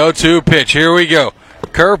now the 0-2 pitch. Here we go.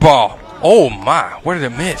 Curveball. Oh, my. Where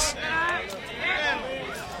did it miss?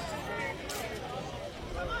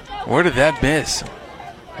 Where did that miss?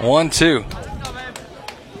 1-2.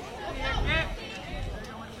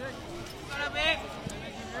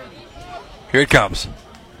 Here it comes.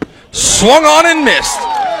 Swung on and missed.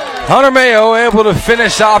 Hunter Mayo able to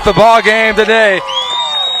finish off the ball game today.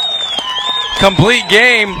 Complete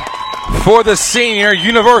game for the senior,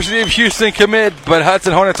 University of Houston commit, but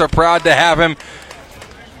Hudson Hornets are proud to have him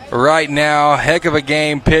right now. Heck of a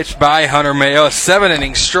game pitched by Hunter Mayo. 7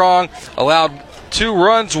 innings strong, allowed 2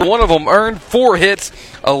 runs, 1 of them earned, 4 hits,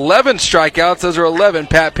 11 strikeouts. Those are 11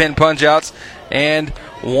 Pat Penn punch-outs, and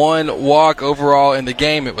 1 walk overall in the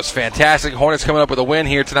game. It was fantastic. Hornets coming up with a win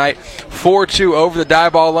here tonight. 4-2 over the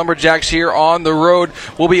Diboll Lumberjacks here on the road.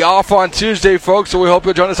 We'll be off on Tuesday, folks, so we hope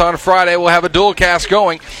you'll join us on Friday. We'll have a dual cast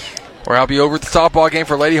going, where I'll be over at the softball game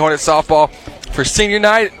for Lady Hornets softball for senior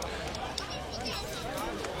night.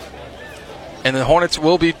 And the Hornets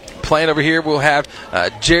will be playing over here. We'll have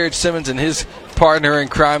Jared Simmons and his partner in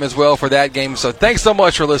crime as well for that game. So thanks so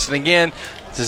much for listening in.